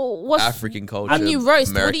 African- what's African culture. when you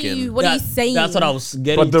roast? American. What are you saying? That's what I was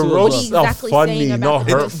getting But the to. as roasts well. are exactly funny, saying not about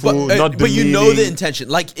it? hurtful, but, not but you know the demeaning. intention.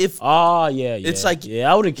 Like, if Oh yeah. It's like,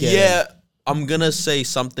 yeah, I wouldn't care. yeah, I'm gonna say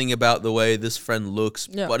something about the way this friend looks,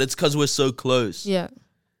 Yeah. but it's because we're so close. Yeah.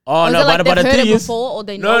 Oh Or is no, it like but they've the heard thing it is, before, or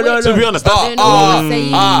they No, know no, it? To be honest, They don't know what you're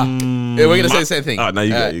saying. Yeah, we're gonna say the same thing. Ah, no, you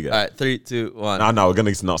got it, Alright, you got it. All right, 3, 2, 1. No, we're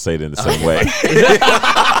gonna not say it in the same way.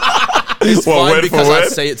 It's What, fine word for because I word?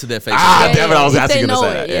 say it to their face. Ah, Yeah, damn it! I was if actually they gonna know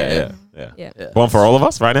say it, that. yeah. Yeah. One for all of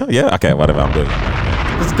us right now. Yeah. Okay. Whatever. I'm doing.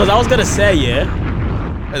 That because I was gonna say yeah.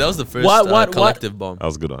 Hey, that was the first What- collective bomb.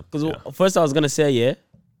 was a good one. Because Yeah. first I was gonna say yeah.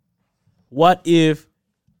 What if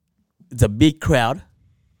it's a big crowd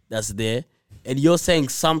that's there, and you're saying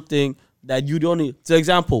something that you don't need? For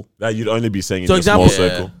example, That you'd only be saying in So a example- small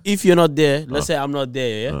Yeah. circle. if you're not there, let's say I'm not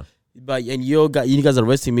there, yeah. But and you guys are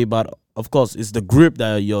arresting me, but of course it's the group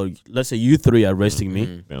that let's say you three are arresting me, Yeah,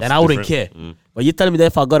 then it's I wouldn't care. different. But you're telling me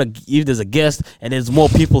that if there's a guest and there's more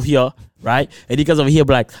people here, right? And you guys over here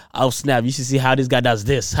be like, oh snap, you should see how this guy does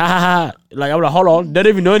this. Ha ha ha. Like I'm like, hold on, they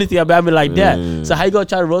don't even know anything about me like that. So how you gonna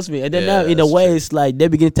try to roast me? And then Yeah, now in a that's way true. it's like they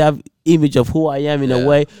begin to have image of who I am in a Yeah.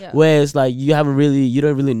 way Yeah. where it's like you don't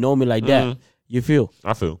really know me like that. You feel?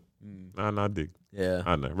 I feel. Nah, I dig. Yeah.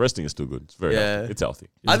 I know. Resting is too good. It's very Yeah. healthy. It's healthy.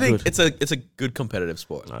 I think good. it's a good competitive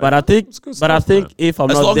sport. But I think good but I stuff, think man. if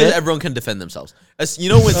I'm As not long there, as everyone can defend themselves. As you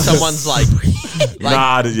know when someone's like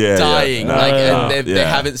dying, like and they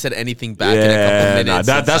haven't said anything back in a couple of minutes.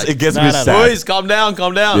 Nah, it's that's like, it gets Nah, me nah, nah. sad. boys, calm down.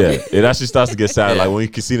 Yeah, it actually starts to get sad. Yeah. Like when you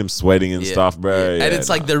can see them sweating and Yeah. stuff, bro. And yeah, it's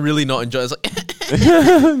like nah. they're really not enjoying it.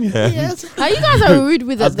 It's like How you guys are rude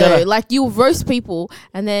with was it though? gonna- Like you roast people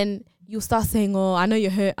and then you'll start saying, "Oh, I know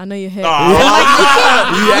you're hurt. I know you're hurt." Oh,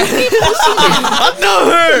 You keep pushing it. I know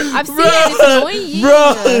her. I've seen it. It's annoying,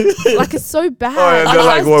 Bro. Like it's so bad. Oh, and they're You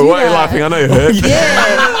like, guys "Well, do why are you that. laughing? I know you hurt."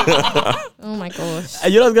 Yeah. Oh my gosh.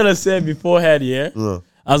 And you know what I was gonna say beforehand, yeah?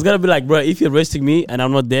 I was gonna be like, bro, if you're roasting me and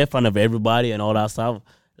I'm not there in front of everybody and all that stuff,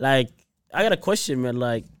 like, I got a question, man.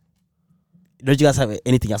 Like, don't you guys have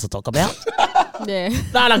anything else to talk about? Yeah.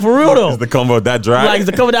 Nah, like for real though. Is the combo that dry? Like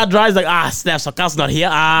the cover that dry is like, snap, Saka's not here.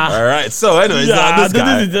 All right. So, anyways, Yeah, this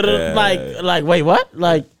guy. like, wait, what?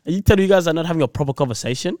 Like, are you telling you guys are not having a proper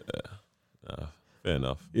conversation? Fair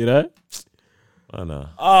enough. You know? I know.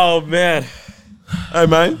 Oh man, Hey,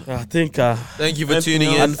 man. I think. Thank you for tuning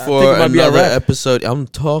I in think for it might be a another wrap. episode. I'm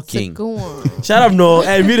So talking. go on. Shut up, no.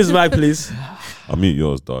 Hey, mute his mic, please. I'll mute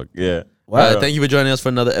yours, dog. Yeah. Thank you for joining us for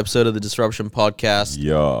another episode of the Disruption Podcast.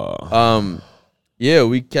 Yeah. Yeah,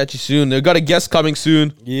 we catch you soon. They've got a guest coming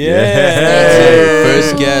soon. Yeah.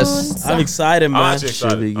 First guest. I'm excited, I'm man. actually Should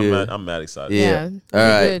excited. be I'm good. mad excited. Yeah. It'll All be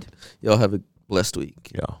right. good. Y'all have a blessed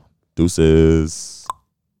week. Yeah. Deuces.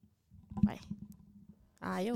 Ayo.